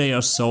 Maybe they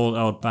are sold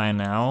out by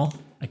now.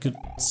 I could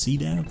see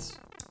that.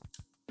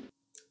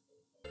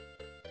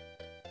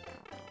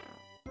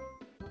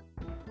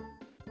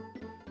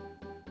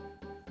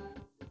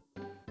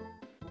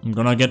 I'm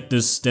gonna get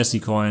this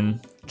Desi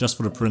coin just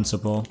for the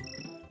principle.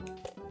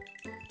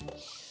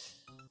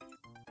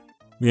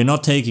 We are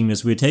not taking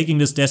this. We're taking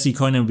this Desi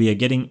coin and we are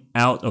getting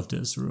out of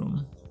this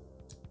room.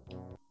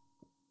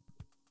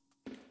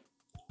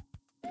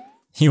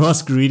 He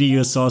was greedy,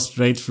 you saw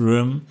straight through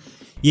him.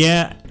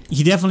 Yeah,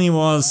 he definitely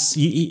was.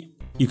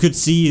 You could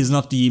see he's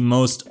not the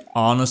most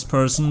honest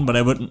person, but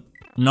I would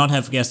not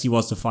have guessed he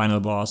was the final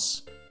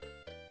boss.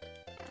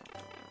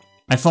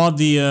 I thought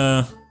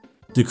the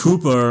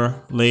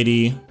Cooper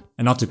lady,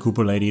 and not the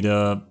Cooper lady,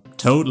 the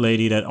Toad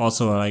lady that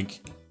also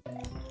like...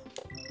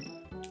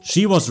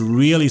 She was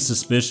really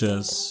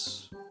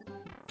suspicious.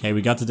 Okay,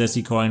 we got the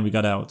Desi coin, we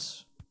got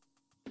out.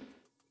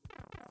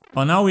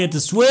 Oh, now we had to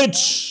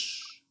switch!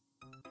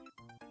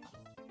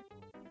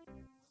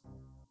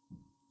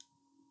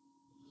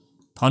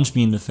 Punch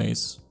me in the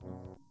face.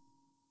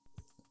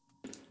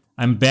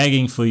 I'm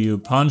begging for you,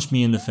 punch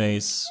me in the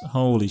face.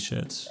 Holy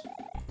shit.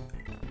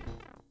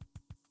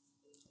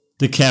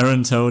 The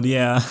Karen Toad,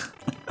 yeah.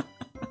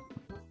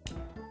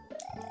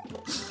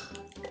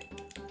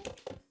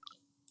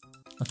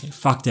 Okay,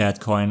 fuck that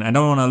coin. I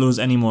don't want to lose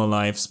any more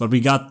lives, but we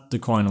got the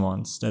coin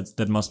once.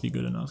 That must be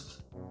good enough.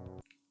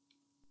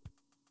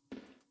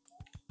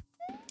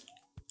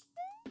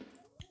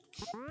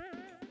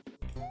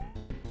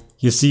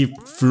 You see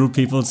through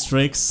people's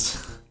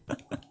tricks?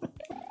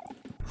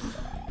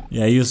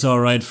 Yeah, you saw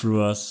right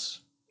through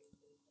us.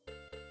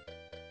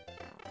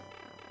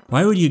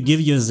 Why would you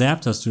give your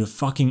Zapdos to a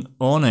fucking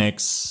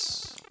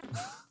Onyx?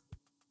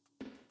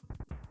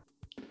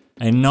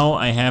 I know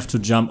I have to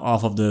jump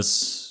off of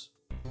this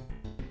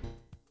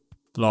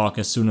block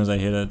as soon as I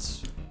hit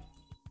it.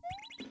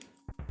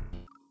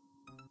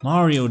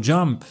 Mario,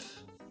 jump!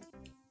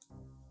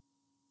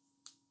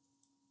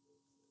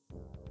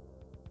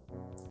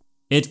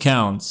 It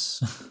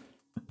counts.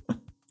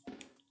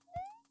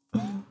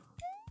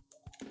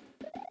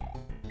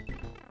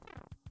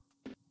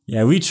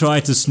 Yeah, we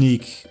tried to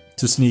sneak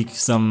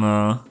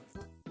some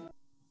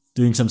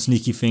doing some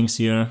sneaky things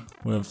here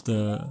with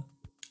the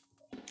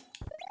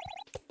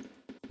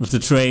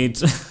trade.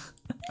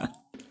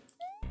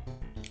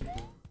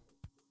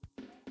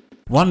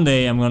 One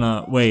day I'm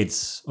gonna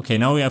wait. Okay,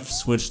 now we have to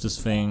switch this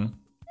thing.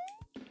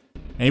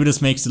 Maybe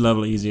this makes the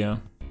level easier.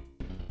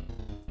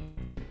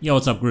 Yo,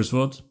 what's up,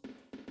 Griswold?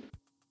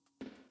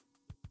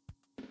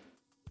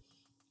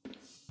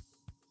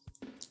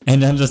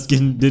 And then just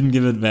didn't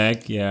give it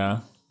back,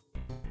 yeah.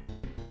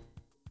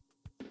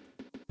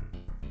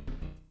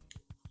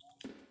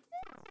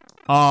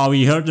 Oh,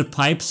 we heard the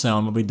pipe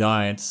sound, but we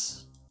died.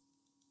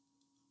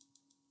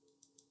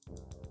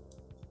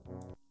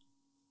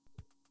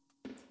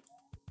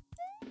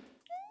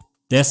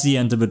 Desi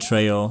and the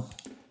betrayal.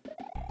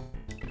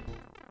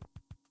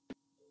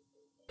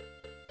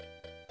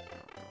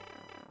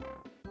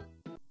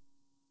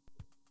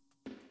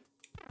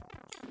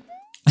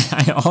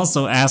 I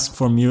also asked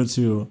for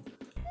Mewtwo,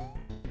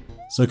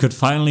 so I could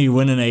finally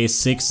win in a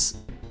 6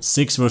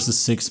 versus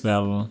 6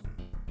 battle.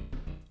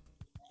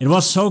 It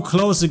was so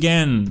close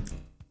again.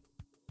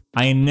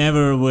 I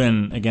never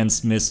win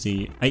against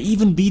Misty.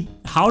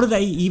 How did I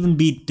even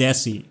beat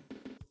Desi?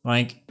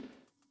 Like,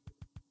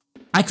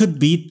 I could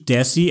beat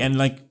Desi and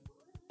like,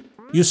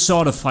 you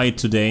saw the fight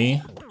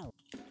today.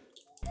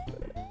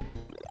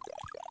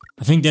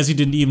 I think Desi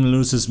didn't even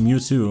lose his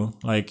Mewtwo.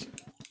 Like,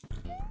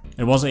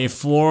 it was a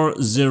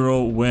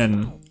 4-0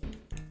 win.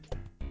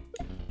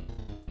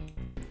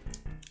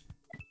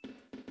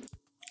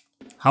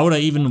 How would I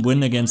even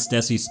win against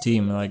Desi's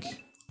team? Like,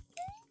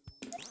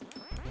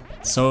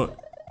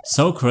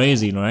 so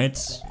crazy, right?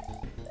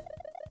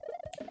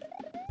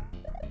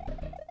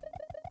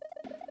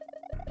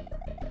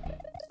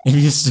 If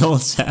you stole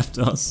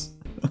Zapdos.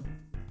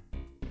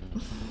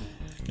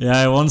 Yeah,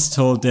 I once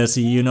told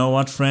Desi, you know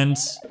what, friend?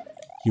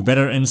 You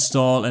better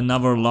install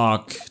another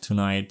lock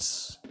tonight.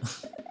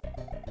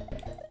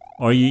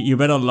 Or you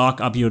better lock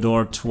up your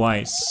door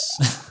twice.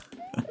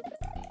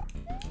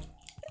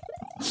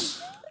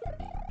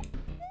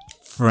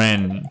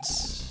 Friend.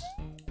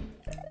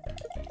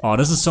 Oh,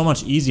 this is so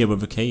much easier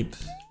with a cape.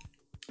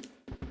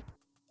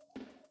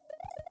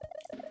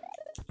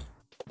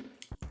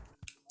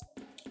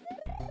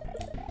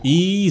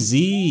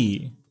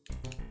 Easy.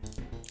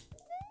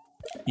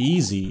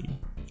 Easy.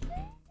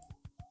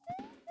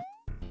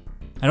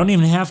 I don't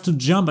even have to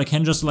jump, I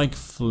can just like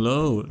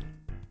float.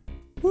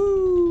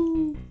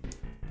 Woo!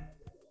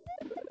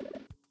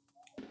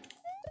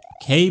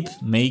 Cape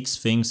makes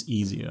things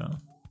easier.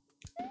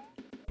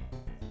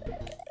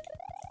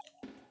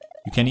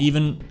 You can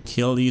even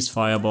kill these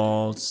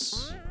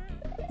fireballs.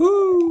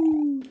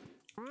 Woo!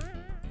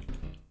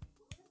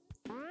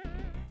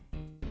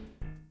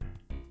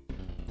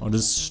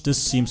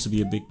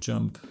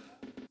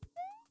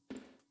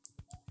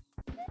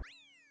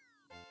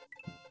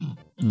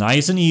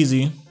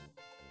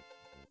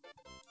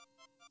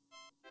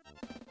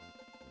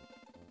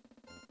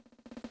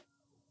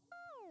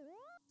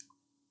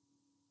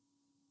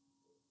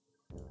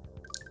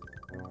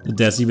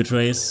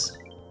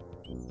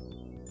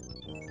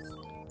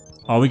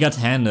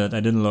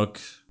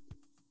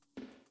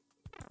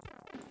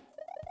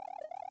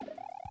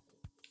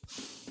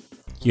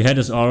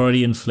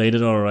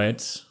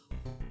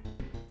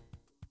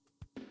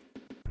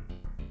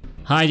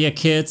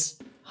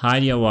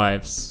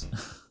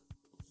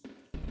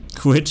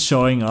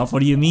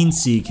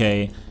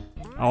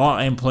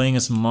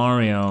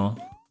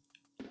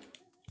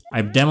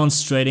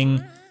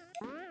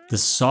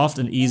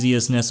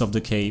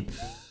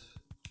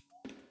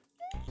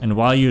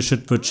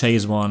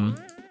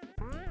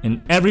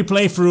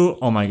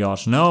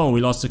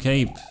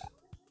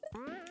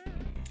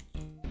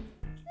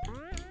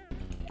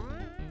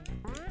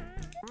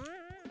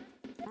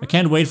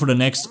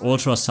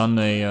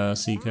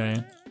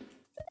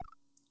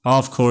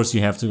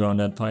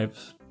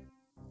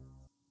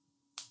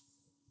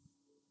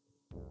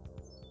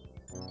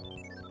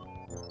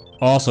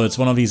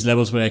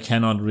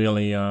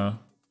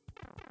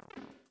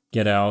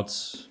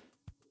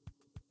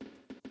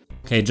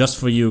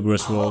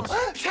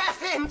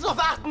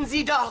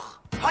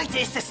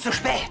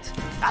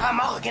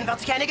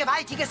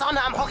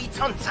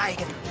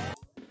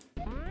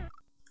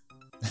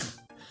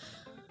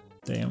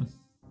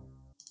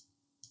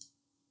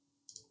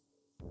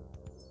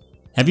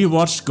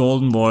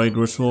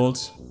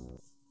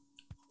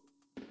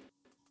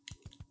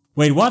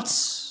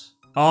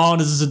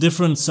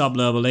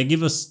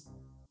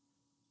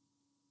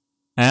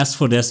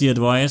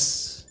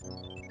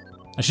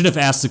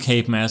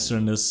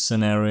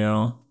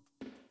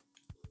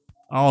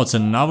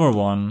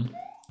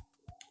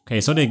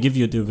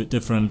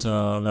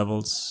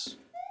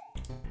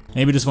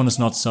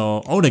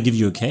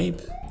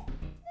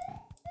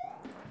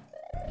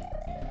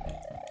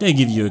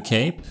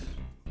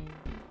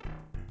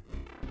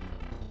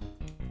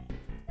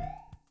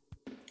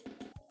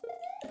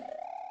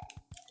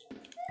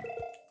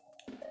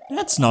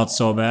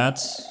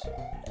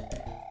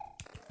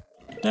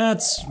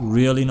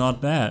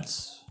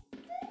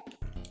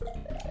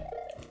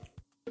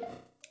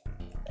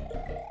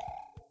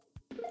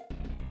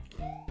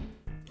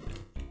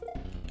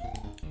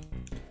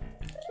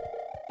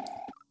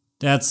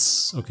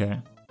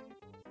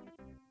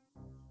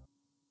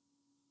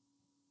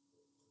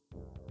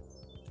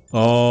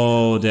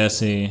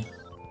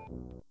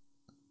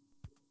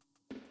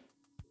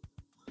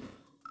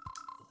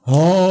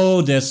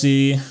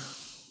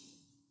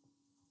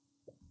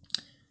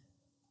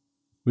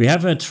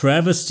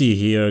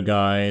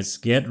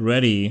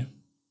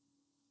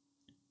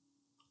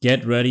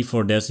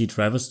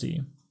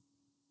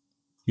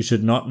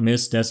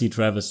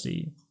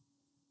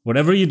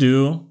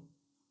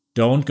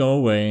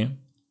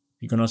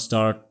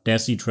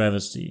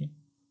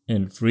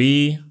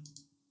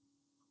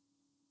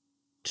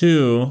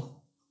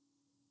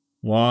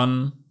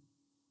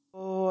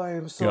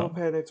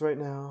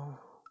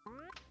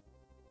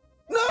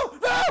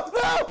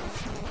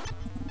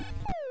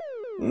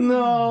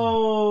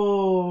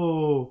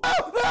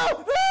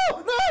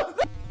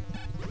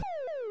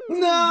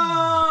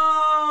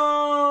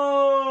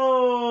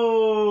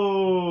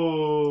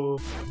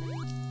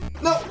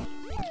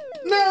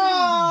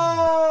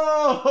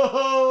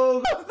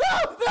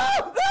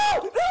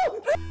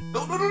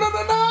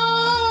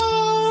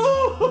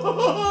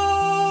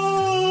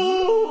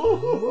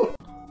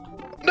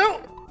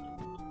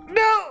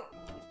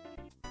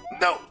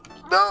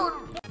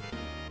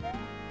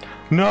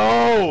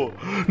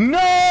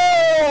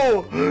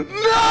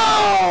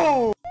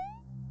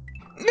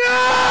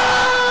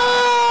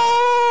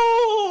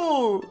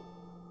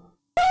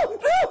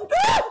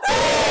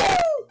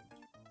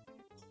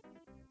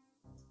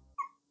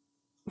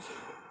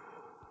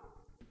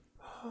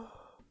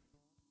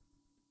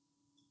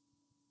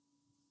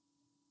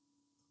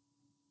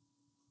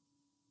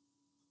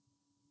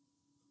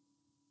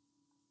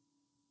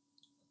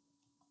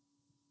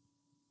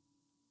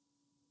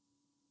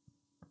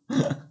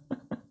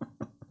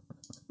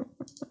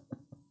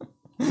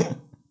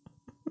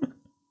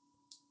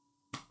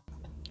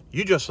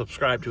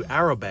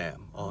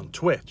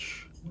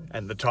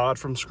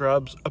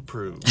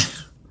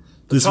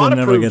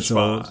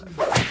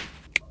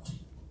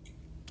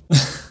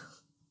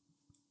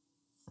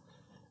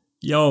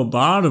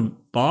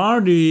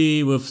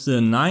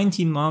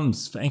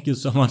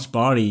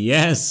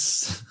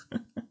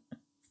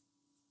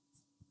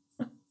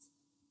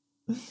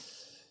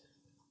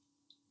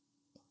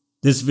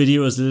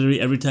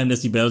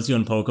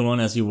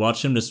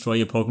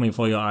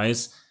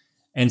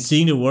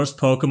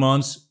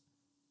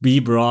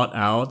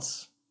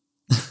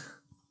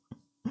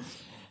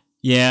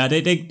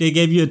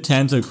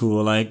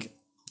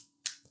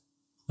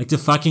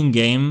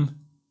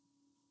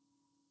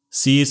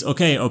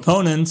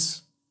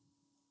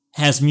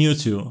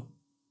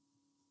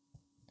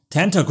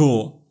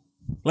 Tentacool.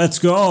 Let's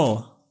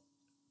go.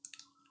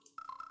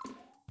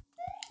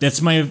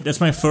 That's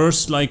my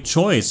first like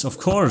choice, of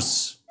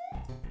course.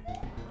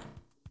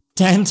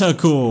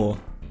 Tentacool.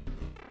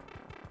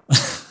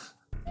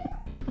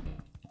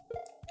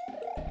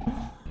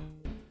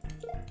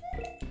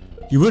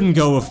 You wouldn't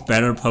go with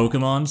better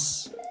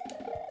Pokemons?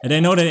 And I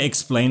know they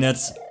explain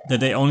that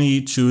they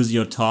only choose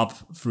your top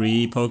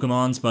 3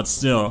 Pokemons, but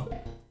still.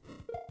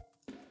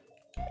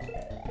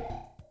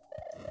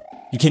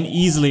 You can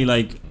easily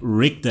like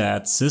rig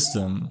that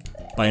system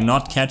by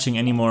not catching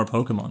any more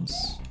Pokemons.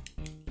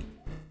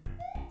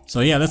 So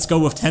yeah, let's go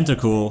with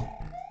Tentacool.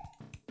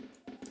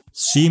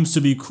 Seems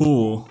to be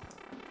cool.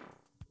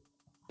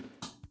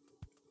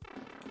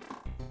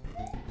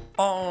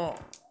 Oh.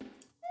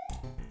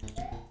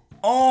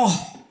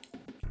 Oh!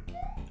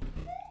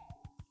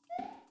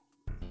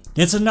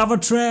 That's another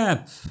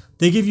trap!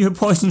 They give you a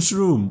poison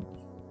shroom.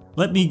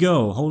 Let me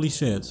go, holy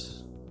shit.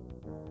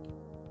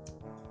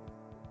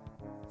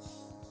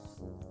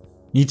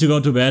 Need to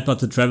go to bed, but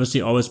the travesty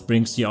always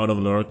brings you out of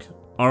lurk.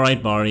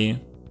 Alright, Barry.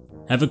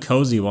 Have a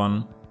cozy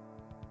one.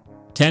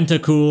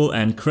 Tentacool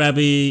and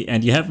Krabby,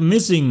 and you have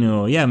Missing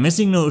No. Yeah,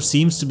 Missing No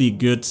seems to be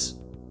good.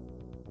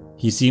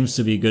 He seems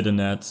to be good in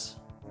that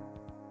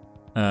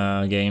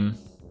game.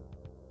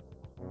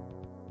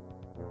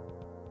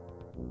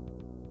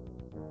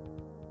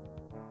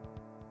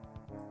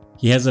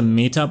 He has a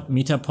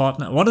Metapod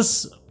now. What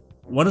is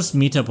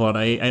Metapod?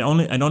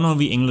 I don't know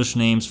the English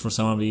names for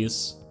some of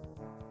these.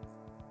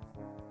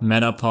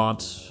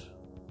 Metapod.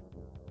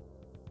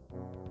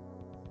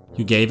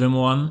 You gave him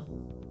one.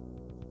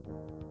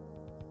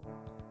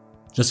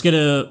 Just get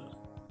a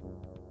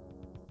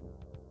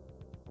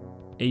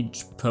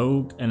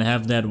H-Poke and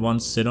have that one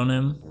sit on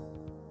him.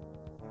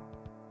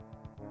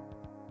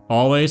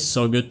 Always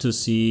so good to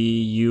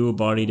see you,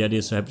 Barty Daddy,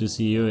 so happy to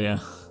see you, yeah.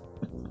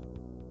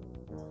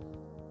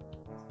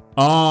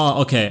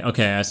 Oh, okay,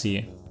 I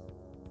see.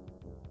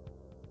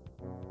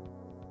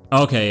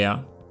 Okay,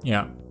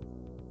 yeah.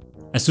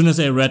 As soon as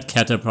I read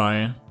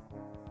Caterpie,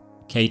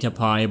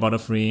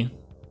 Butterfree.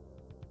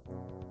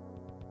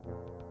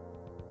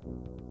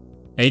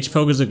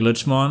 H-Poke is a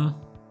Glitchmon.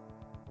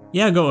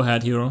 Yeah, go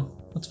ahead, hero.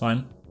 That's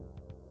fine.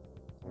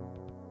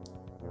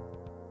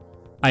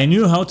 I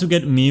knew how to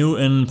get Mew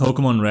in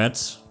Pokemon Red.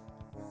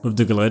 With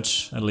the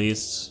glitch, at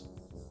least.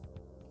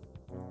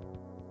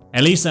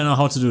 At least I know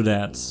how to do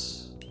that.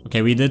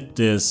 Okay, we did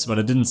this, but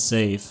it didn't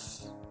save.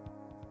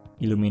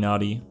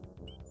 Illuminati.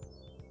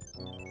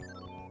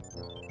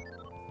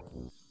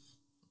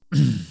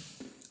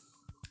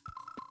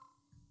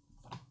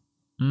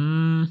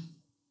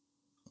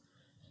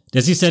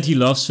 Desi said he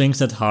loves things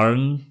that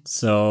harden,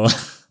 so...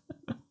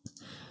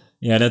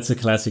 yeah, that's a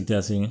classic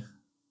Desi.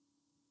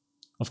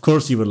 Of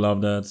course he would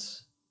love that.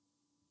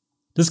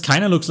 This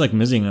kinda looks like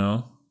Missing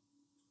now.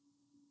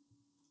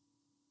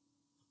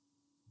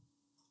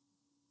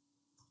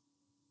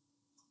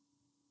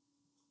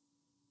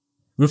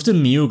 With the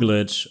Mew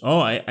glitch. Oh,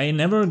 I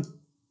never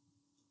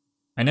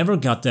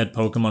got that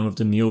Pokemon with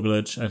the Mew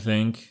glitch, I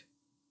think.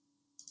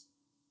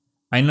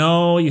 I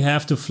know you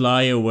have to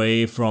fly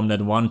away from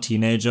that one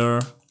teenager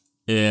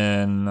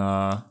in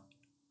the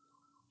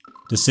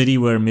city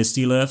where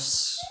Misty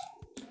lives.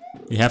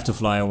 You have to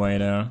fly away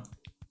there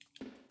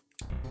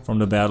from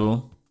the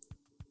battle.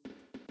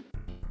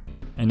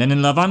 And then in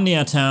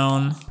Lavandia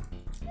Town,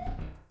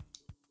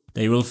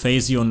 they will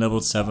face you on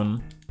level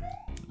 7.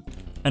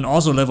 And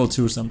also level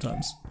 2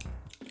 sometimes.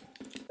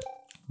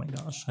 Oh my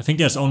gosh. I think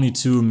there's only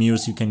 2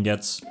 Mews you can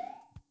get.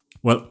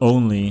 Well,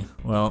 only.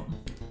 Well,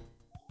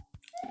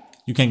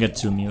 you can get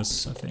 2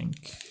 Mews, I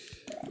think.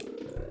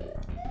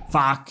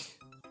 Fuck!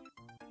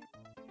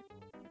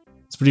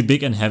 It's pretty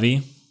big and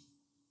heavy.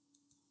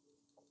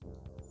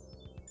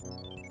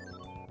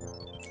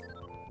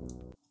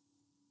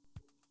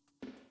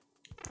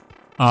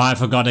 Oh, I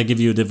forgot I give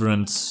you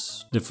different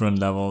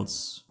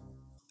levels.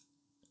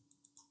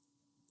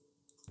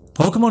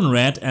 Pokemon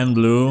Red and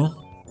Blue,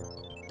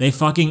 they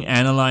fucking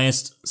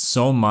analyzed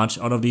so much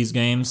out of these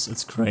games,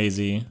 it's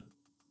crazy.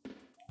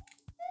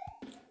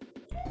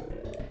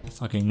 I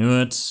fucking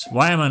knew it.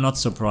 Why am I not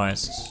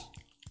surprised?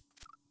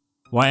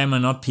 Why am I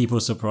not people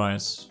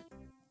surprised?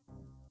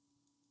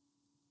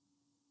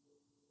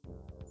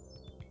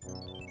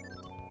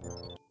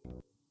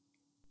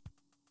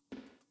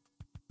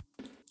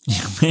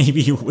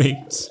 Maybe you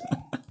winked.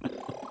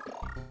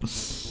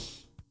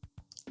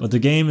 But the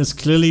game is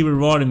clearly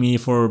rewarding me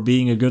for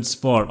being a good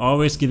sport,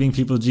 always giving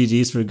people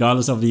GGs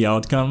regardless of the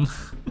outcome.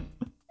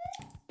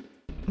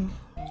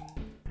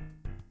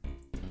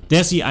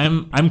 Desi,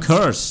 I'm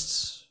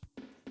cursed.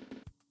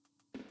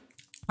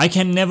 I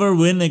can never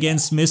win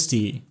against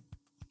Misty.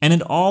 And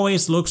it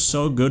always looks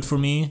so good for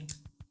me.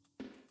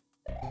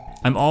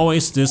 I'm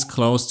always this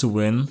close to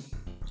win.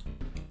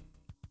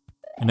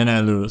 And then I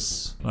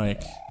lose.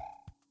 Like...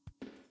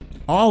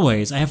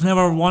 always. I have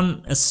never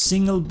won a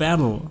single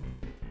battle.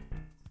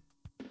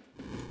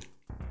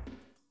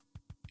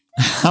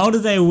 How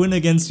did I win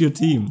against your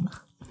team?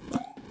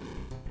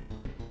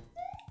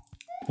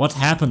 What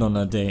happened on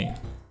that day?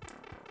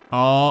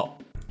 Oh.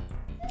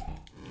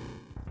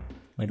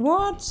 Wait,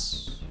 what?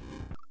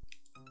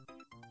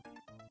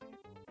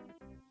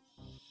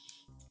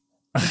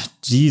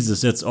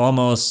 Jesus, it's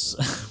almost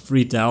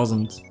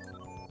 3,000.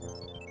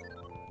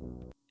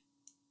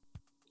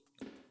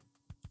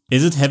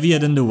 Is it heavier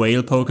than the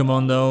whale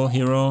Pokemon though,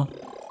 Hero?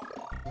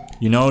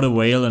 You know the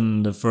whale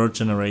in the 3rd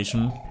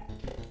generation?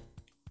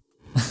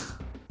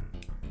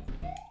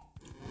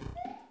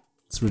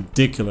 It's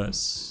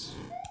ridiculous.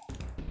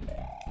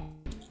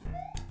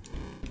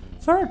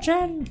 3rd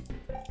gen!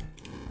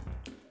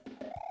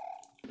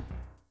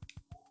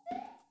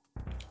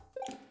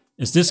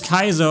 Is this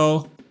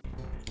Kaizo?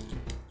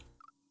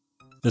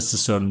 This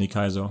is certainly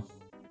Kaizo.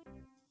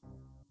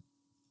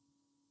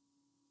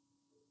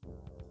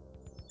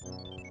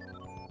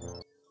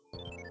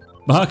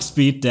 Bug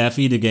speed,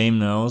 Daffy, the game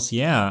knows.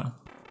 Yeah.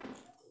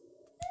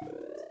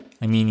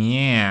 I mean,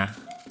 yeah.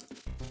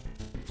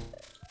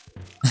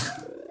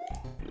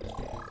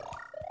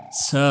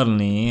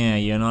 Certainly, yeah,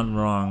 you're not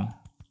wrong.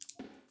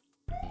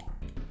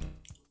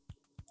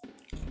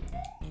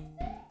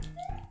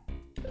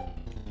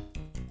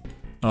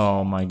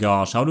 Oh my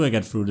gosh, how do I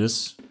get through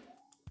this?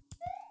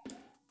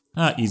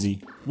 Ah,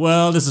 easy.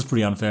 Well, this is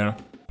pretty unfair.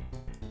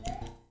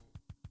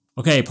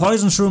 Okay,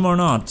 poison shroom or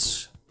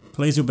not?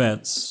 Place your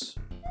bets.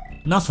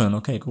 Nothing.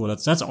 Okay, cool.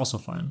 That's also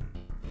fine.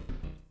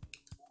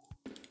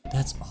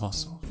 That's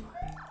also fine.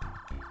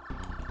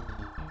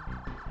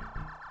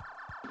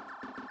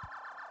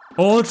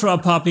 Ultra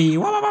puppy.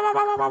 Wow, wow, wow,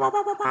 wow, wow, wow,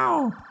 wow,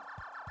 wow.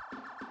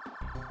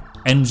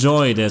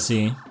 Enjoy,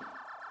 Desi.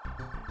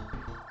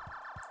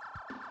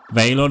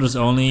 Veilord is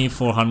only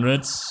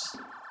 400.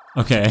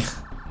 Okay.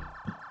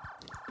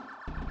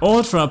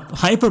 Ultra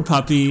hyper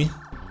puppy.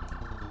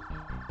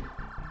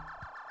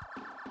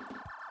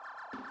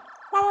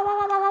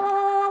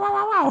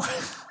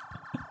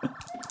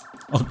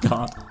 Oh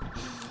god.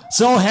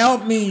 So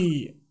help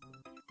me!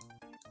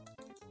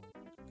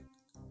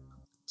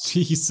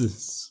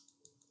 Jesus.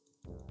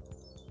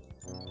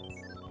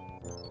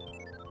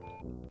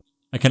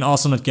 I can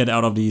also not get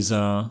out of these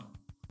levels.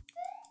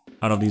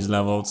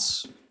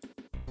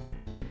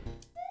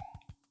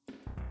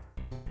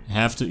 I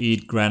have to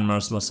eat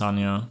Grandma's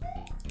lasagna.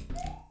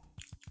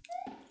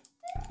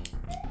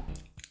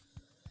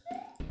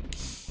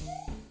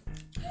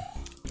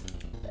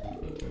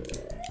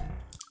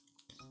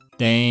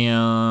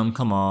 Damn,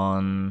 come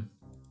on.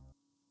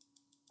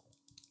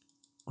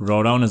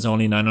 Growdown is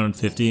only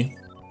 950.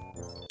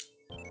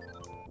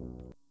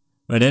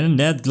 But then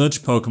that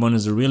glitch Pokemon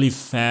is a really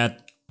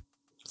fat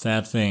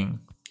thing.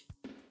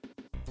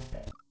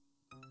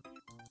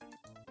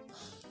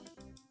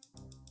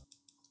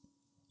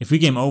 If we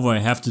game over, I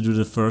have to do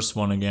the first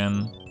one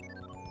again.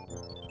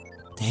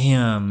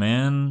 Damn,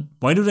 man.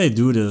 Why do they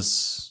do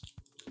this?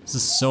 This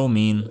is so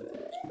mean.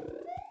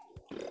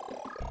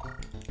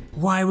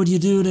 Why would you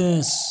do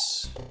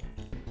this?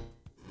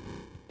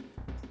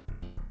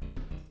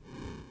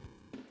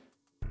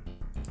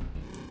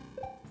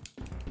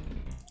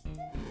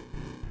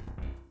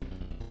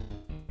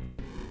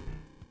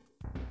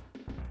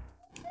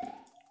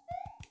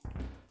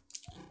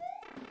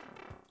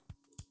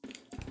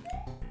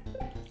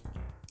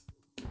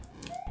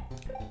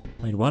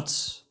 Wait,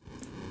 what?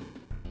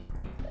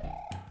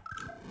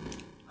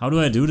 How do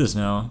I do this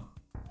now?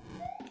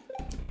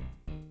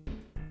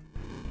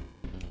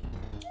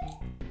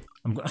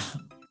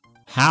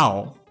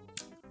 How?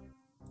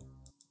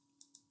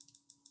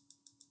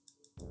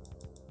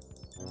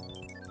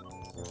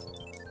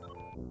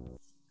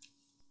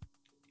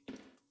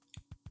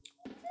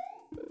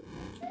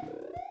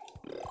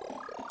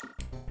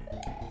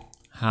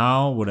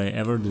 How would I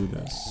ever do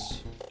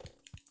this?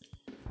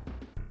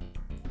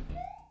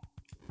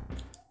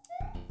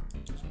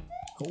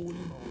 Holy moly.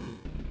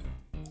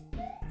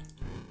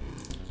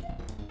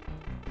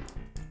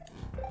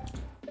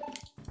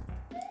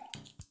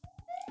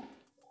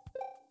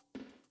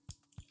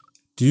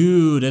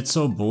 Dude, that's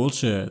so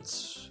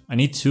bullshit. I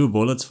need 2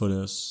 bullets for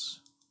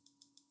this.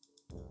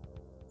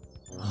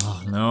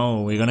 Oh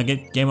no, we're gonna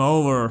get game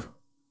over.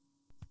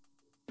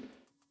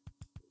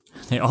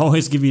 They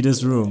always give you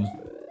this room.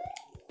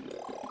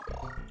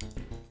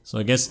 So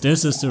I guess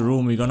this is the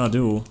room we're gonna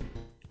do.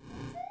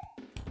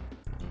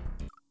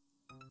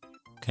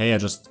 Okay, I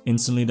just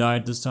instantly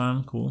died this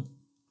time. Cool.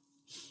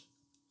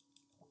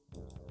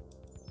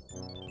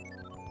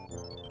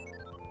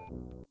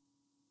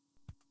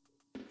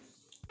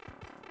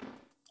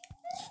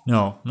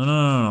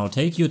 No.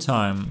 Take your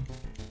time.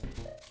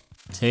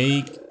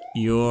 Take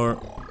your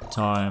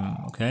time,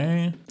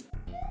 okay?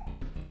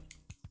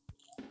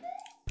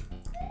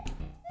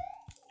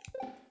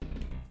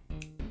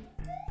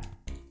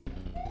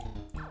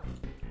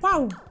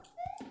 Wow!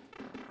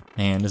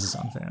 Man, this is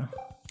unfair.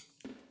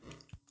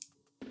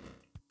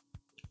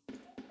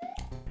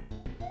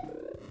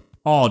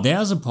 Oh,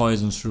 there's a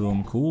poison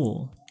shroom.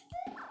 Cool.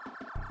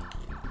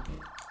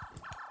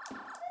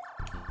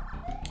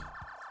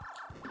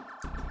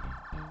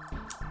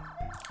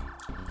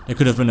 There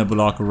could have been a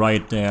block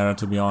right there,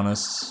 to be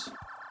honest.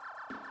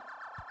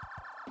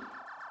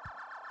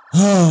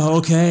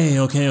 Okay.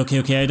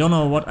 I don't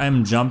know what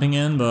I'm jumping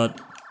in,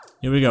 but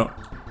here we go.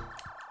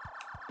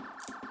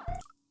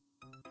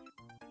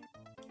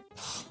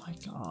 Oh my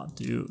god,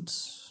 dude.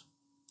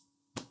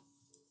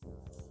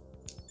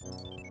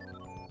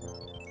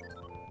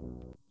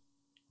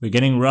 We're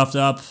getting roughed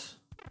up.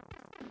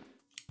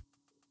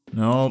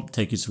 No,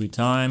 take your sweet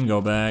time,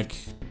 go back.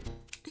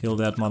 Kill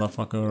that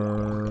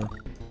motherfucker.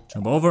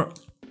 Jump over.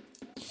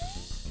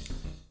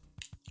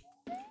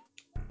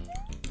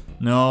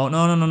 No.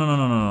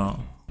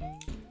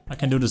 I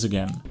can do this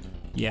again.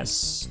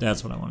 Yes,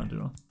 that's what I want to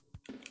do.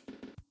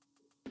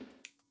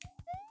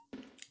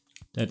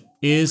 That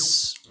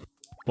is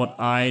what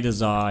I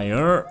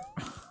desire.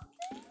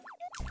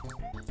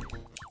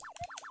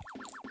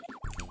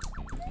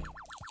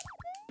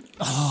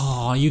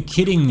 Oh, are you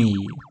kidding me?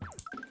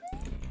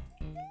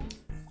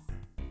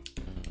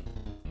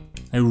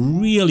 I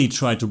really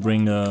tried to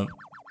bring the...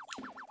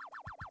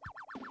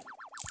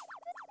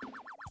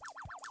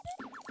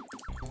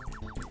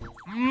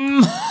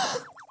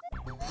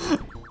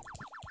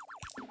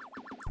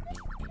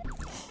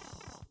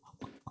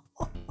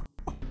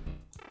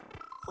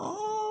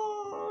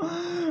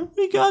 Oh,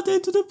 we got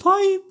into the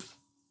pipe.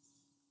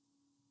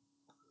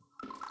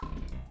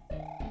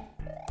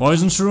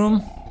 Poison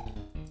shroom.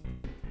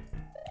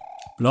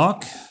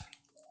 Block.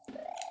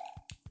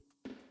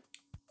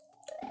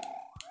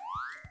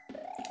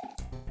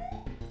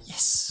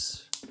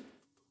 Yes.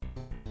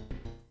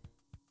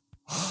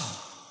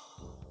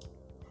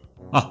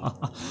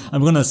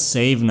 I'm gonna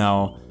save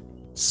now.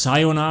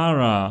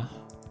 Sayonara.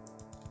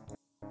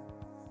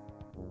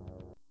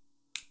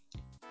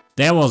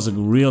 That was a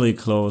really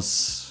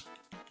close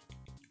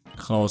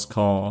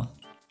call.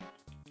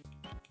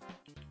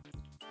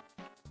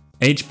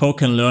 H-Poke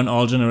can learn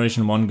all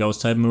Generation 1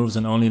 Ghost type moves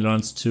and only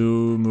learns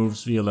 2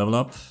 moves via level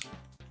up.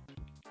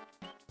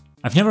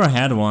 I've never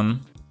had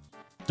one.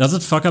 Does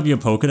it fuck up your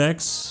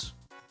Pokedex?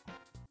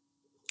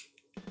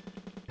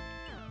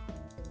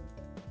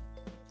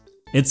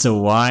 It's a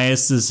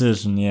wise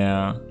decision,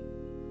 yeah.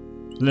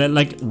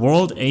 Like,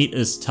 World 8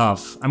 is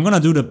tough. I'm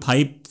gonna do the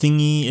pipe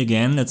thingy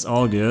again, it's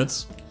all good.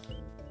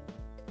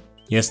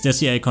 Yes,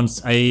 Desi, I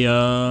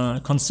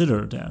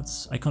consider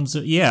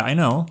that. Yeah, I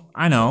know.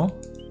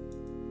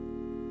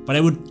 But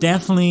I would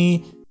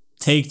definitely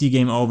take the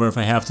game over if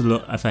I have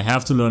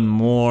to learn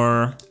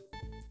more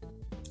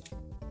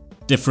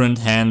different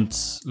hand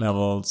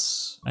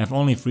levels. I have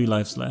only 3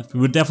 lives left. We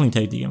would definitely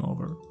take the game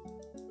over.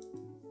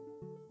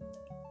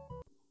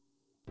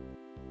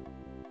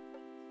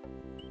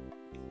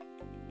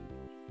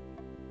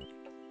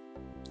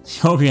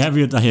 Hope you have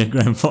your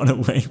diagram for the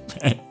way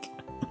back.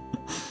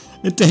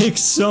 It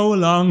takes so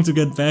long to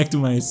get back to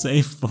my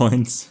save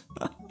points.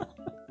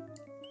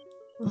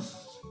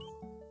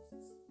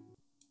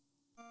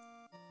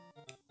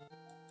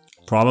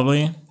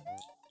 Probably.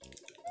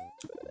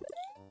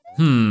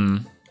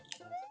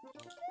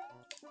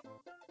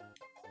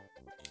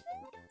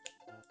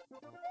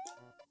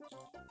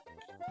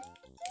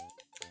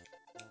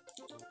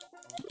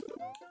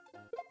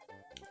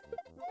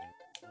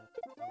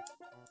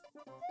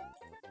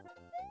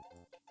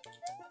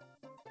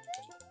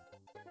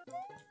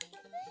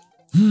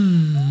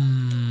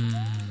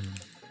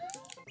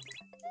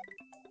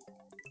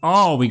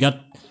 Oh, we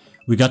got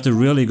the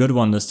really good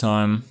one this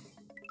time.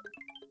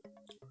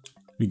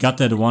 We got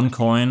that 1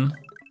 coin.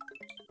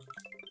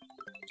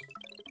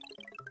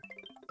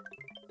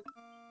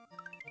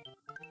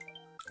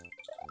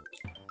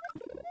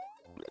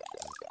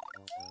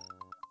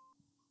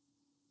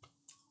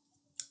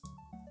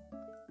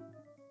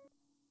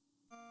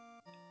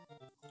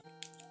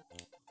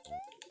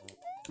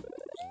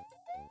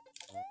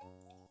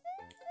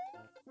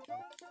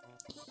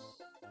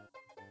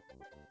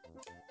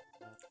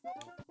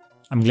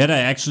 I'm glad I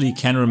actually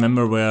can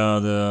remember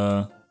where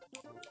the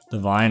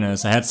vine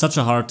is. I had such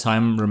a hard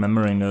time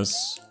remembering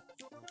this.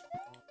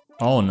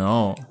 Oh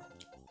no.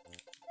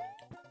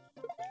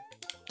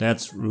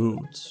 That's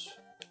rude.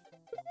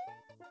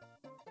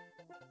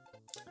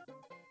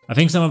 I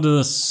think some of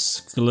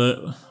these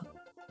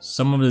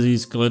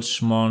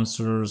glitch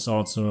monsters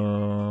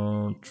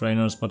also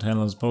trainers but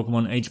handles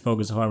Pokemon. H-Poke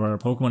is however a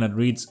Pokemon that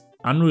reads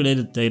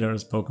unrelated data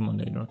as Pokemon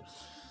data.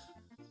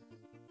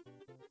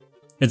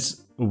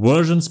 It's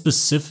version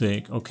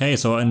specific. Okay,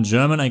 so in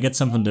German I get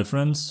something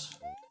different.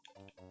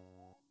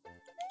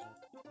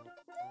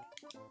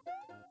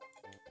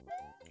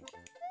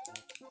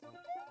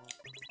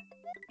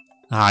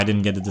 Ah, I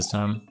didn't get it this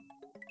time.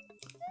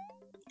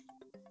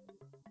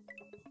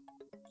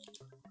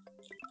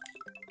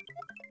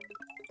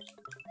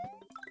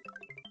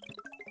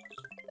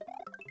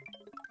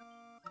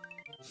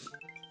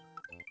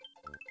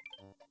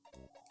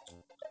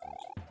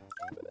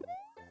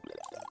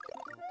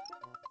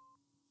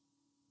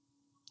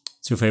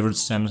 It's your favorite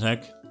stem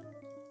attack?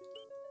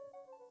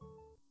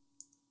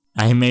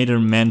 I made a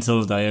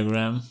mental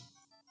diagram.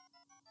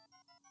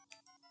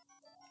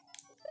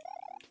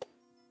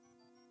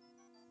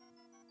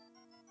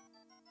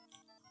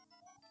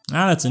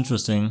 Ah, that's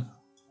interesting.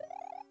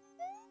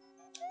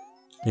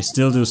 They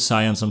still do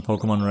science on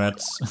Pokemon Red.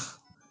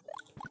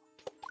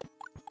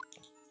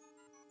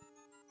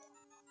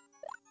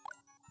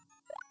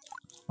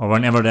 Or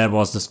whenever that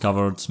was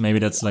discovered. Maybe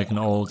that's like an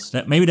old...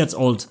 maybe that's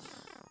old...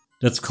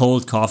 That's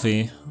cold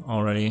coffee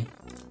already.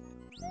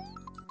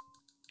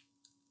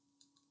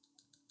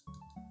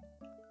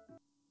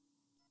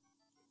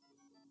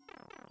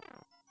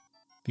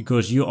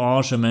 Because you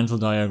are a mental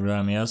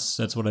diagram, yes,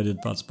 that's what I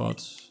did,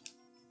 Budspot.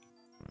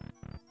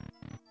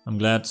 I'm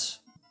glad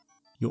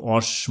you are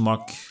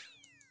schmuck.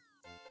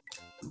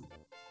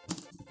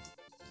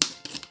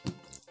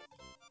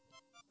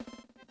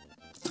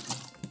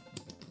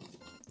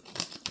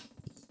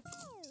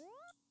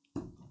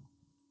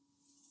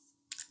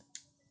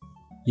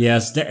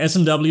 Yes, the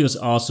SMW is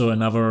also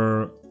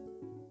another...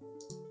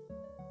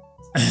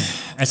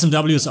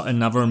 SMW is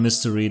another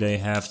mystery they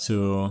have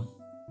to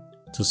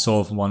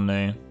solve one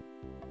day.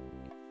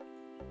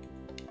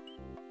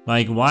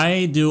 Like,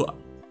 why do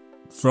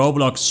throw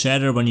blocks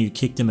shatter when you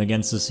kick them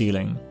against the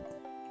ceiling?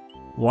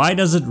 Why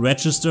does it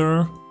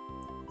register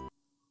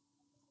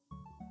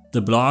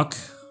the block?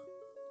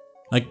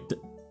 Like,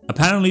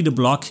 apparently the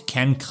block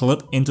can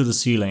clip into the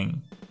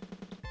ceiling.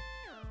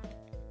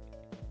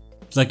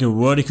 It's like a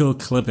vertical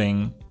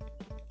clipping.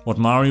 What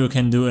Mario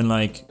can do in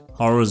like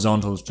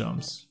horizontal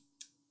jumps.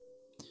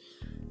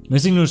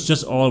 Missing is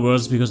just all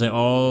words because they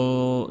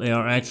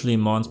are actually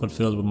mons but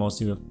filled with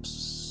mostly with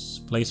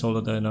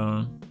placeholder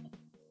data.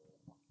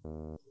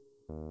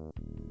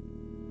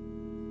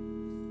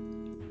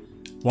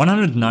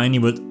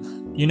 $190 would...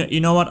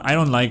 You know what? I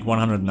don't like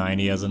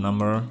 190 as a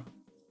number.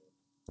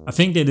 I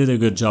think they did a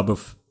good job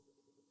of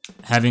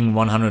having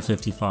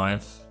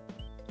 155.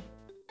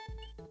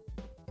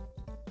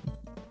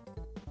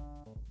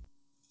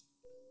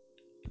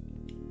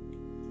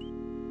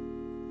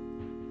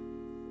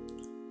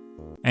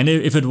 And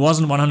if it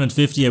wasn't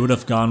 150, I would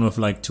have gone with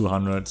like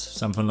 200,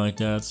 something like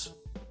that.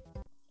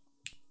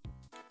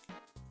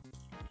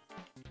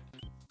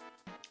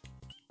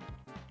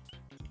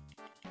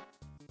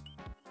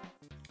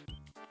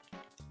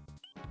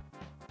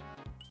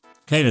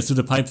 Okay, let's do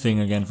the pipe thing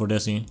again for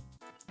Desi.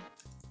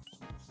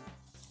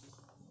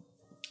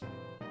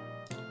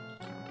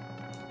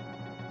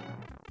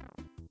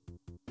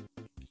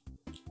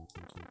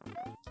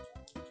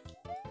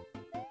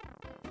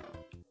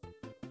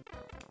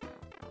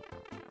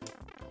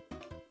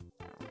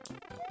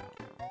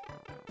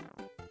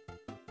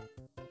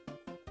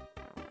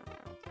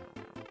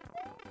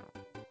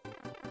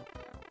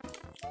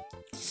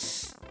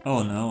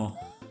 Oh no.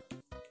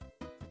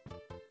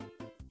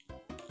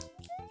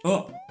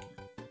 Oh!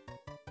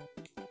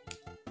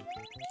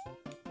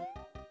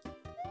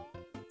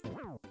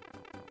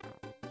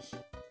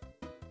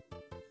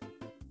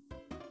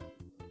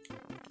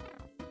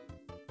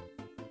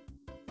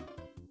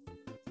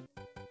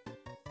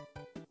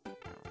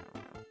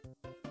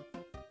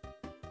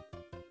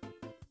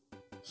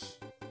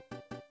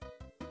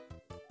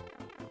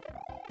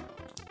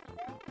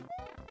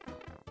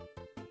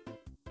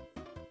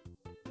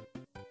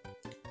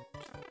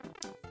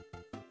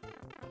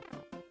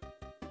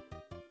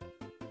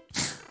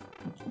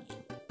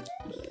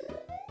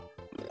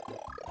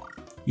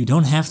 You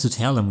don't have to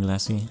tell him,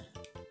 Glassy.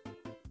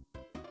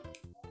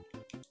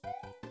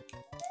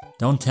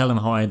 Don't tell him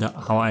how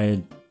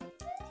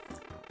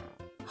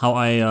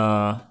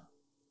I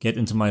get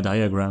into my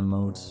diagram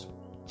mode.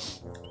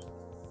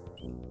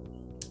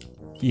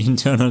 The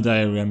internal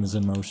diagram is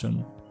in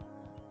motion.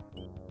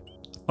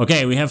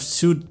 Okay, we have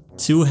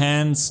two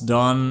hands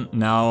done.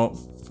 Now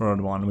third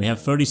one. We have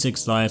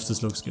 36 lives.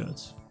 This looks good.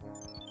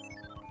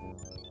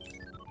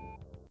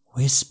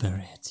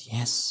 Whisper it.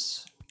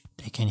 Yes,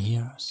 they can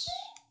hear us.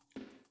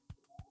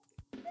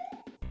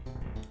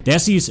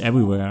 Desi is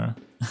everywhere.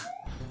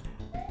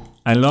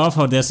 I love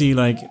how Desi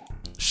like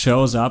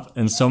shows up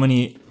in so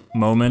many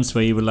moments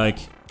where you were like,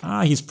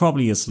 ah, he's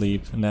probably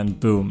asleep, and then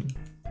boom.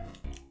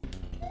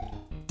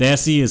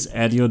 Desi is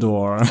at your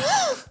door.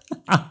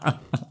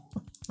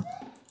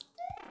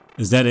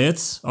 Is that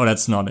it? Oh,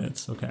 that's not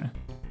it. Okay.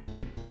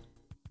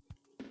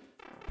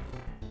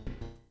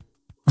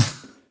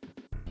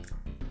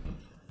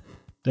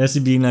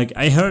 Desi being like,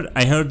 I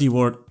heard the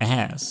word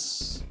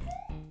ass,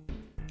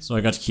 so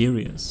I got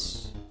curious.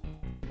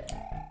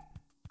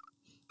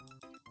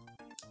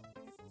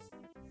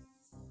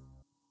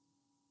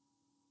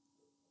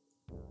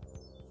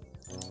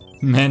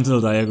 Mental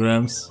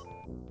diagrams.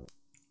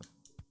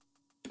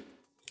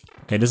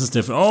 Okay, this is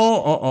different.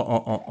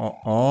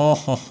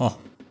 Oh.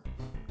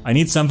 I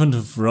need something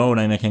to throw,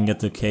 then I can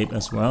get the cape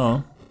as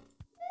well.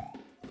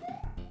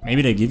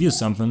 Maybe they give you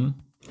something.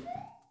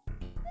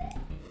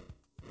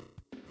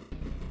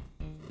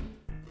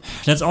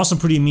 That's also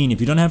pretty mean.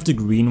 If you don't have the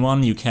green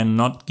one, you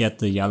cannot get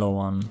the yellow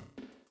one.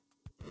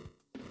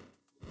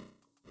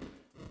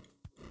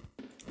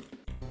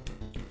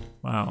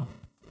 Wow.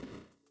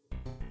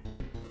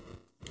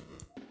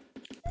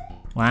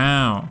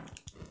 Wow.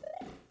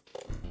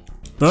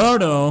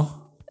 Birdo!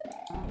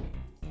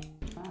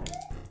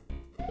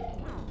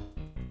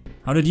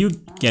 How did you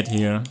get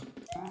here?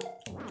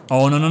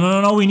 Oh, no, no, no,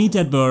 no, no, we need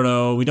that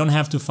Birdo. We don't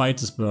have to fight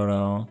this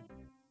Birdo.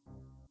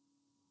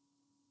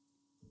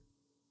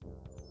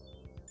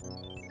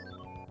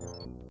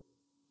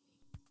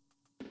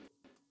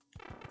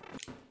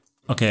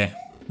 Okay,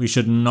 we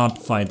should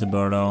not fight the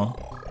Birdo.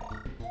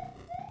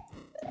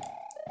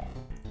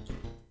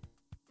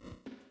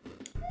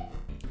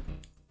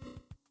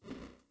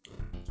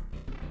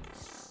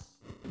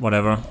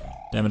 Whatever.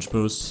 Damage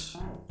boost.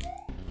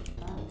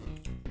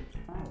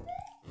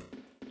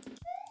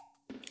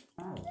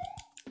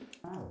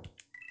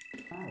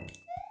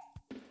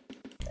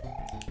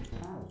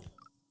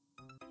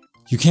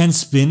 You can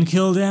spin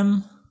kill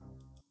them?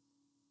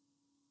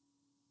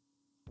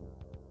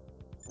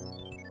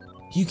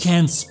 You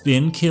can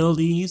spin kill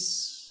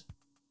these?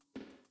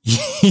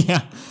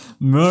 Yeah,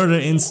 murder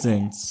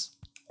instincts.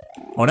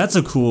 Oh, that's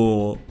a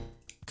cool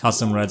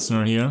custom red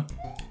snare here.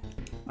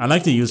 I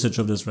like the usage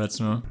of this red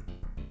snare.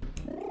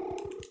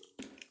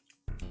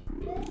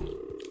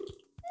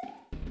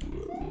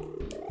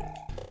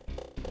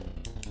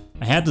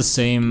 I had the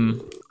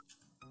same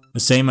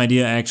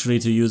idea actually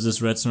to use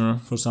this red snare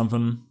for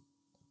something.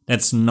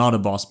 That's not a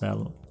boss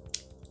battle.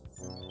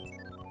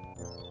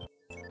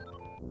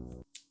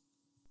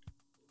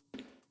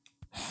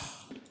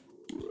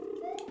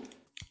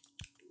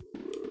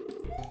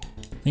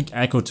 I think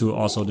Echo 2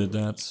 also did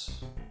that.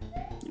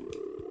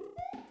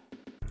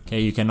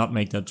 Okay, you cannot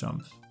make that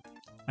jump.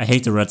 I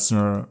hate the red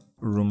snare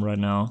room right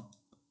now.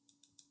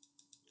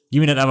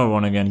 Give me that other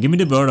one again. Give me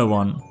the Birdo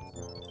one.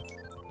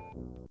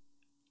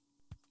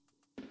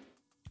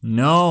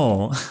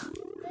 No!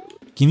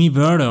 Give me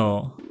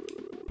Birdo.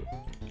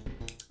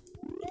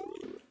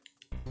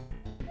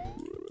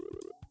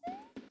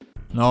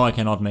 No, I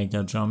cannot make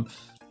that jump.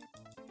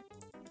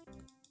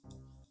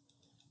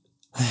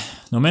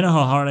 No matter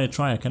how hard I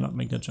try, I cannot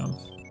make that jump.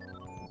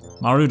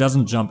 Mario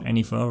doesn't jump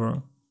any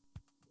further.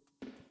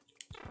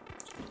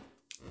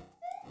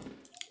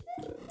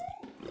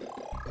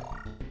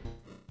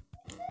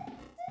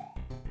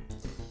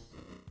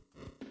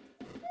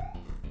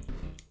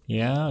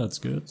 Yeah, that's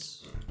good.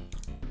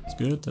 That's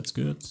good, that's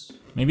good.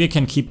 Maybe I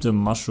can keep the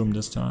mushroom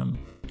this time.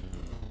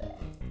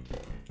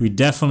 We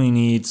definitely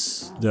need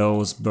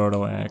those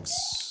Birdo eggs.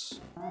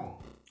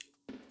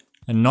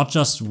 And not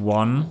just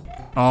one.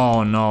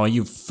 Oh no,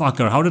 you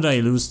fucker. How did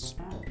I lose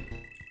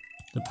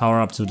the power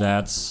up to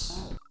that?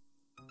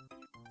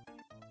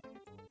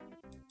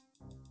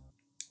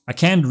 I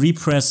can't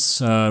repress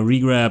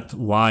regrab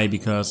Y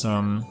because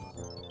I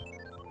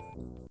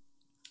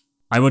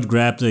would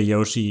grab the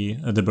Yoshi,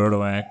 the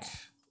Birdo egg.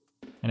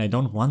 And I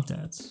don't want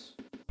that.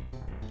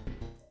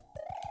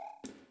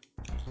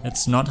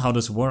 That's not how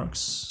this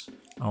works.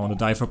 I want to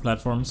die for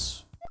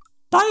platforms.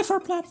 Die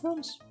for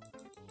platforms!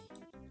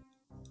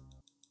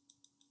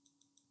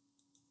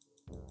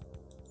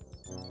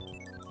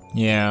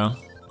 Yeah.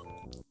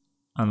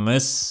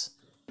 Unless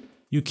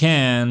you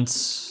can't.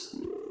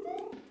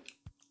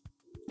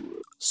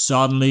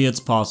 Suddenly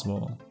it's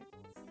possible.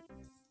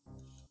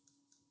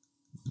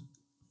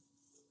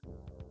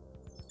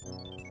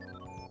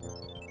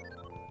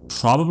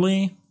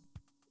 Probably.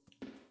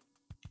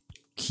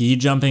 Key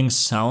jumping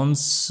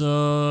sounds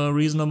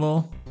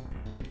reasonable.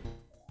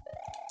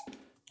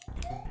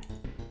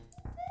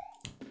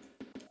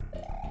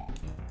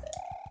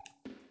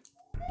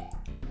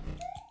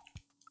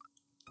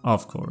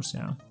 Of course,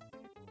 yeah.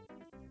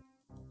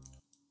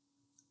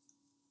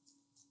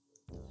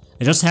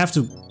 I just have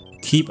to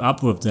keep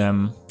up with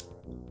them.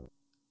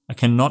 I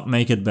cannot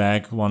make it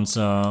back once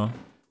okay,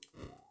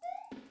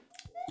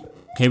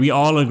 we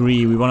all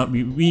agree we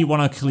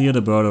wanna clear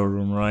the Birdo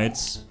room, right?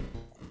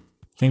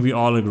 I think we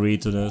all agree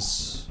to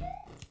this.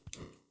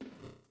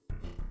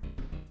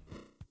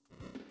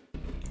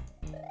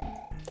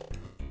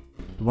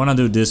 We wanna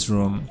do this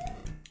room.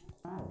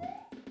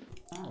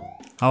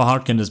 How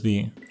hard can this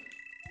be?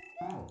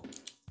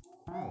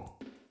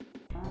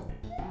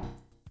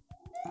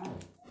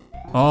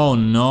 Oh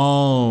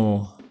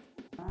no!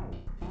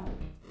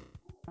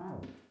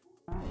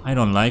 I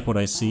don't like what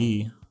I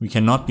see. We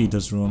cannot beat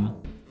this room.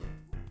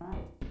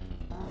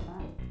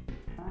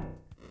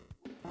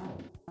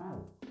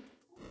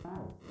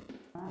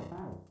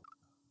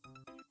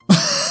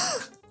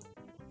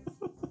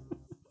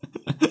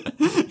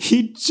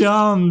 He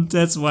jumped!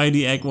 That's why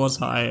the egg was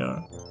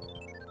higher.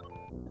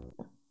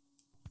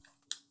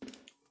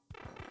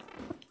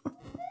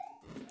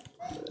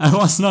 I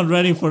was not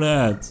ready for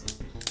that.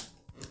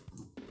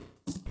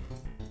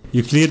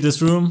 You cleared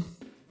this room?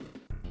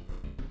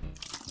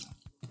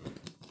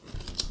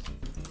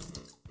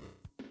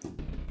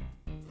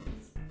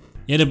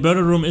 Yeah, the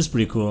Birdo room is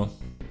pretty cool.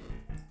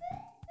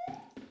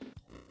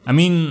 I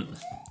mean,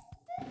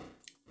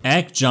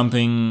 egg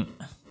jumping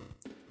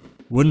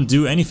wouldn't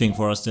do anything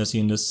for us, Desi,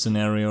 in this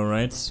scenario,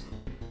 right?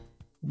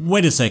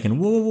 Wait a second.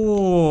 Whoa,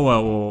 whoa,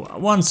 whoa, whoa, whoa.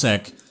 One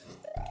sec.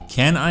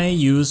 Can I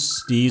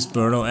use these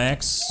Birdo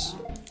eggs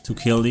to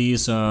kill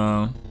these?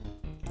 I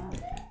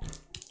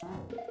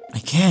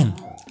can.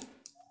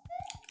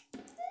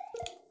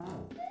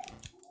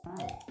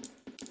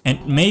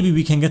 And maybe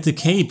we can get the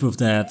cape with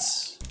that.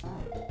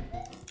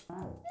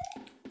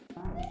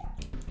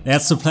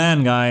 That's the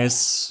plan,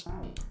 guys.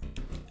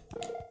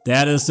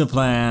 That is the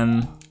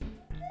plan.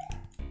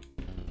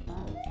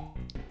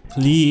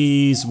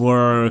 Please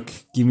work.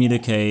 Give me the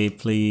cape,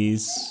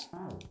 please.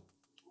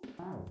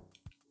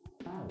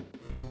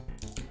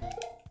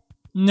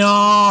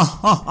 No!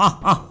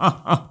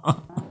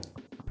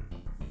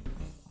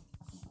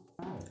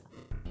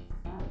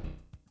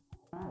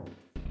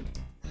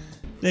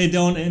 They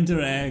don't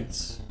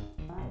interact.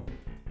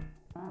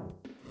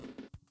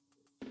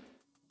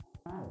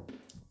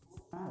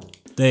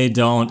 They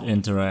don't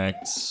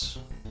interact.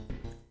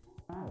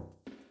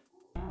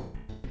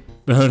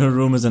 Birdo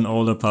Room is an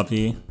older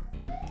puppy.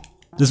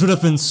 This would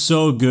have been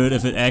so good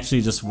if it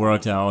actually just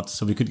worked out.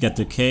 So we could get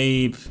the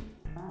cape,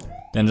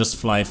 then just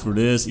fly through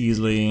this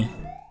easily.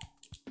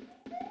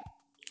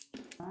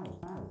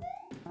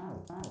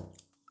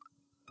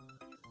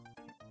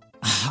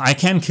 I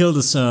can kill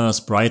this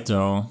sprite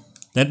though.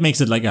 That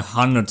makes it like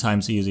 100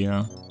 times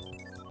easier.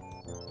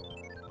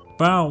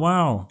 Wow,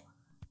 wow.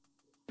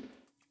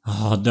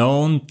 Oh,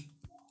 don't.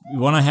 We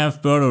wanna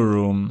have Birdo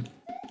Room.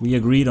 We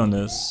agreed on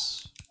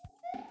this.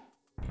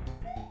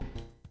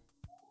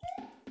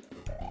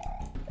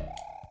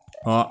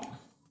 Oh.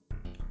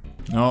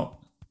 No.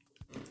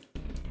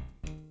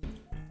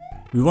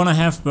 We wanna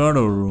have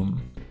Birdo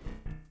Room.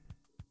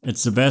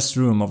 It's the best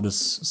room of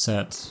this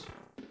set.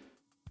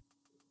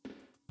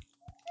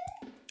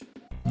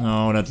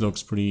 No, that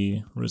looks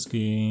pretty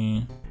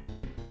risky.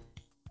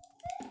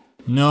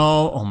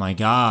 No, oh my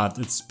god,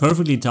 it's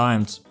perfectly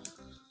timed.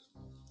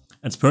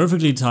 It's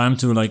perfectly timed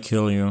to like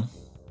kill you.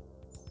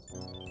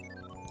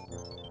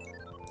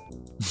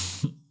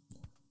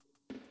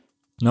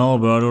 No,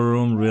 Birdo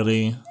Room,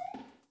 really?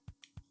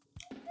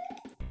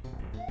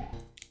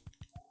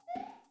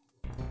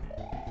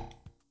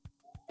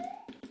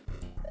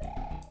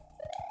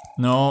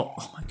 No,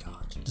 oh my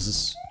god, this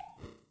is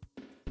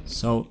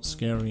so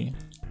scary.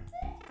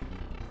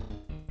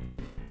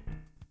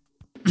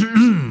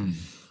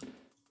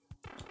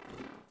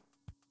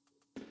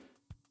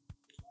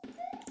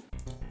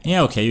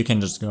 Yeah, okay, you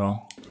can just go.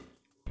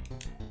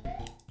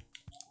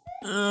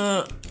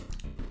 For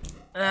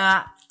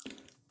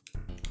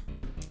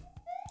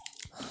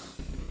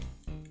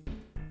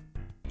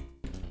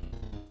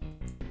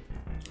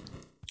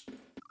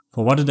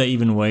what did I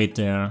even wait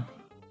there?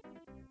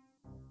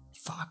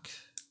 Fuck.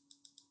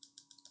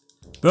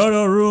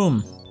 Birdo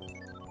Room!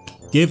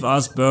 Give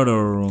us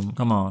Birdo Room,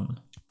 come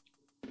on.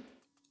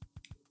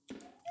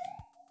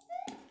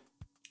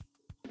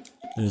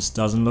 This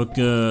doesn't look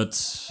good.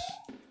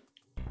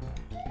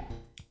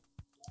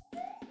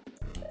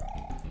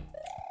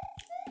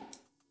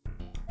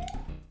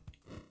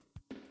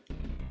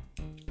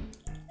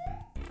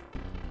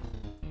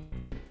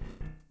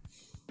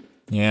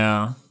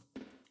 Yeah.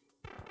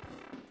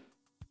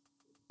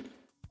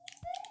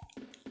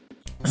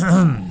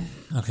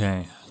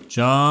 Okay.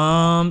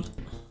 Jump.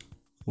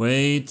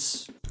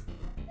 Wait.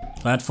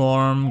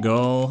 Platform.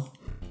 Go.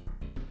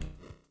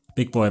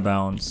 Big boy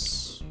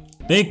bounce.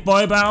 Big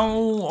boy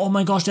bounce. Oh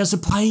my gosh, there's a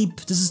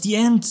pipe. This is the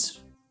end.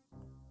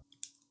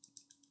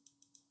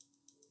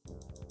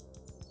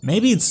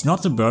 Maybe it's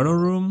not the Birdo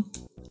Room.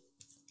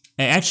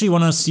 I actually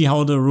want to see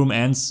how the room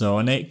ends though,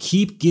 and they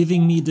keep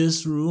giving me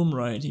this room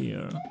right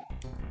here.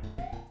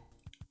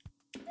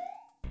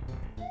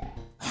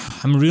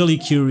 I'm really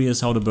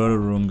curious how the Birdo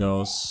Room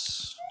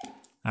goes.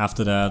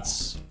 After that,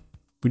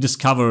 we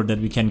discovered that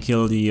we can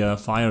kill the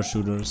fire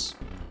shooters.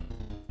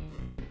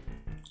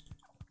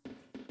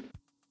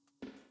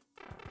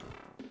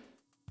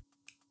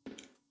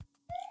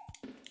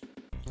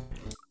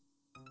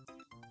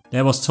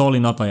 That was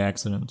totally not by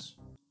accident.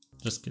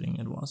 Just kidding,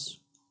 it was.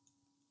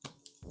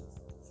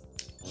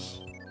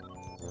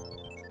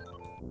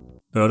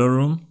 Birdo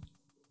Room.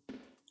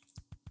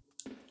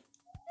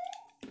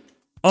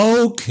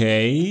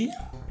 Okay.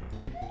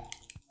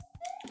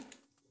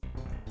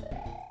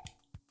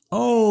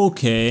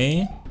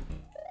 Okay.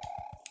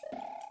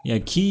 Yeah,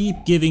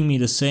 keep giving me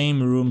the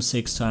same room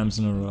 6 times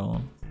in a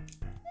row.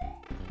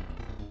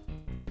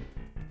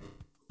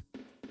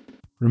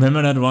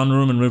 Remember that one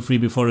room in Rip 3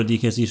 before the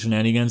DKC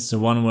shenanigans? The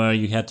one where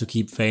you had to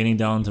keep failing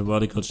down the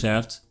vertical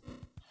shaft?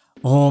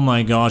 Oh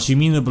my gosh, you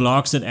mean the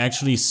blocks that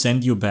actually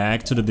send you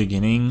back to the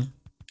beginning?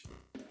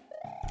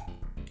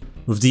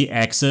 With the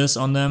X's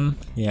on them?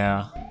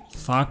 Yeah.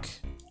 Fuck.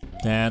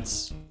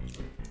 That's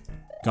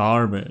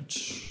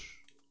garbage.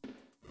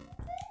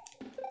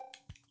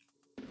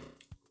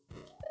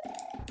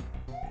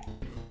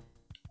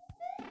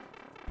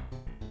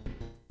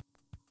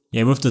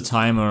 Yeah, with the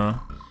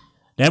timer.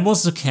 That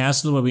was the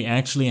castle where we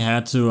actually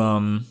had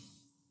to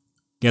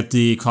get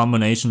the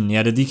combination.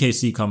 Yeah, the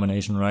DKC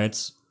combination, right?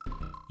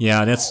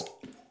 Yeah, that's...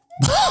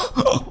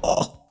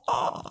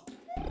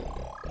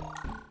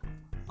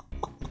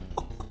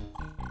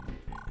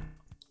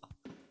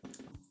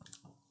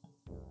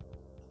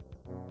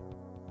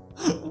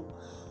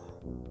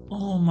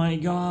 Oh my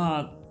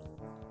god.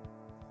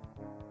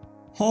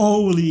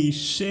 Holy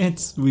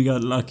shit, we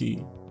got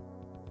lucky.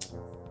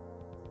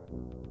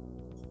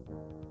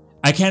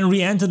 I can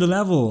re-enter the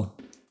level.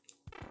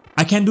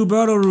 I can do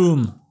Birdo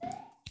Room!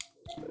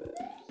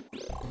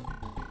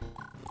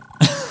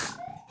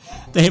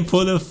 They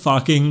put a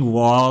fucking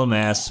wall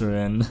master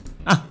in.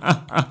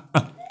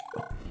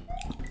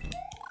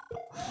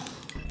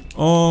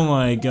 Oh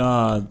my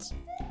god.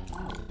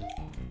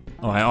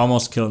 Oh, I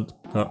almost killed,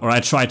 or I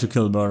tried to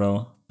kill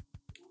Birdo.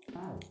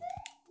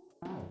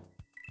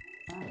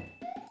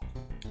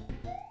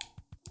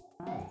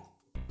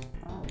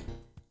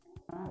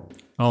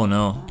 Oh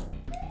no.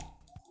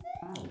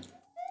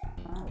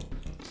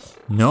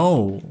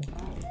 No.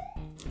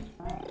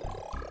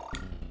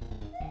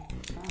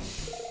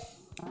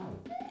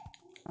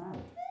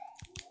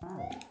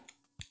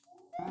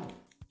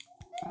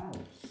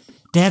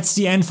 That's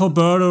the end for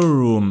Birdo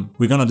Room.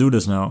 We're gonna do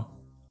this now.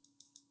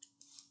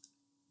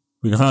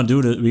 We're gonna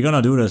do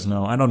this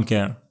now. I don't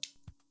care.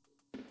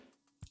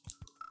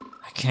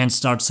 I can't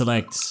start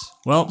select.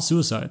 Well,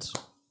 suicide.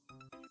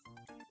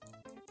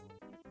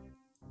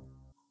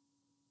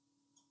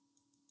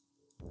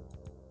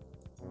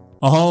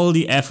 All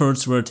the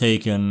efforts were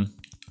taken.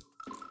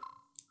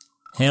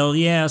 Hell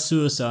yeah,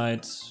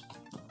 suicide.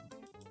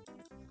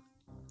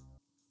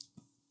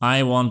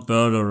 I want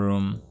Birdo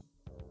Room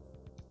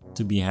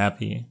to be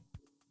happy.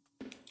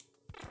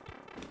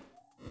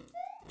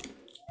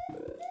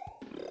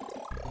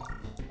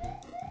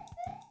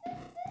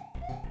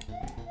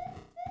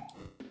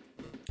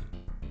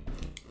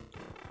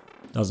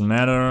 Doesn't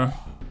matter.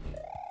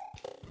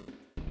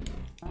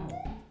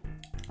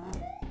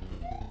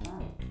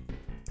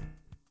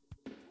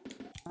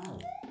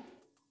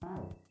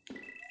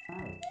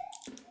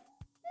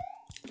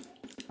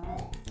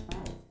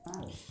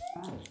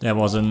 That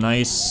was a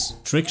nice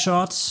trick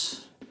shot,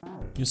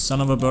 you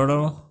son of a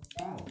birdo.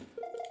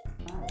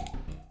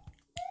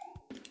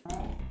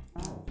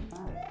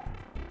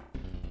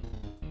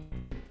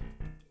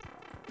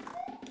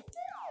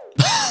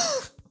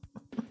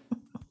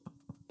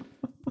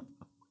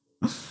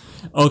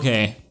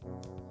 Okay.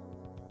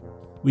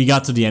 We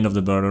got to the end of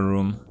the Birdo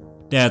Room.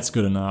 That's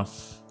good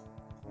enough.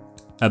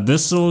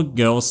 Abyssal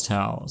Ghost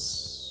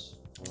House.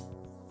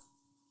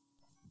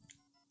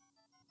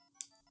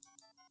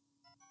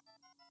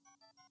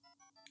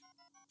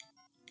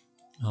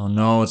 Oh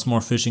no, it's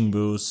more fishing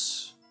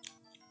booths.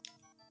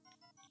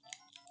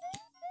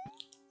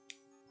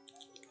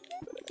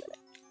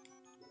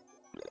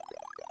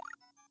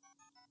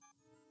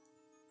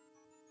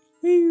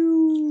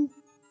 Whew.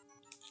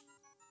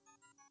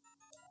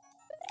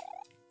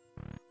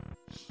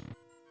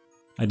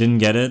 I didn't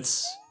get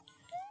it.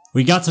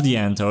 We got to the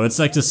end though. It's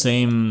like the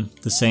same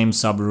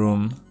sub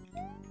room.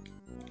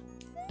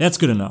 That's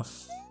good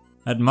enough.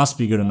 That must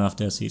be good enough,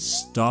 Desi.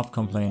 Stop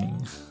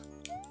complaining.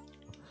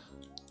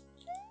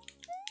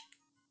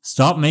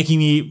 Stop making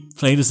me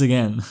play this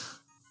again.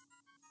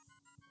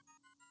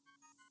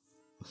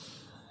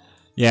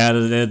 Yeah,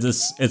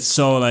 it's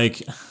so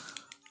like,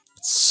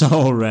 it's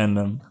so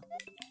random.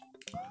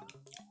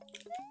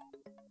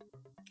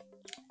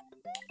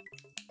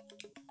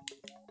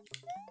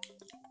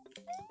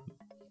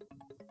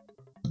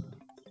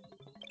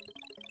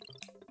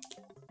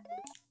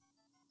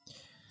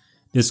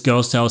 This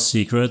ghost house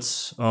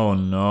secret? Oh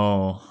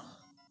no.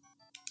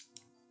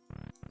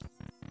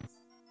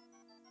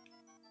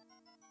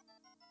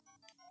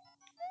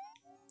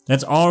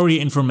 That's already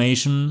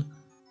information.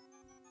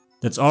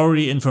 That's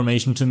already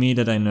information to me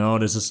that I know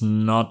this is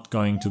not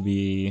going to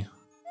be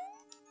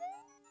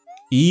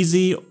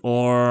easy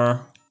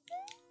or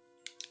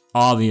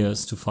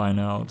obvious to find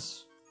out.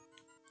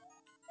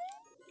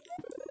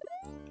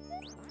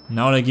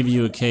 Now they give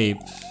you a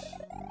cape.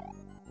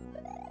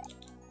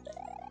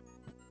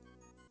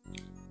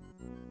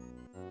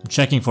 I'm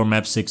checking for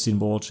map 16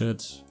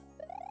 bullshit.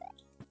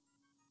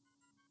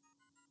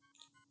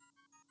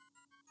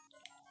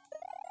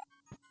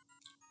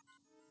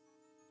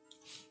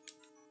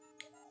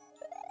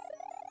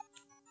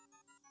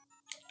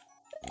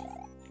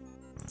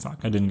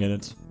 Fuck, I didn't get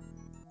it.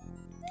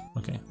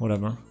 Okay,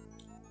 whatever.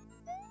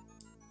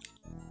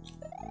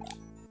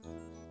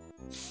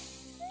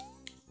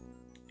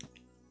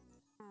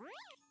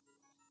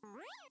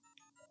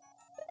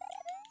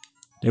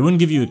 They wouldn't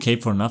give you a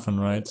cape for nothing,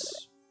 right?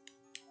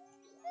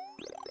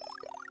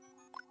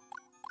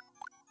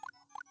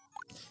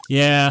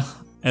 Yeah,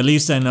 at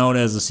least I know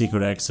there's a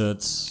secret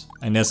exit.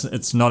 And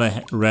it's not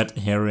a red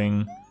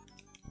herring.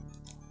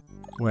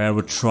 Where I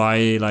would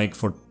try like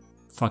for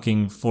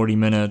fucking 40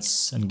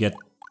 minutes and get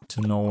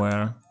to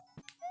nowhere.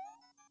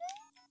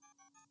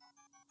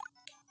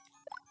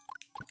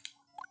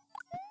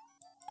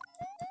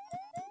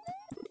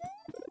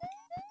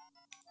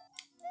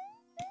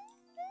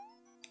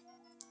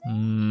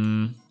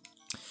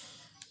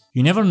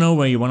 You never know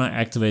where you want to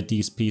activate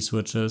these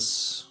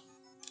P-switches.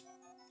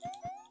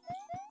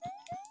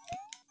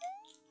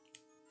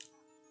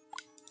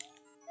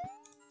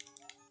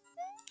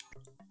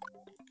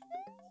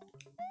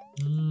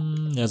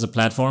 There's a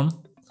platform.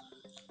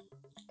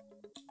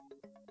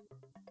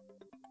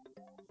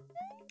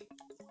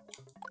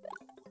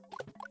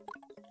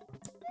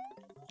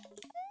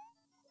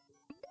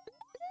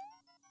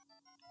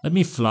 Let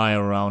me fly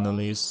around at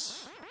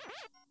least.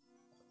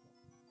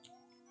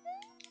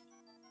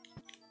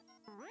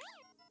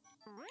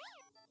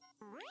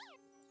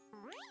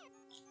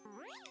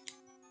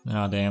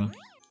 Ah, damn.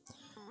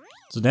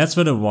 So that's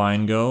where the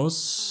wine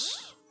goes.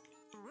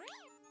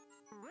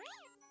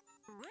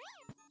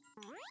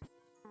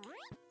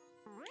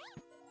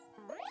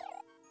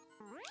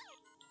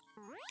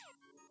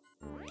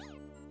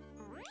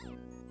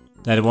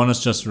 That one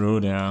is just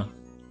rude, yeah.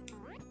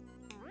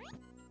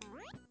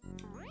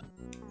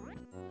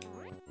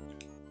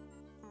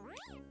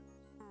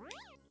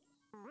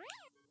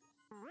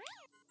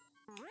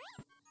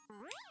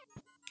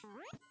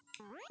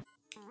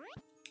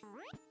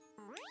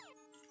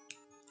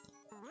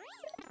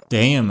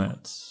 Damn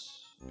it.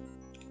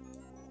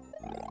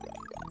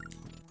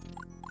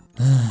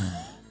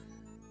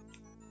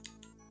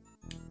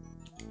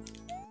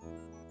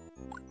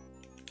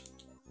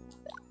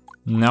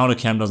 Now the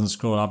cam doesn't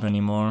scroll up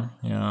anymore,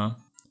 yeah.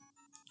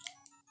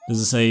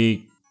 This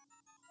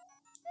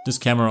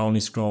camera only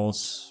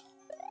scrolls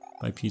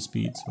by P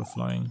speeds for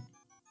flying.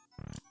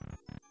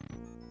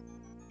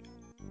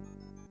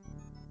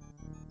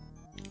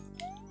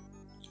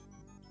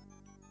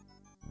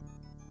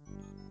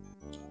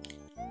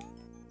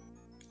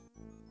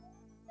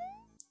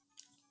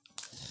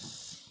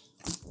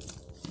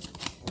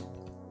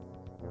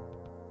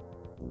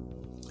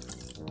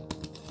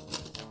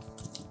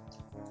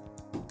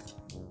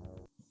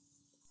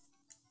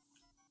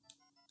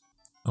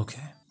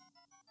 Okay.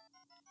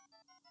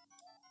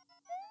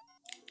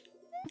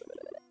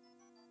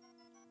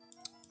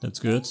 That's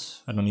good.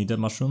 I don't need that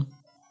mushroom.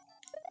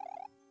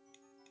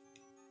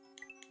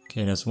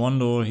 Okay, there's one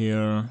door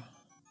here.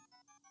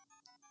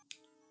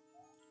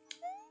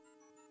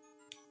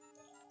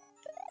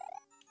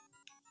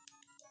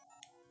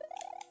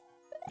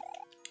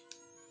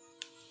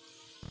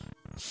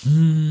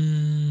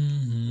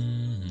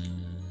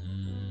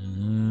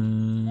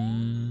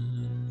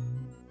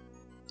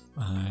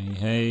 I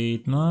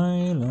hate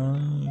my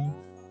life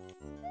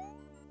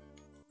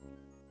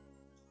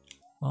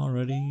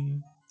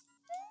already.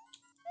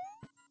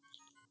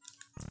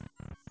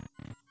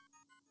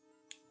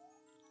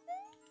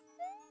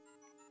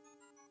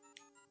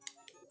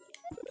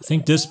 I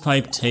think this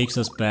pipe takes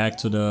us back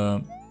to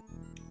the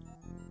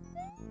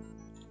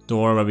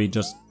door where we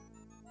just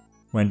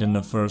went in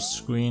the first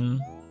screen.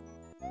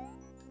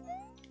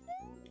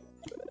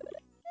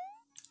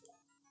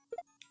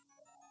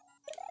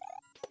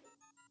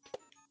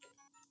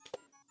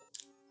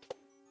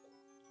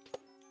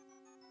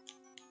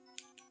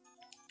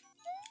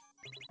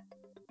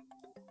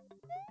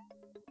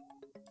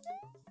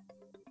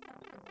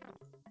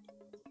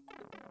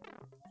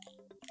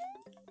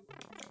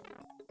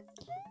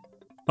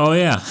 Oh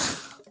yeah.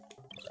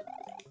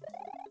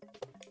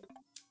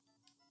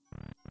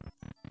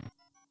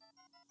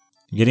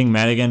 Getting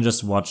mad again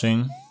just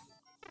watching.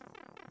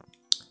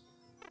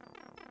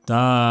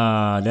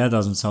 That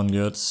doesn't sound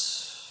good.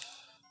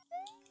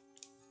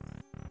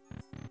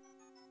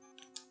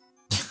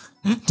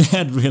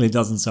 That really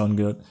doesn't sound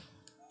good.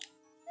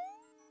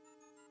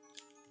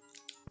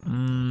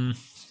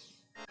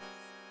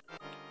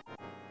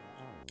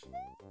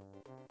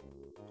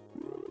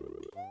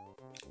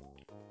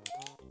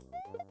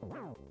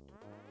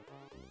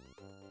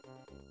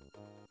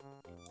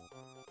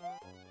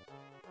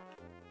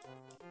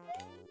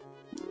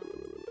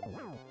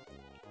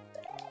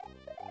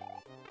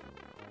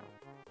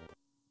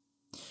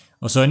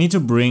 Oh, so I need to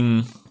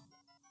bring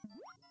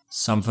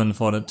something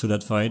for to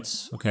that fight.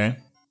 Okay.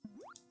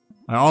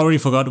 I already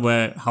forgot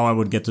how I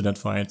would get to that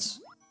fight.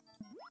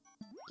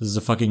 This is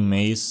a fucking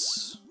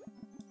maze.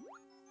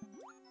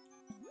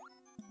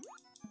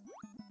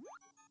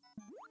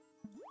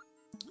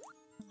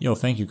 Yo,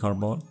 thank you,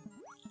 cardboard.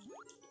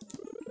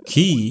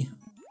 Key?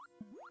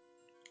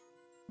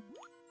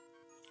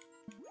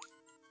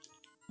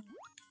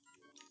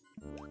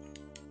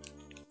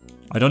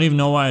 I don't even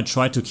know why I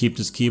tried to keep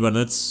this key, but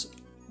let's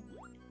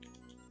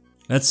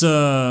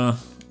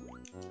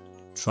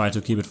try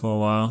to keep it for a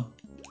while.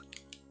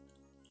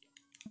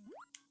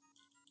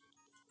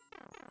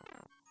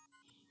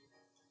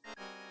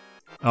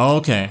 Oh,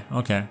 okay,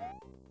 okay.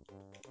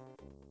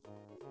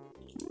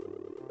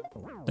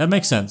 That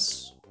makes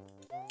sense.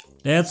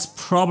 That's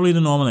probably the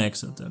normal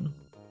exit then.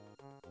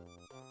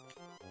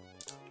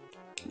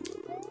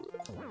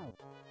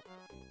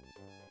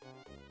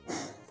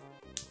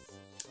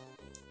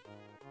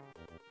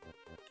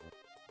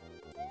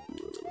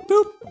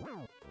 Boop.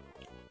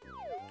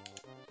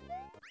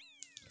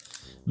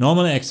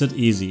 Normal exit,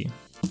 easy.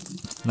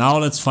 Now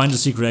let's find the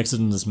secret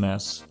exit in this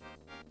mess.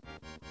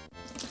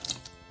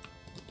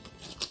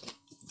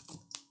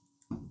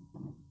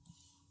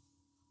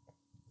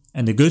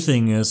 And the good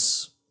thing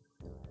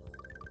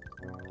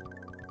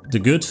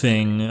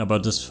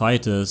about this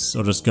fight is,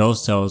 or this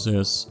ghost house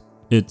is,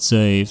 it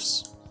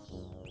saves.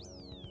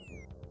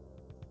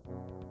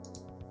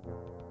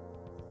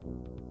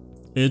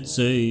 It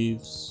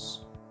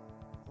saves.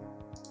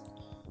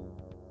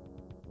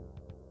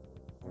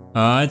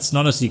 It's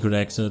not a secret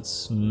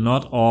exit.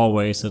 Not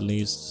always, at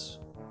least.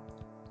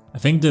 I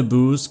think the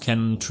boost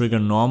can trigger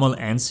normal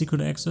and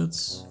secret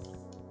exits.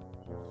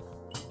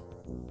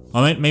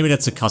 Or maybe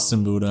that's a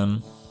custom boo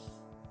then.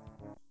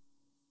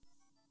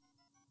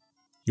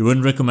 You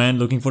wouldn't recommend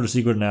looking for the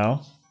secret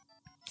now?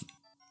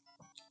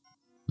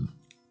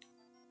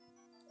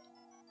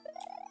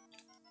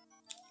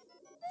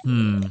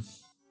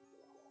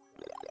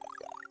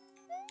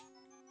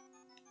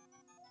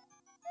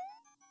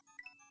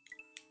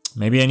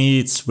 Maybe I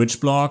need switch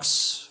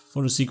blocks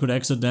for the secret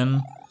exit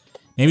then.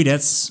 Maybe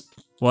that's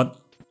what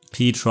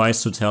P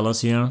tries to tell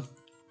us here.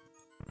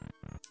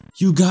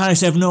 You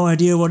guys have no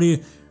idea what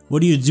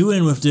are you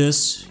doing with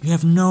this? You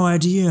have no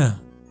idea.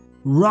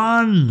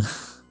 Run!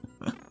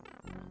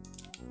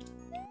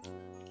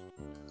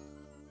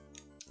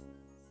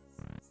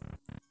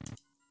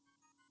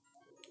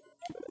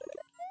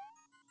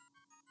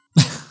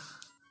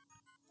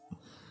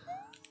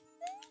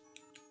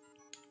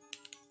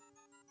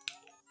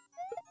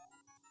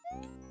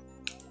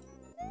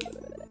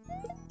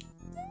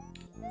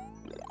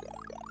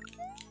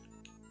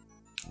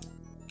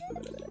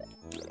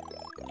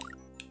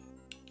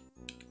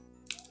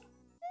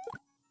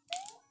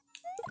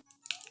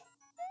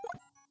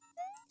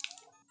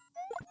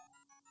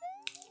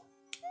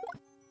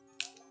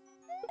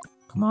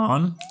 Come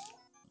on.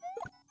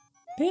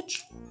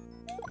 Bitch.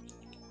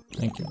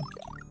 Thank you.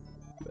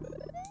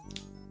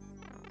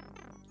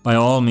 By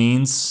all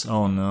means.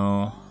 Oh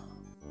no.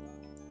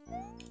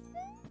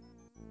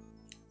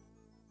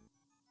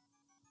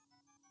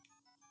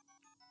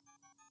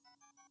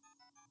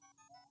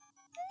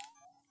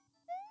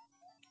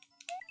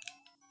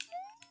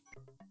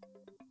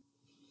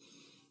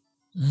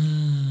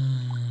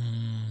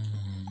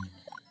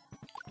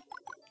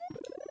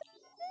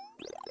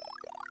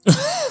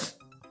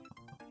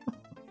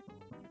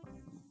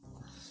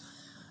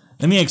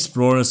 Let me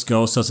explore this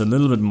ghost house a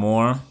little bit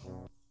more.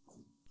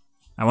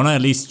 I want to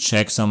at least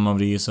check some of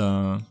these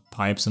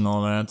pipes and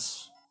all that.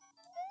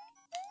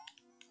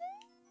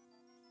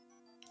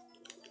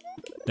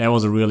 That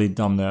was a really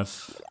dumb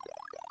death.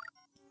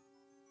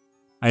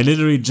 I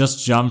literally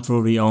just jumped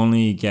through the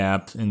only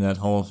gap in that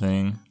whole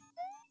thing.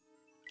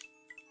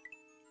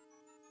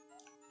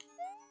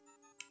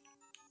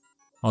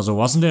 Also,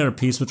 wasn't there a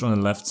P-switch on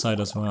the left side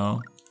as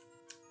well?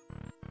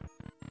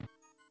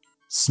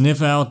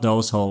 Sniff out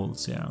those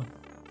holes, yeah.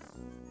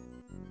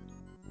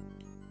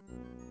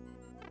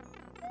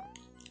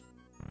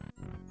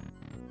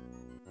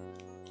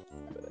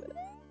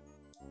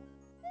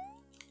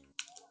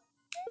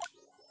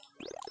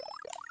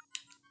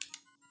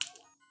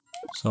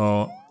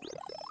 So...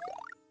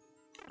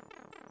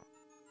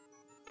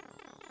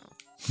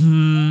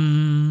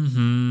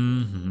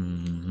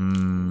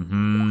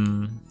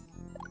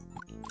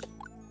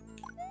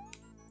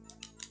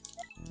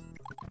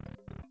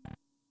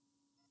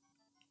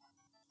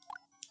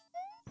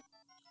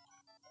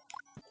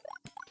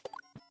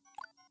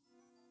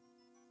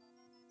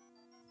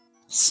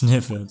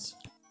 Sniff it.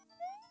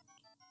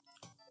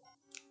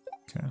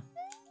 Okay.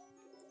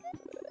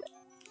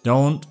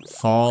 Don't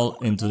fall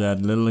into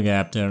that little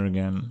gap there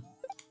again.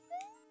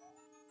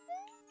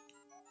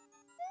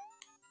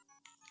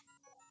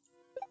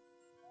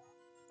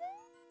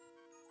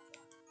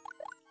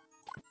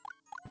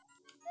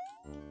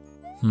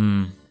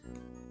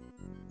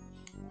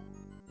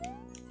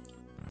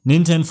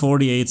 Nintendo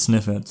 48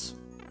 sniff it.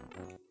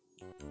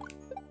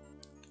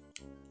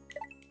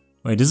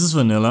 Wait, this is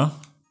vanilla?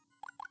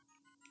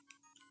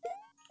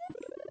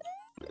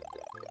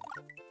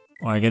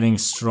 Or getting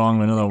strong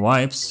vanilla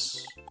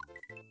wipes?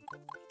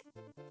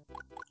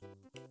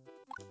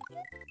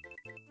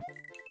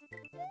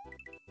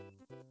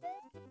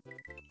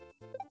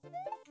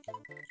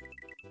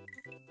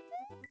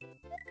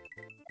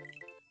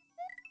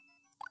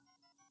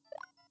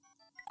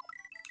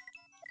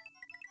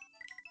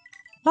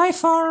 Life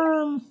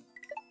farm!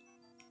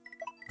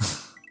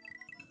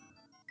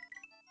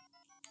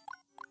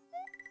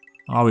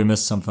 Oh, we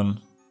missed something.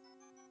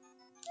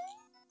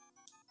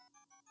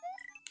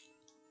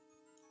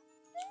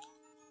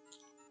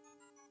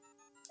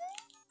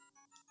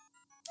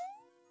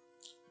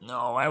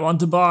 No, I want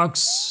the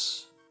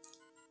box.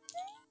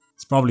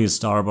 It's probably a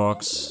star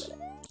box.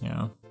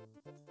 Yeah.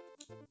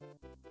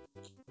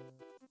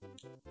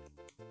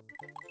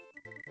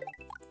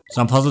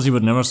 Some puzzles you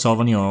would never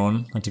solve on your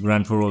own, like the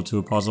Grand Puro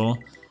 2 puzzle.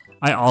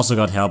 I also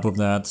got help with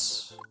that.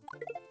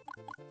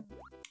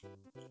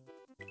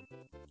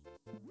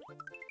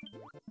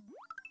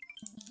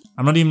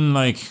 I'm not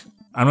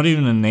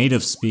even a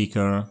native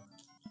speaker.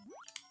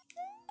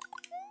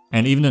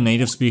 And even the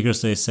native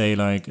speakers, they say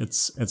like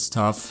it's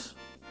tough.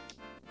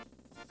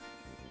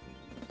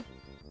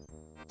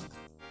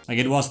 Like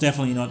it was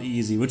definitely not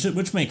easy,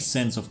 which makes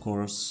sense, of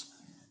course.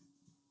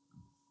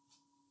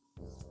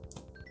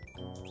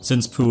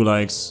 Since Pooh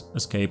likes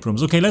escape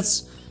rooms. Okay,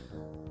 let's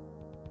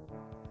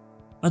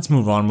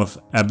move on with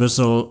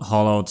Abyssal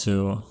Hollow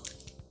 2.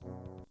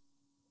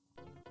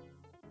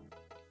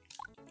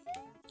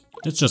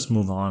 Let's just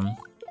move on.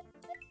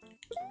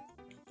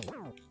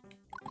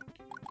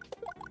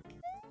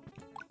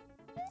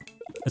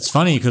 It's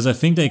funny because I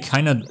think they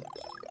kind of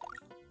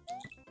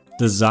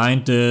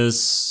designed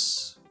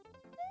this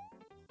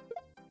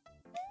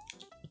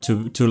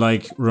to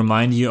like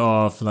remind you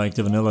of like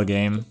the vanilla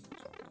game.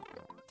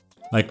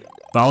 Like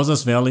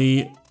Bowser's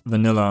Valley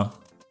vanilla.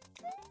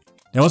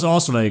 There was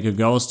also like a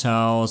ghost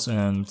house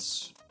and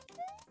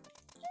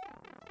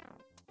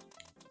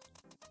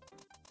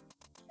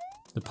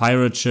the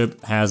pirate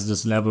ship has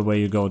this level where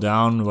you go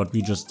down, what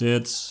we just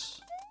did.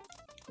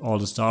 All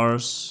the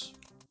stars.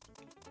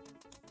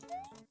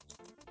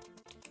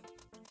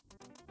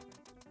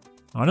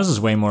 Oh, this is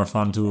way more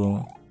fun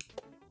to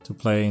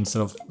play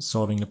instead of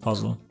solving the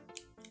puzzle.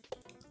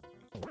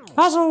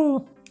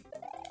 Puzzle!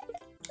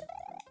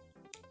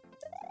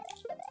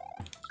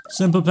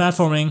 Simple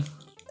platforming.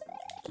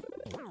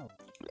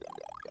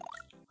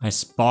 I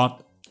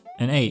spot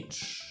an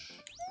H.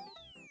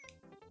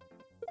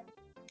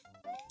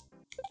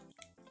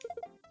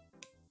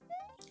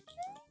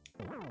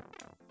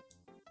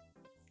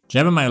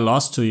 Jab, am I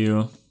lost to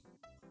you?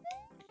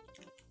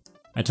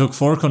 I took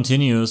 4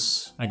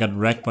 continues. I got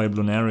wrecked by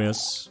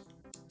Blunarius.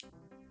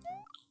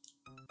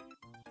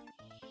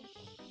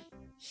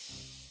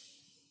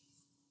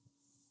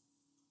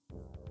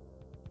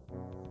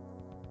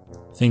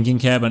 Thinking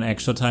cap and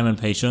extra time and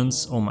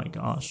patience. Oh my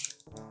gosh.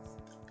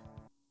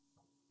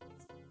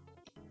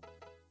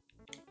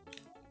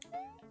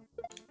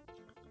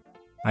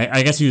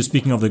 I guess you're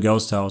speaking of the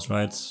ghost house,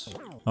 right?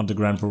 Not the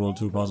Grand Parole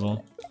 2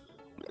 puzzle.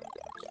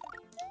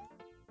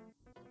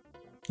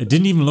 It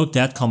didn't even look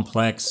that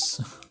complex.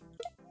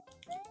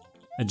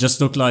 It just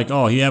looked like,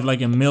 oh, you have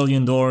like a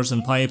million doors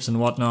and pipes and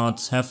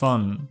whatnot. Have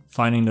fun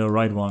finding the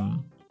right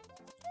one.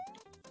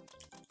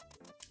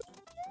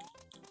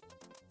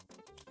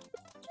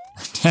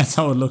 That's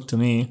how it looked to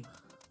me.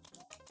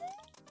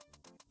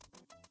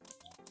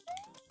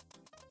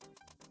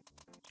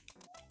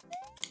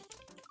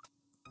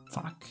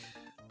 Fuck.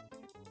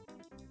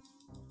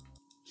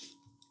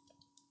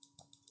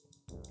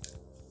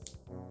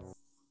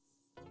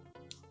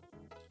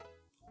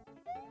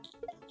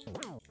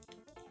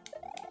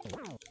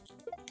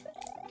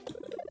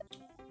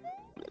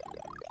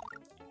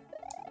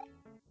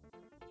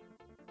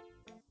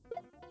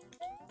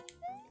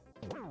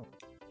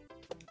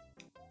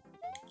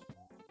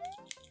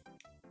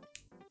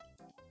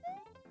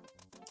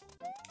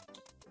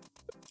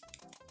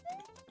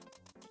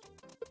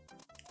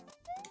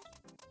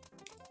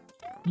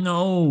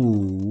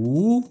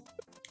 No.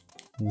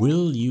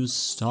 Will you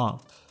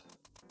stop?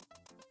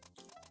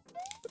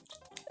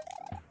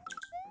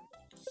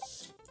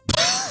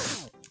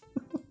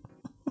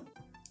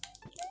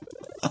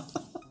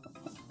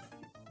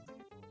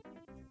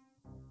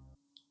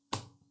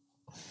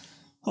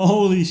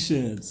 Holy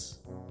shit.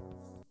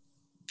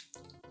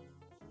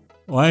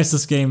 Why is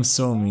this game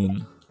so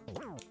mean?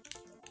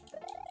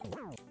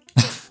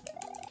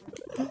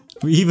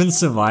 We even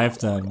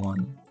survived that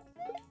one.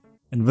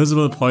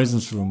 Invisible poison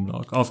shroom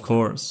block, of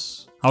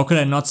course. How could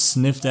I not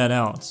sniff that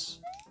out?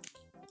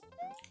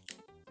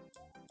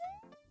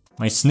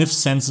 My sniff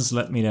senses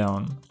let me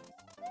down.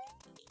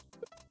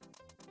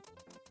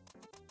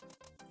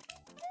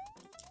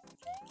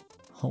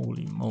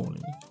 Holy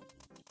moly.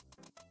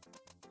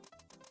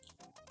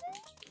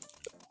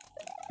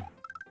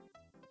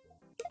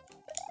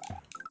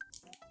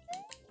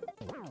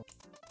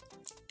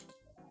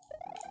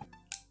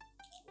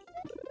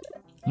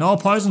 No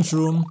poison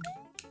shroom.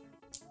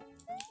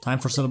 Time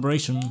for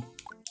celebration.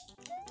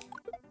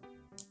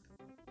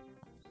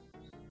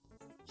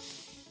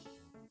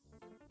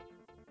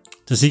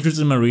 The secrets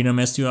in Marina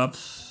messed you up.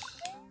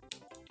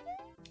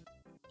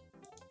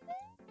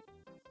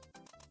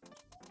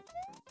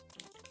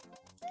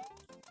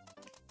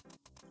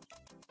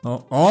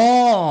 Oh,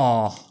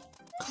 oh,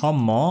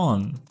 come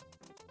on.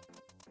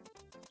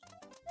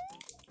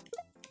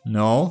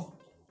 No.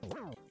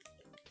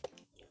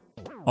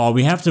 Oh,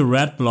 we have the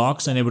red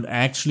blocks and it would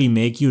actually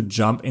make you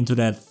jump into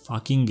that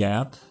fucking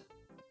gap.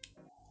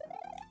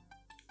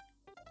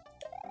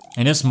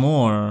 And there's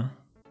more.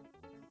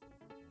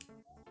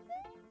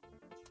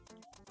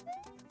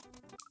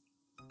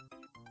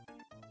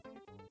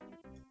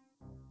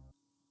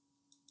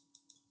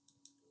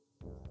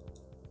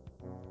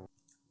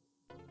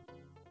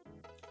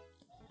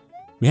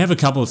 We have a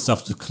couple of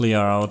stuff to clear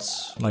out,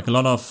 like a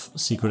lot of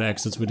secret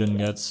exits we didn't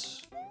get.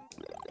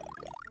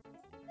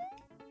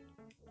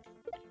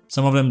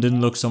 Some of them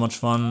didn't look so much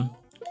fun.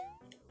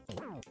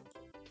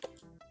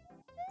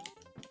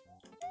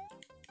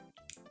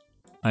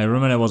 I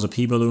remember there was a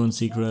P-Balloon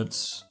secret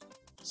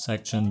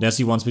section.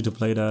 Desi wants me to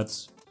play that.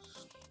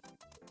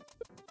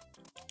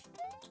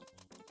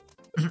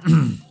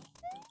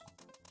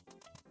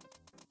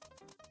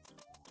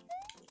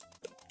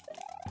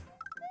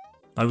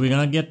 But we're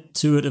gonna get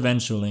to it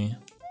eventually.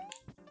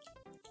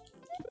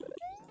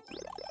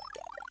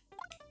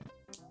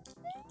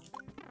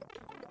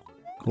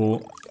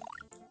 Cool.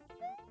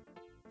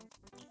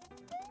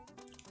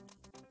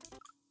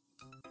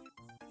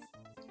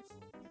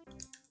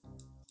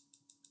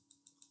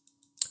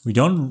 We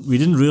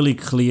didn't really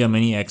clear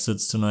many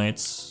exits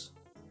tonight.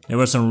 There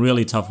were some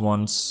really tough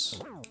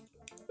ones.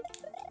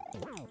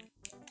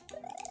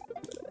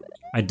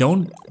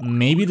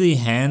 Maybe the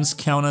hands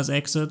count as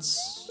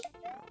exits?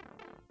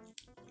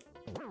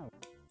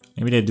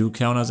 Maybe they do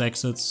count as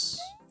exits.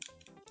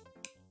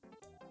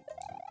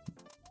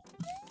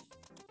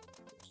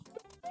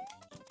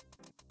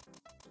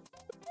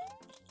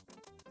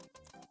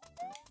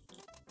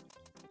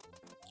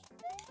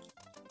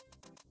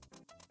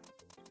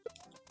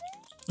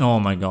 Oh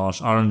my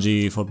gosh,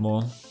 RNG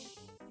football.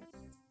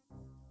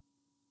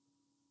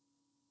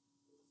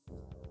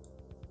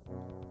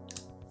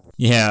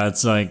 Yeah,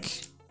 it's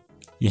like,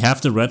 you have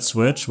the red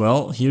switch,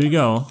 well, here you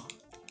go.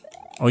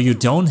 Oh, you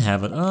don't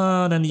have it,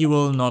 then you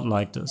will not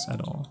like this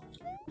at all.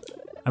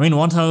 I mean,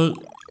 one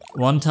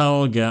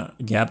tile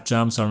gap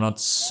jumps are not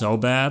so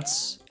bad,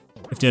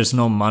 if there's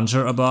no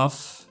muncher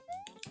above.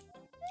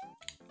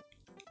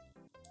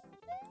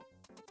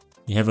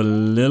 You have a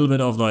little bit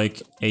of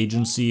like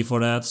agency for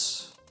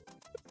that.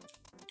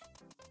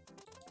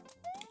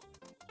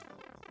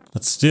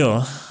 But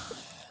still,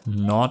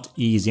 not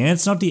easy. And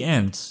it's not the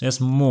end.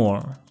 There's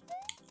more.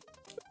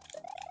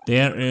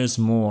 There is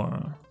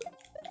more.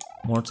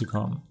 More to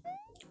come.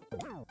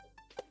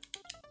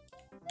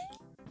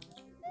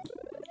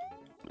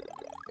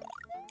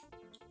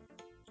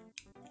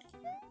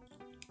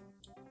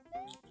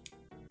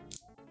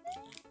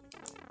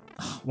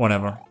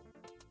 Whatever.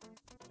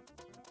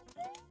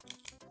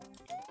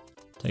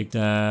 Take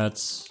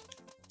that.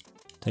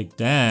 Take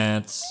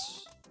that.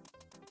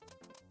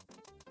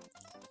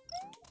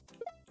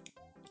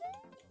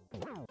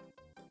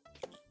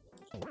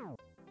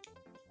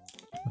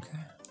 Okay.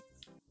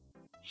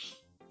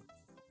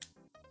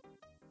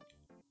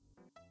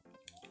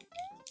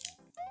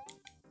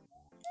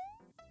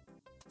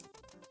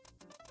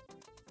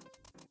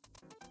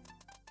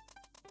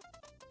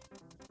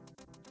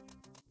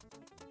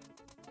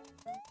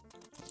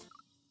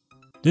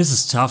 This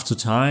is tough to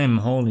time,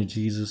 holy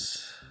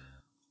Jesus.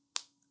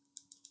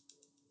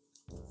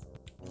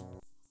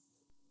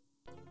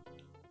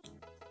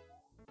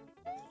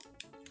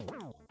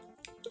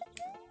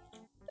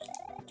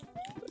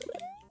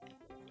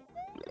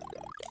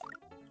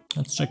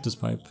 Let's check this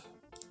pipe.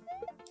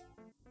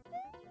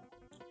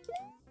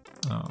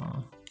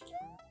 Oh.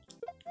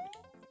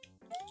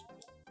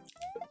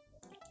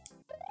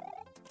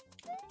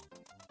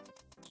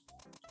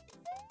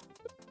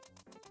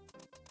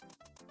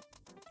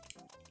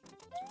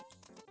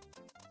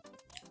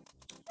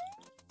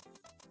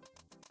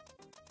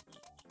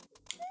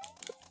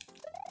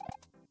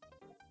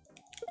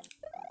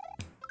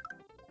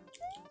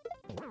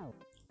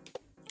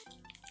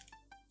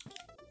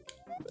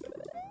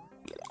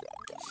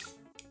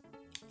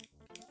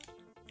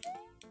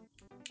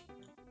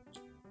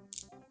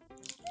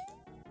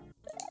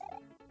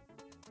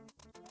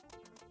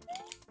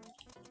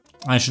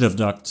 I should have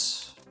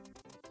ducked.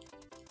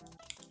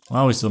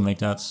 Well, we still make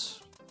that.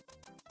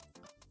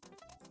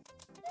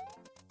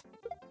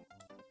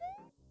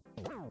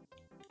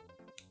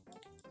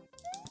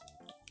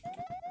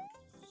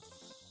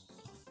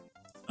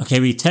 Okay,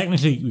 we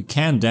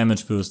can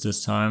damage boost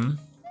this time.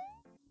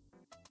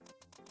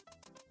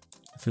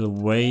 I feel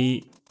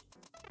way...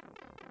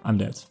 I'm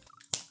dead.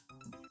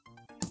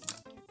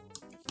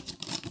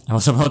 I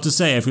was about to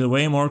say, I feel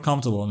way more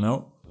comfortable.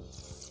 No.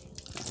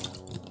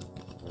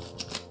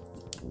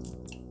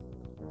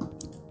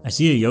 I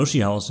see a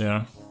Yoshi house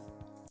there.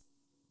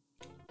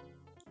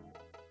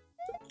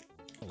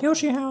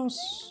 Yoshi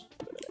house.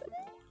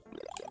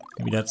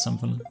 Maybe that's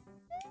something.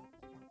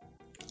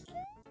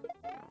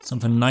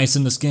 Something nice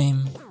in this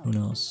game. Who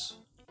knows?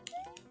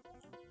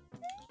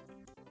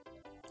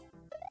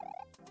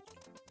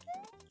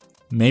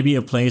 Maybe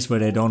a place where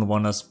they don't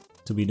want us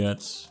to be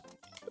dead.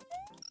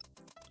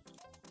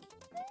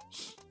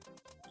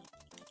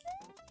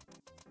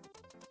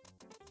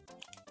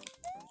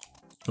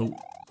 Oh.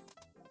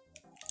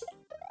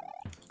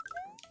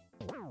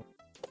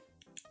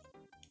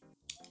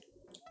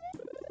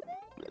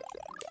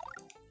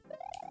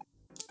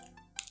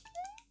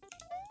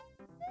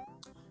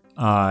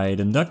 I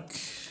didn't duck.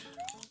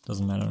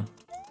 Doesn't matter.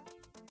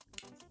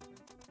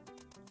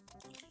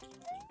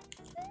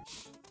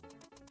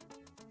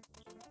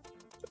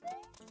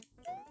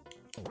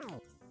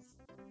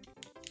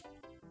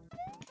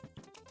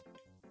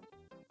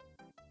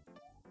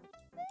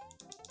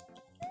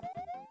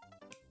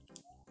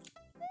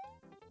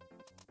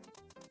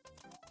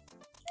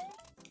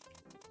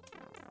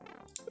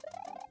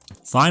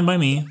 Fine by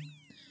me.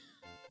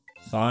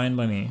 Fine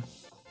by me.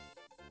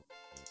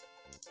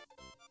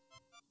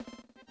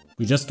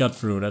 We just got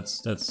through,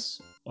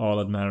 that's all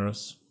that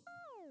matters.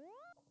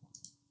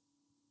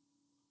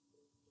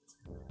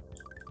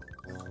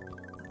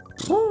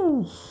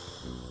 Whew.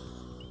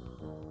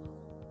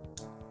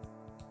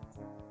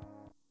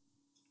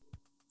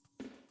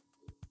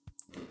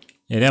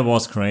 Yeah, that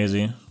was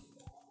crazy.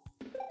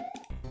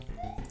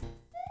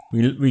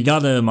 We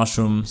got a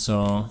mushroom,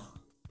 so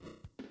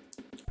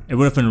it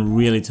would have been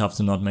really tough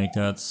to not make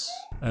that,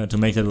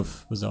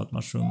 without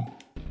mushroom.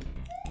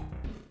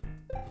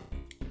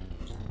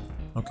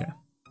 Okay.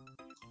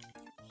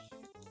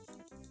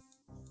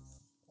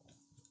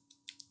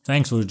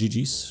 Thanks for the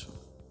GGs.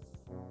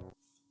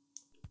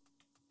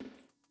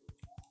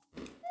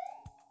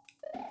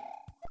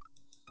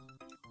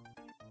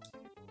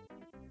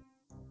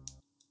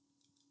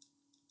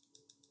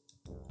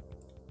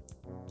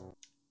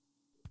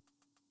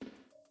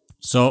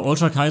 So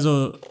Ultra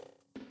Kaizo,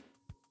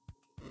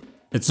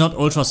 it's not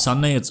Ultra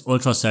Sunday, it's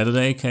Ultra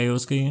Saturday,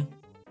 Kaioski,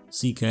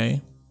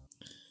 CK.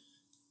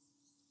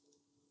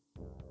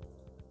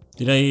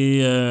 Did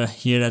I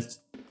hear that?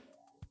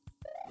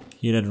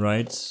 Hear that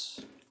right?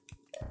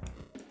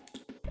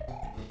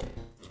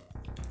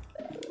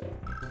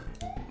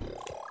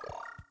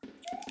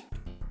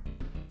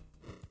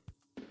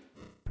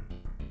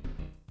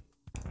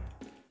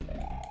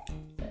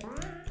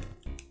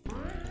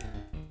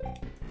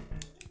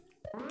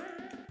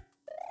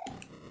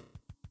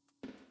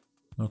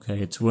 Okay,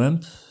 it's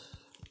Wimp.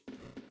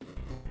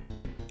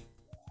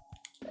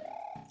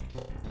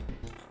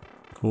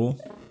 Cool.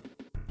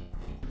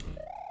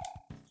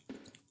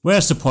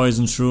 Where's the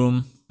poison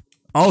shroom?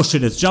 Oh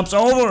shit, it jumps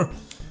over!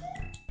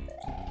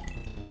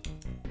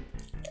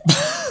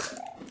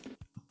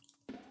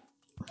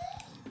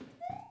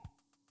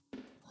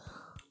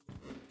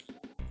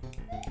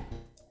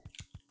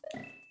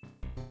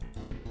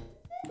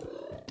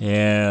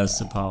 There's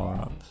the power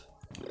up.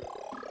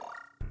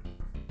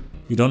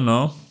 You don't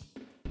know?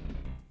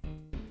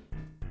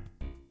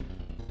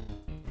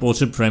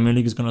 Bullshit Premier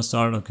League is gonna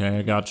start? Okay,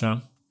 I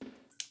gotcha.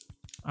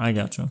 I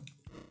gotcha.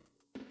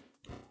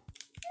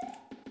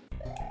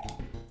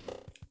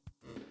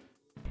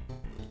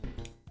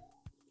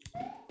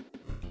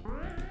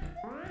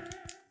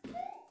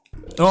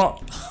 Oh!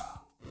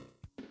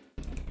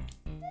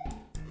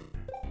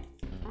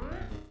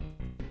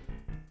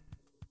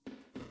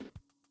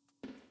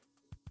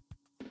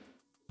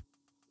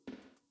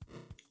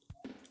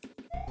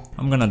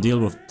 I'm gonna deal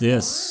with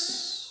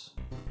this.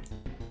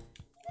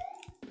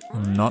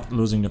 I'm not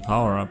losing the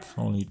power up,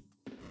 only...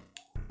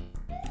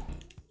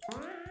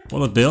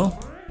 Bullet Bill?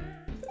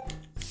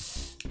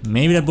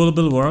 Maybe that Bullet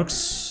Bill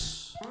works.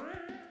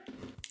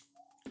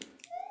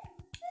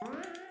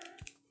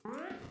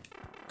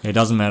 Okay,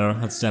 doesn't matter,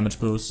 that's damage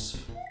boost.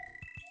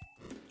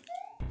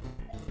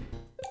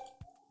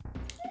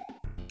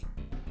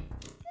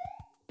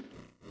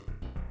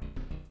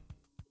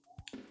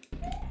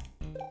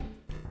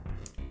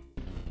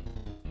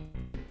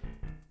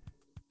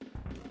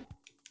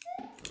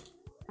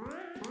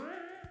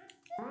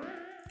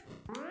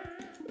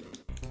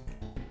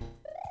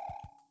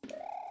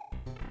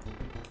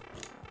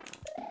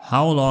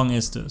 How long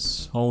is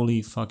this?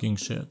 Holy fucking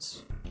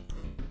shit.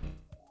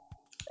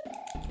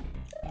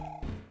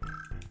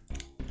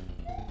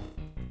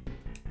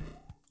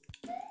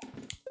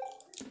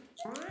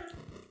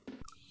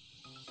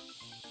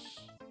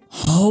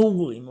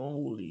 Holy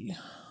moly.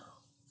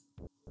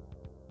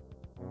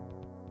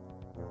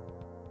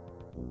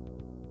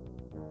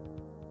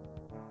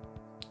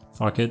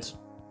 Fuck it.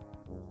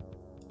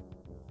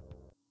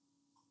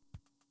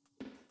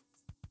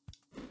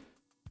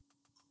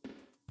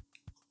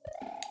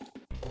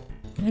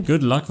 Yeah,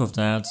 good luck with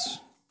that.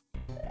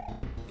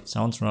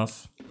 Sounds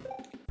rough.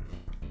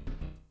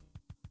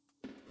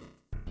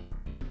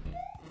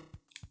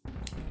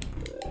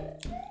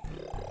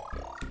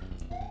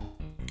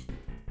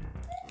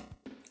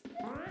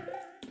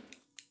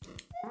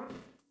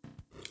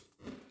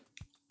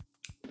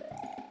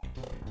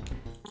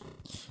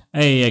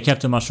 Hey, I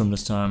kept a mushroom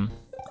this time.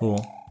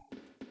 Cool.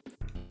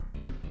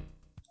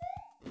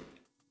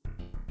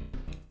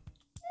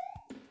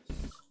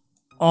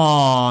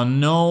 Oh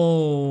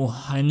no,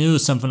 I knew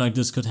something like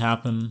this could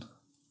happen.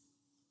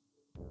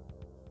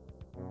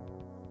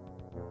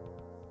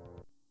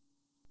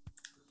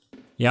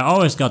 Yeah, I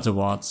always got the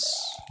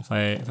watts if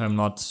I'm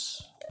not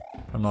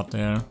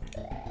there.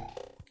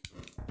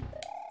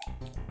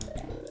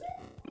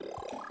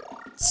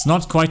 It's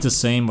not quite the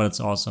same, but it's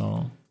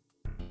also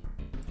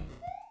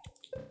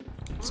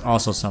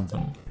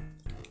something.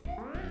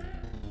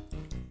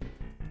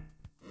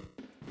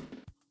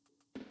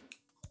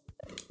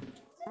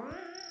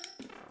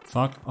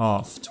 Fuck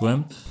off,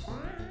 Twimp.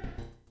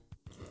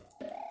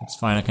 It's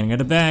fine, I can get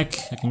it back.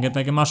 I can get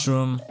back a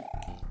mushroom.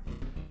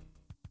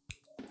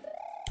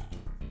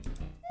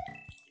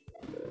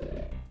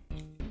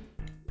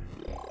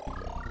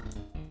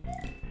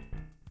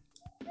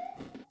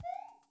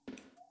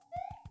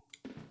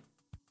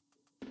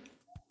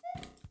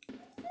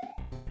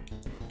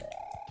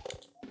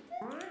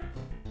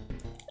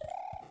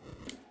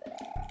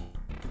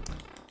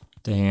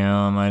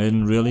 Damn, I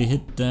didn't really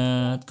hit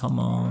that. Come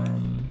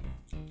on.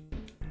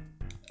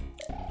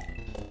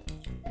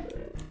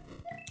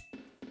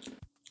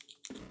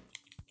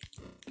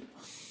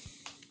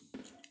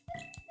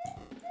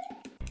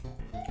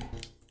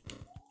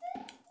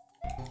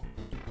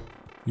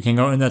 We can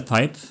go in that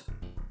pipe.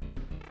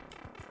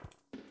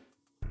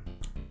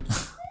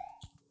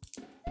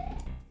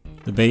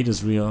 The bait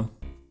is real.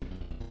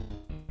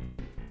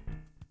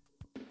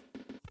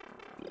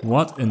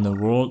 What in the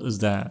world is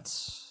that?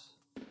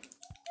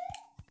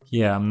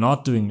 Yeah, I'm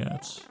not doing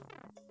that.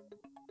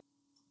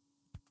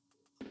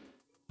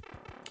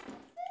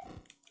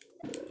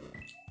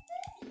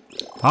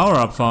 Power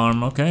up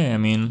farm, okay, I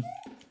mean...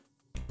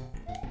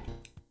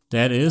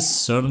 that is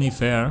certainly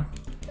fair.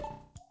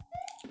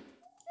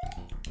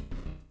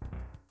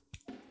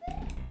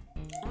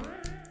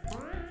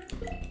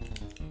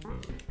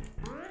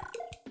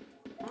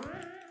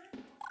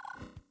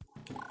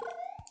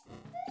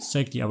 Let's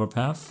take the other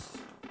path.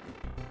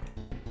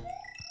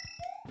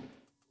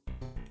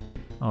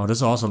 Oh,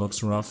 this also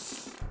looks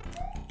rough.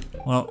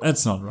 Well,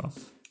 it's not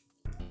rough.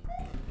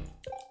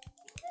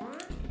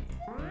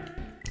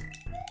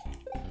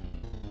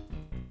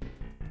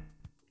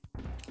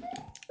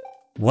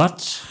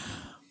 What?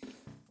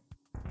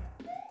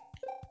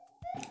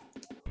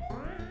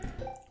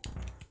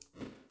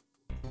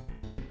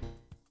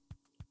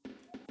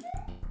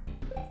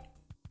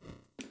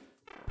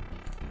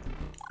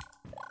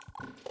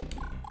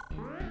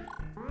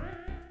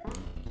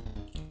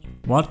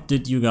 What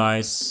did you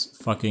guys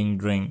fucking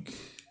drink?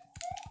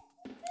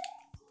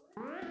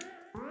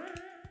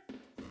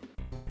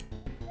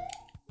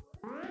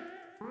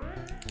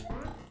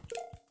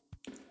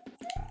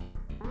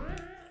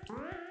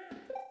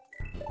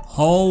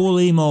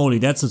 Holy moly,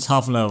 that's a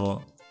tough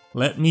level.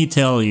 Let me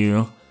tell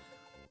you.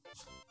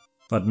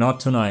 But not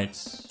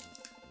tonight.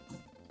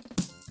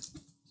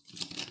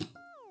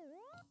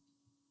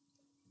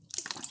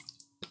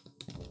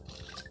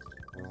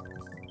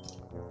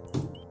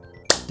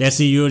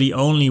 Desi, you're the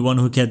only one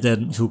who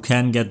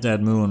can get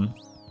that moon.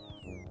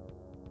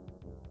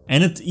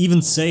 And it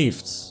even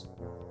saved.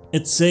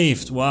 It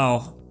saved,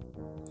 wow.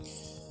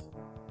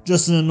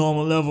 Just in a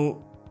normal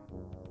level.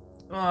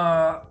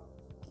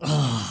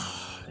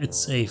 It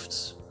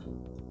saved.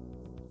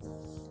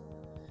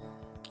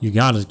 You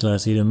got it,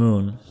 Classy, the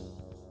moon.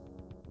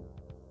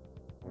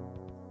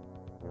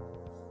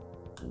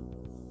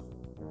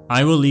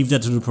 I will leave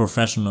that to the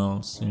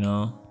professionals, you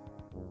know?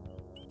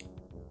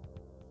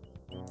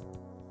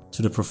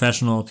 To the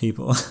professional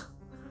people.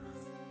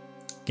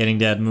 Getting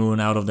that moon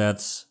out of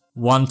that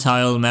one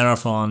tile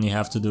marathon you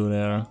have to do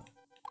there.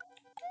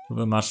 With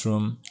a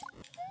mushroom.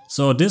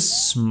 So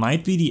this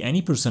might be the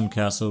any percent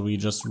castle we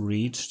just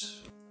reached.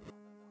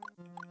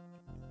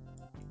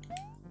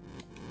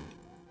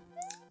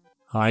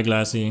 Hi,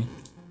 Glassy.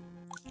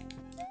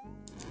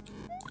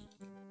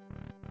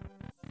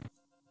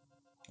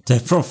 The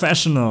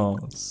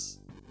professionals.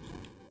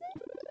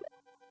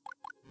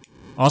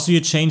 Also, you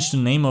changed the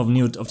name of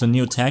the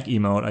new tag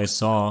emote I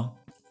saw.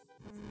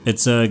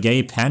 It's a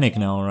gay panic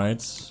now,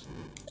 right?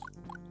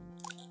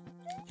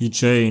 He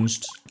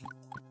changed.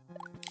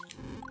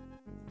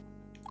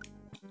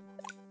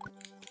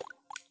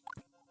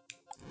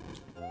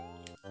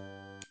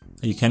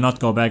 You cannot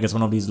go back, it's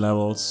one of these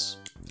levels.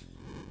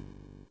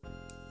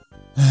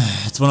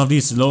 It's one of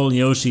these LOL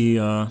Yoshi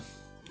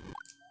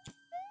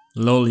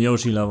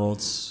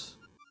levels.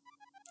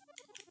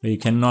 Where you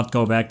cannot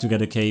go back to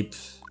get a cape.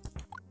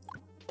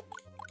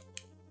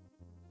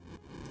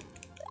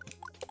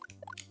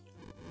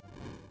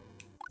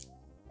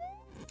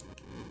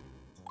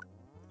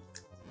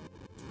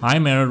 Hi,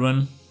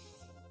 Meridwin.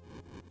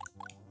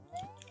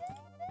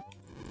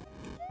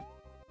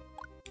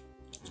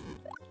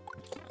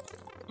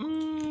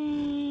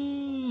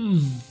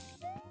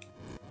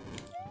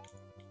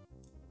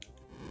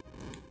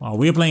 Wow,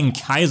 we're playing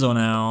Kaizo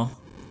now.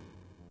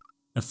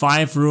 A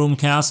 5-room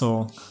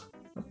castle.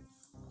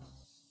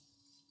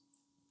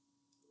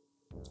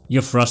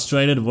 You're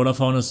frustrated?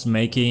 Vodafone is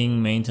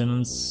making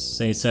maintenance.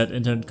 They said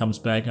internet comes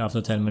back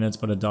after 10 minutes,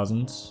 but it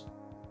doesn't.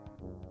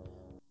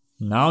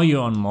 Now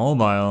you're on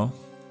mobile.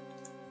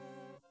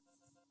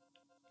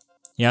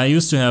 Yeah, I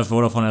used to have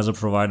Vodafone as a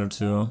provider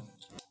too.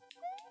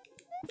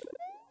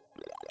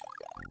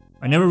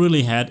 I never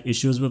really had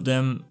issues with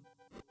them.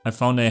 I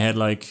found they had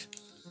like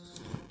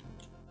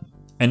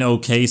an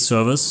okay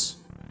service.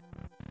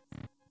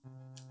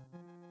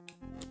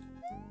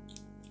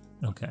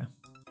 Okay.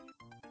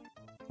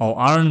 Oh,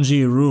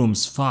 RNG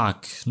rooms,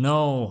 fuck,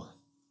 no.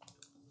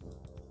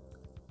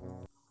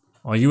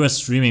 Oh, you were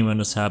streaming when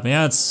this happened.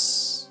 Yeah,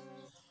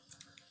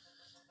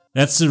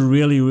 that's a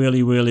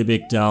really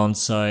big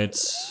downside.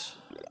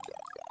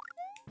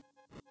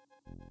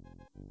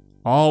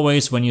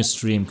 Always when you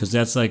stream, because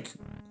that's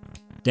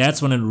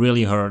when it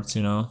really hurts,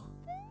 you know?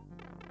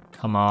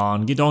 Come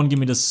on, don't give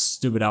me this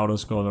stupid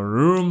auto-scroller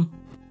room.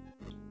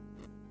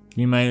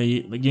 Give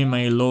me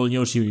my LOL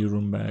Yoshi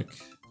room back.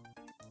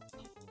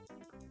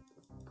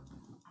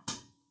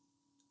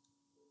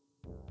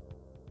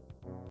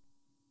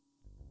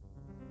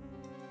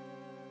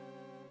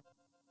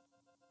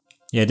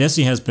 Yeah,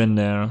 Desi has been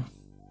there.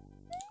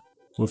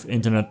 With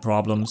internet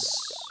problems.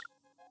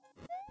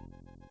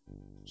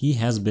 He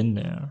has been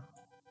there.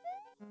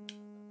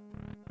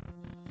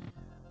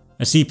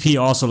 I see P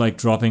also like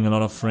dropping a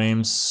lot of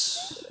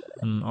frames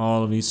in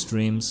all of these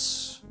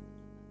streams.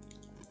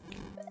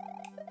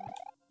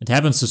 It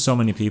happens to so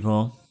many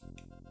people.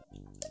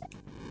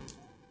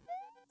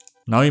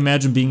 Now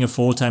imagine being a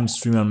full-time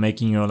streamer and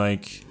making your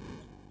like...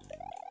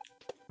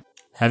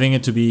 having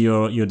it to be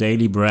your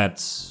daily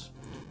bread.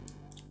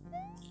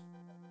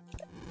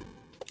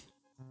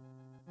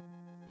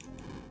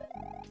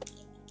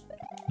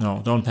 No,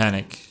 don't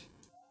panic.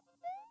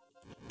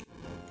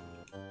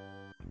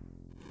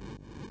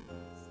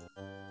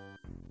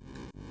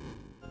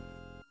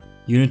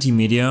 Unity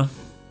Media.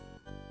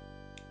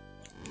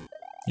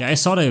 Yeah, I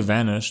saw they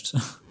vanished.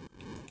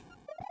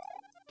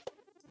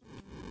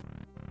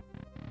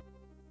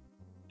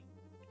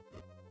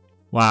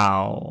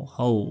 Wow,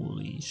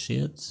 holy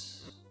shit.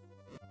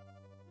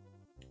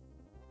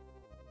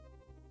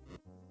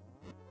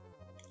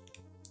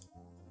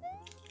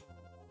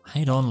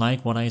 I don't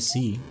like what I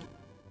see.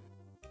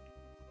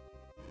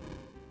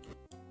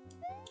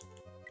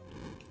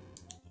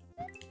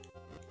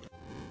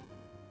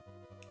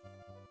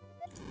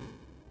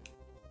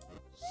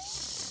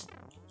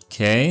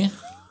 Okay.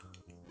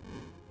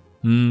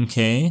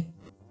 Okay.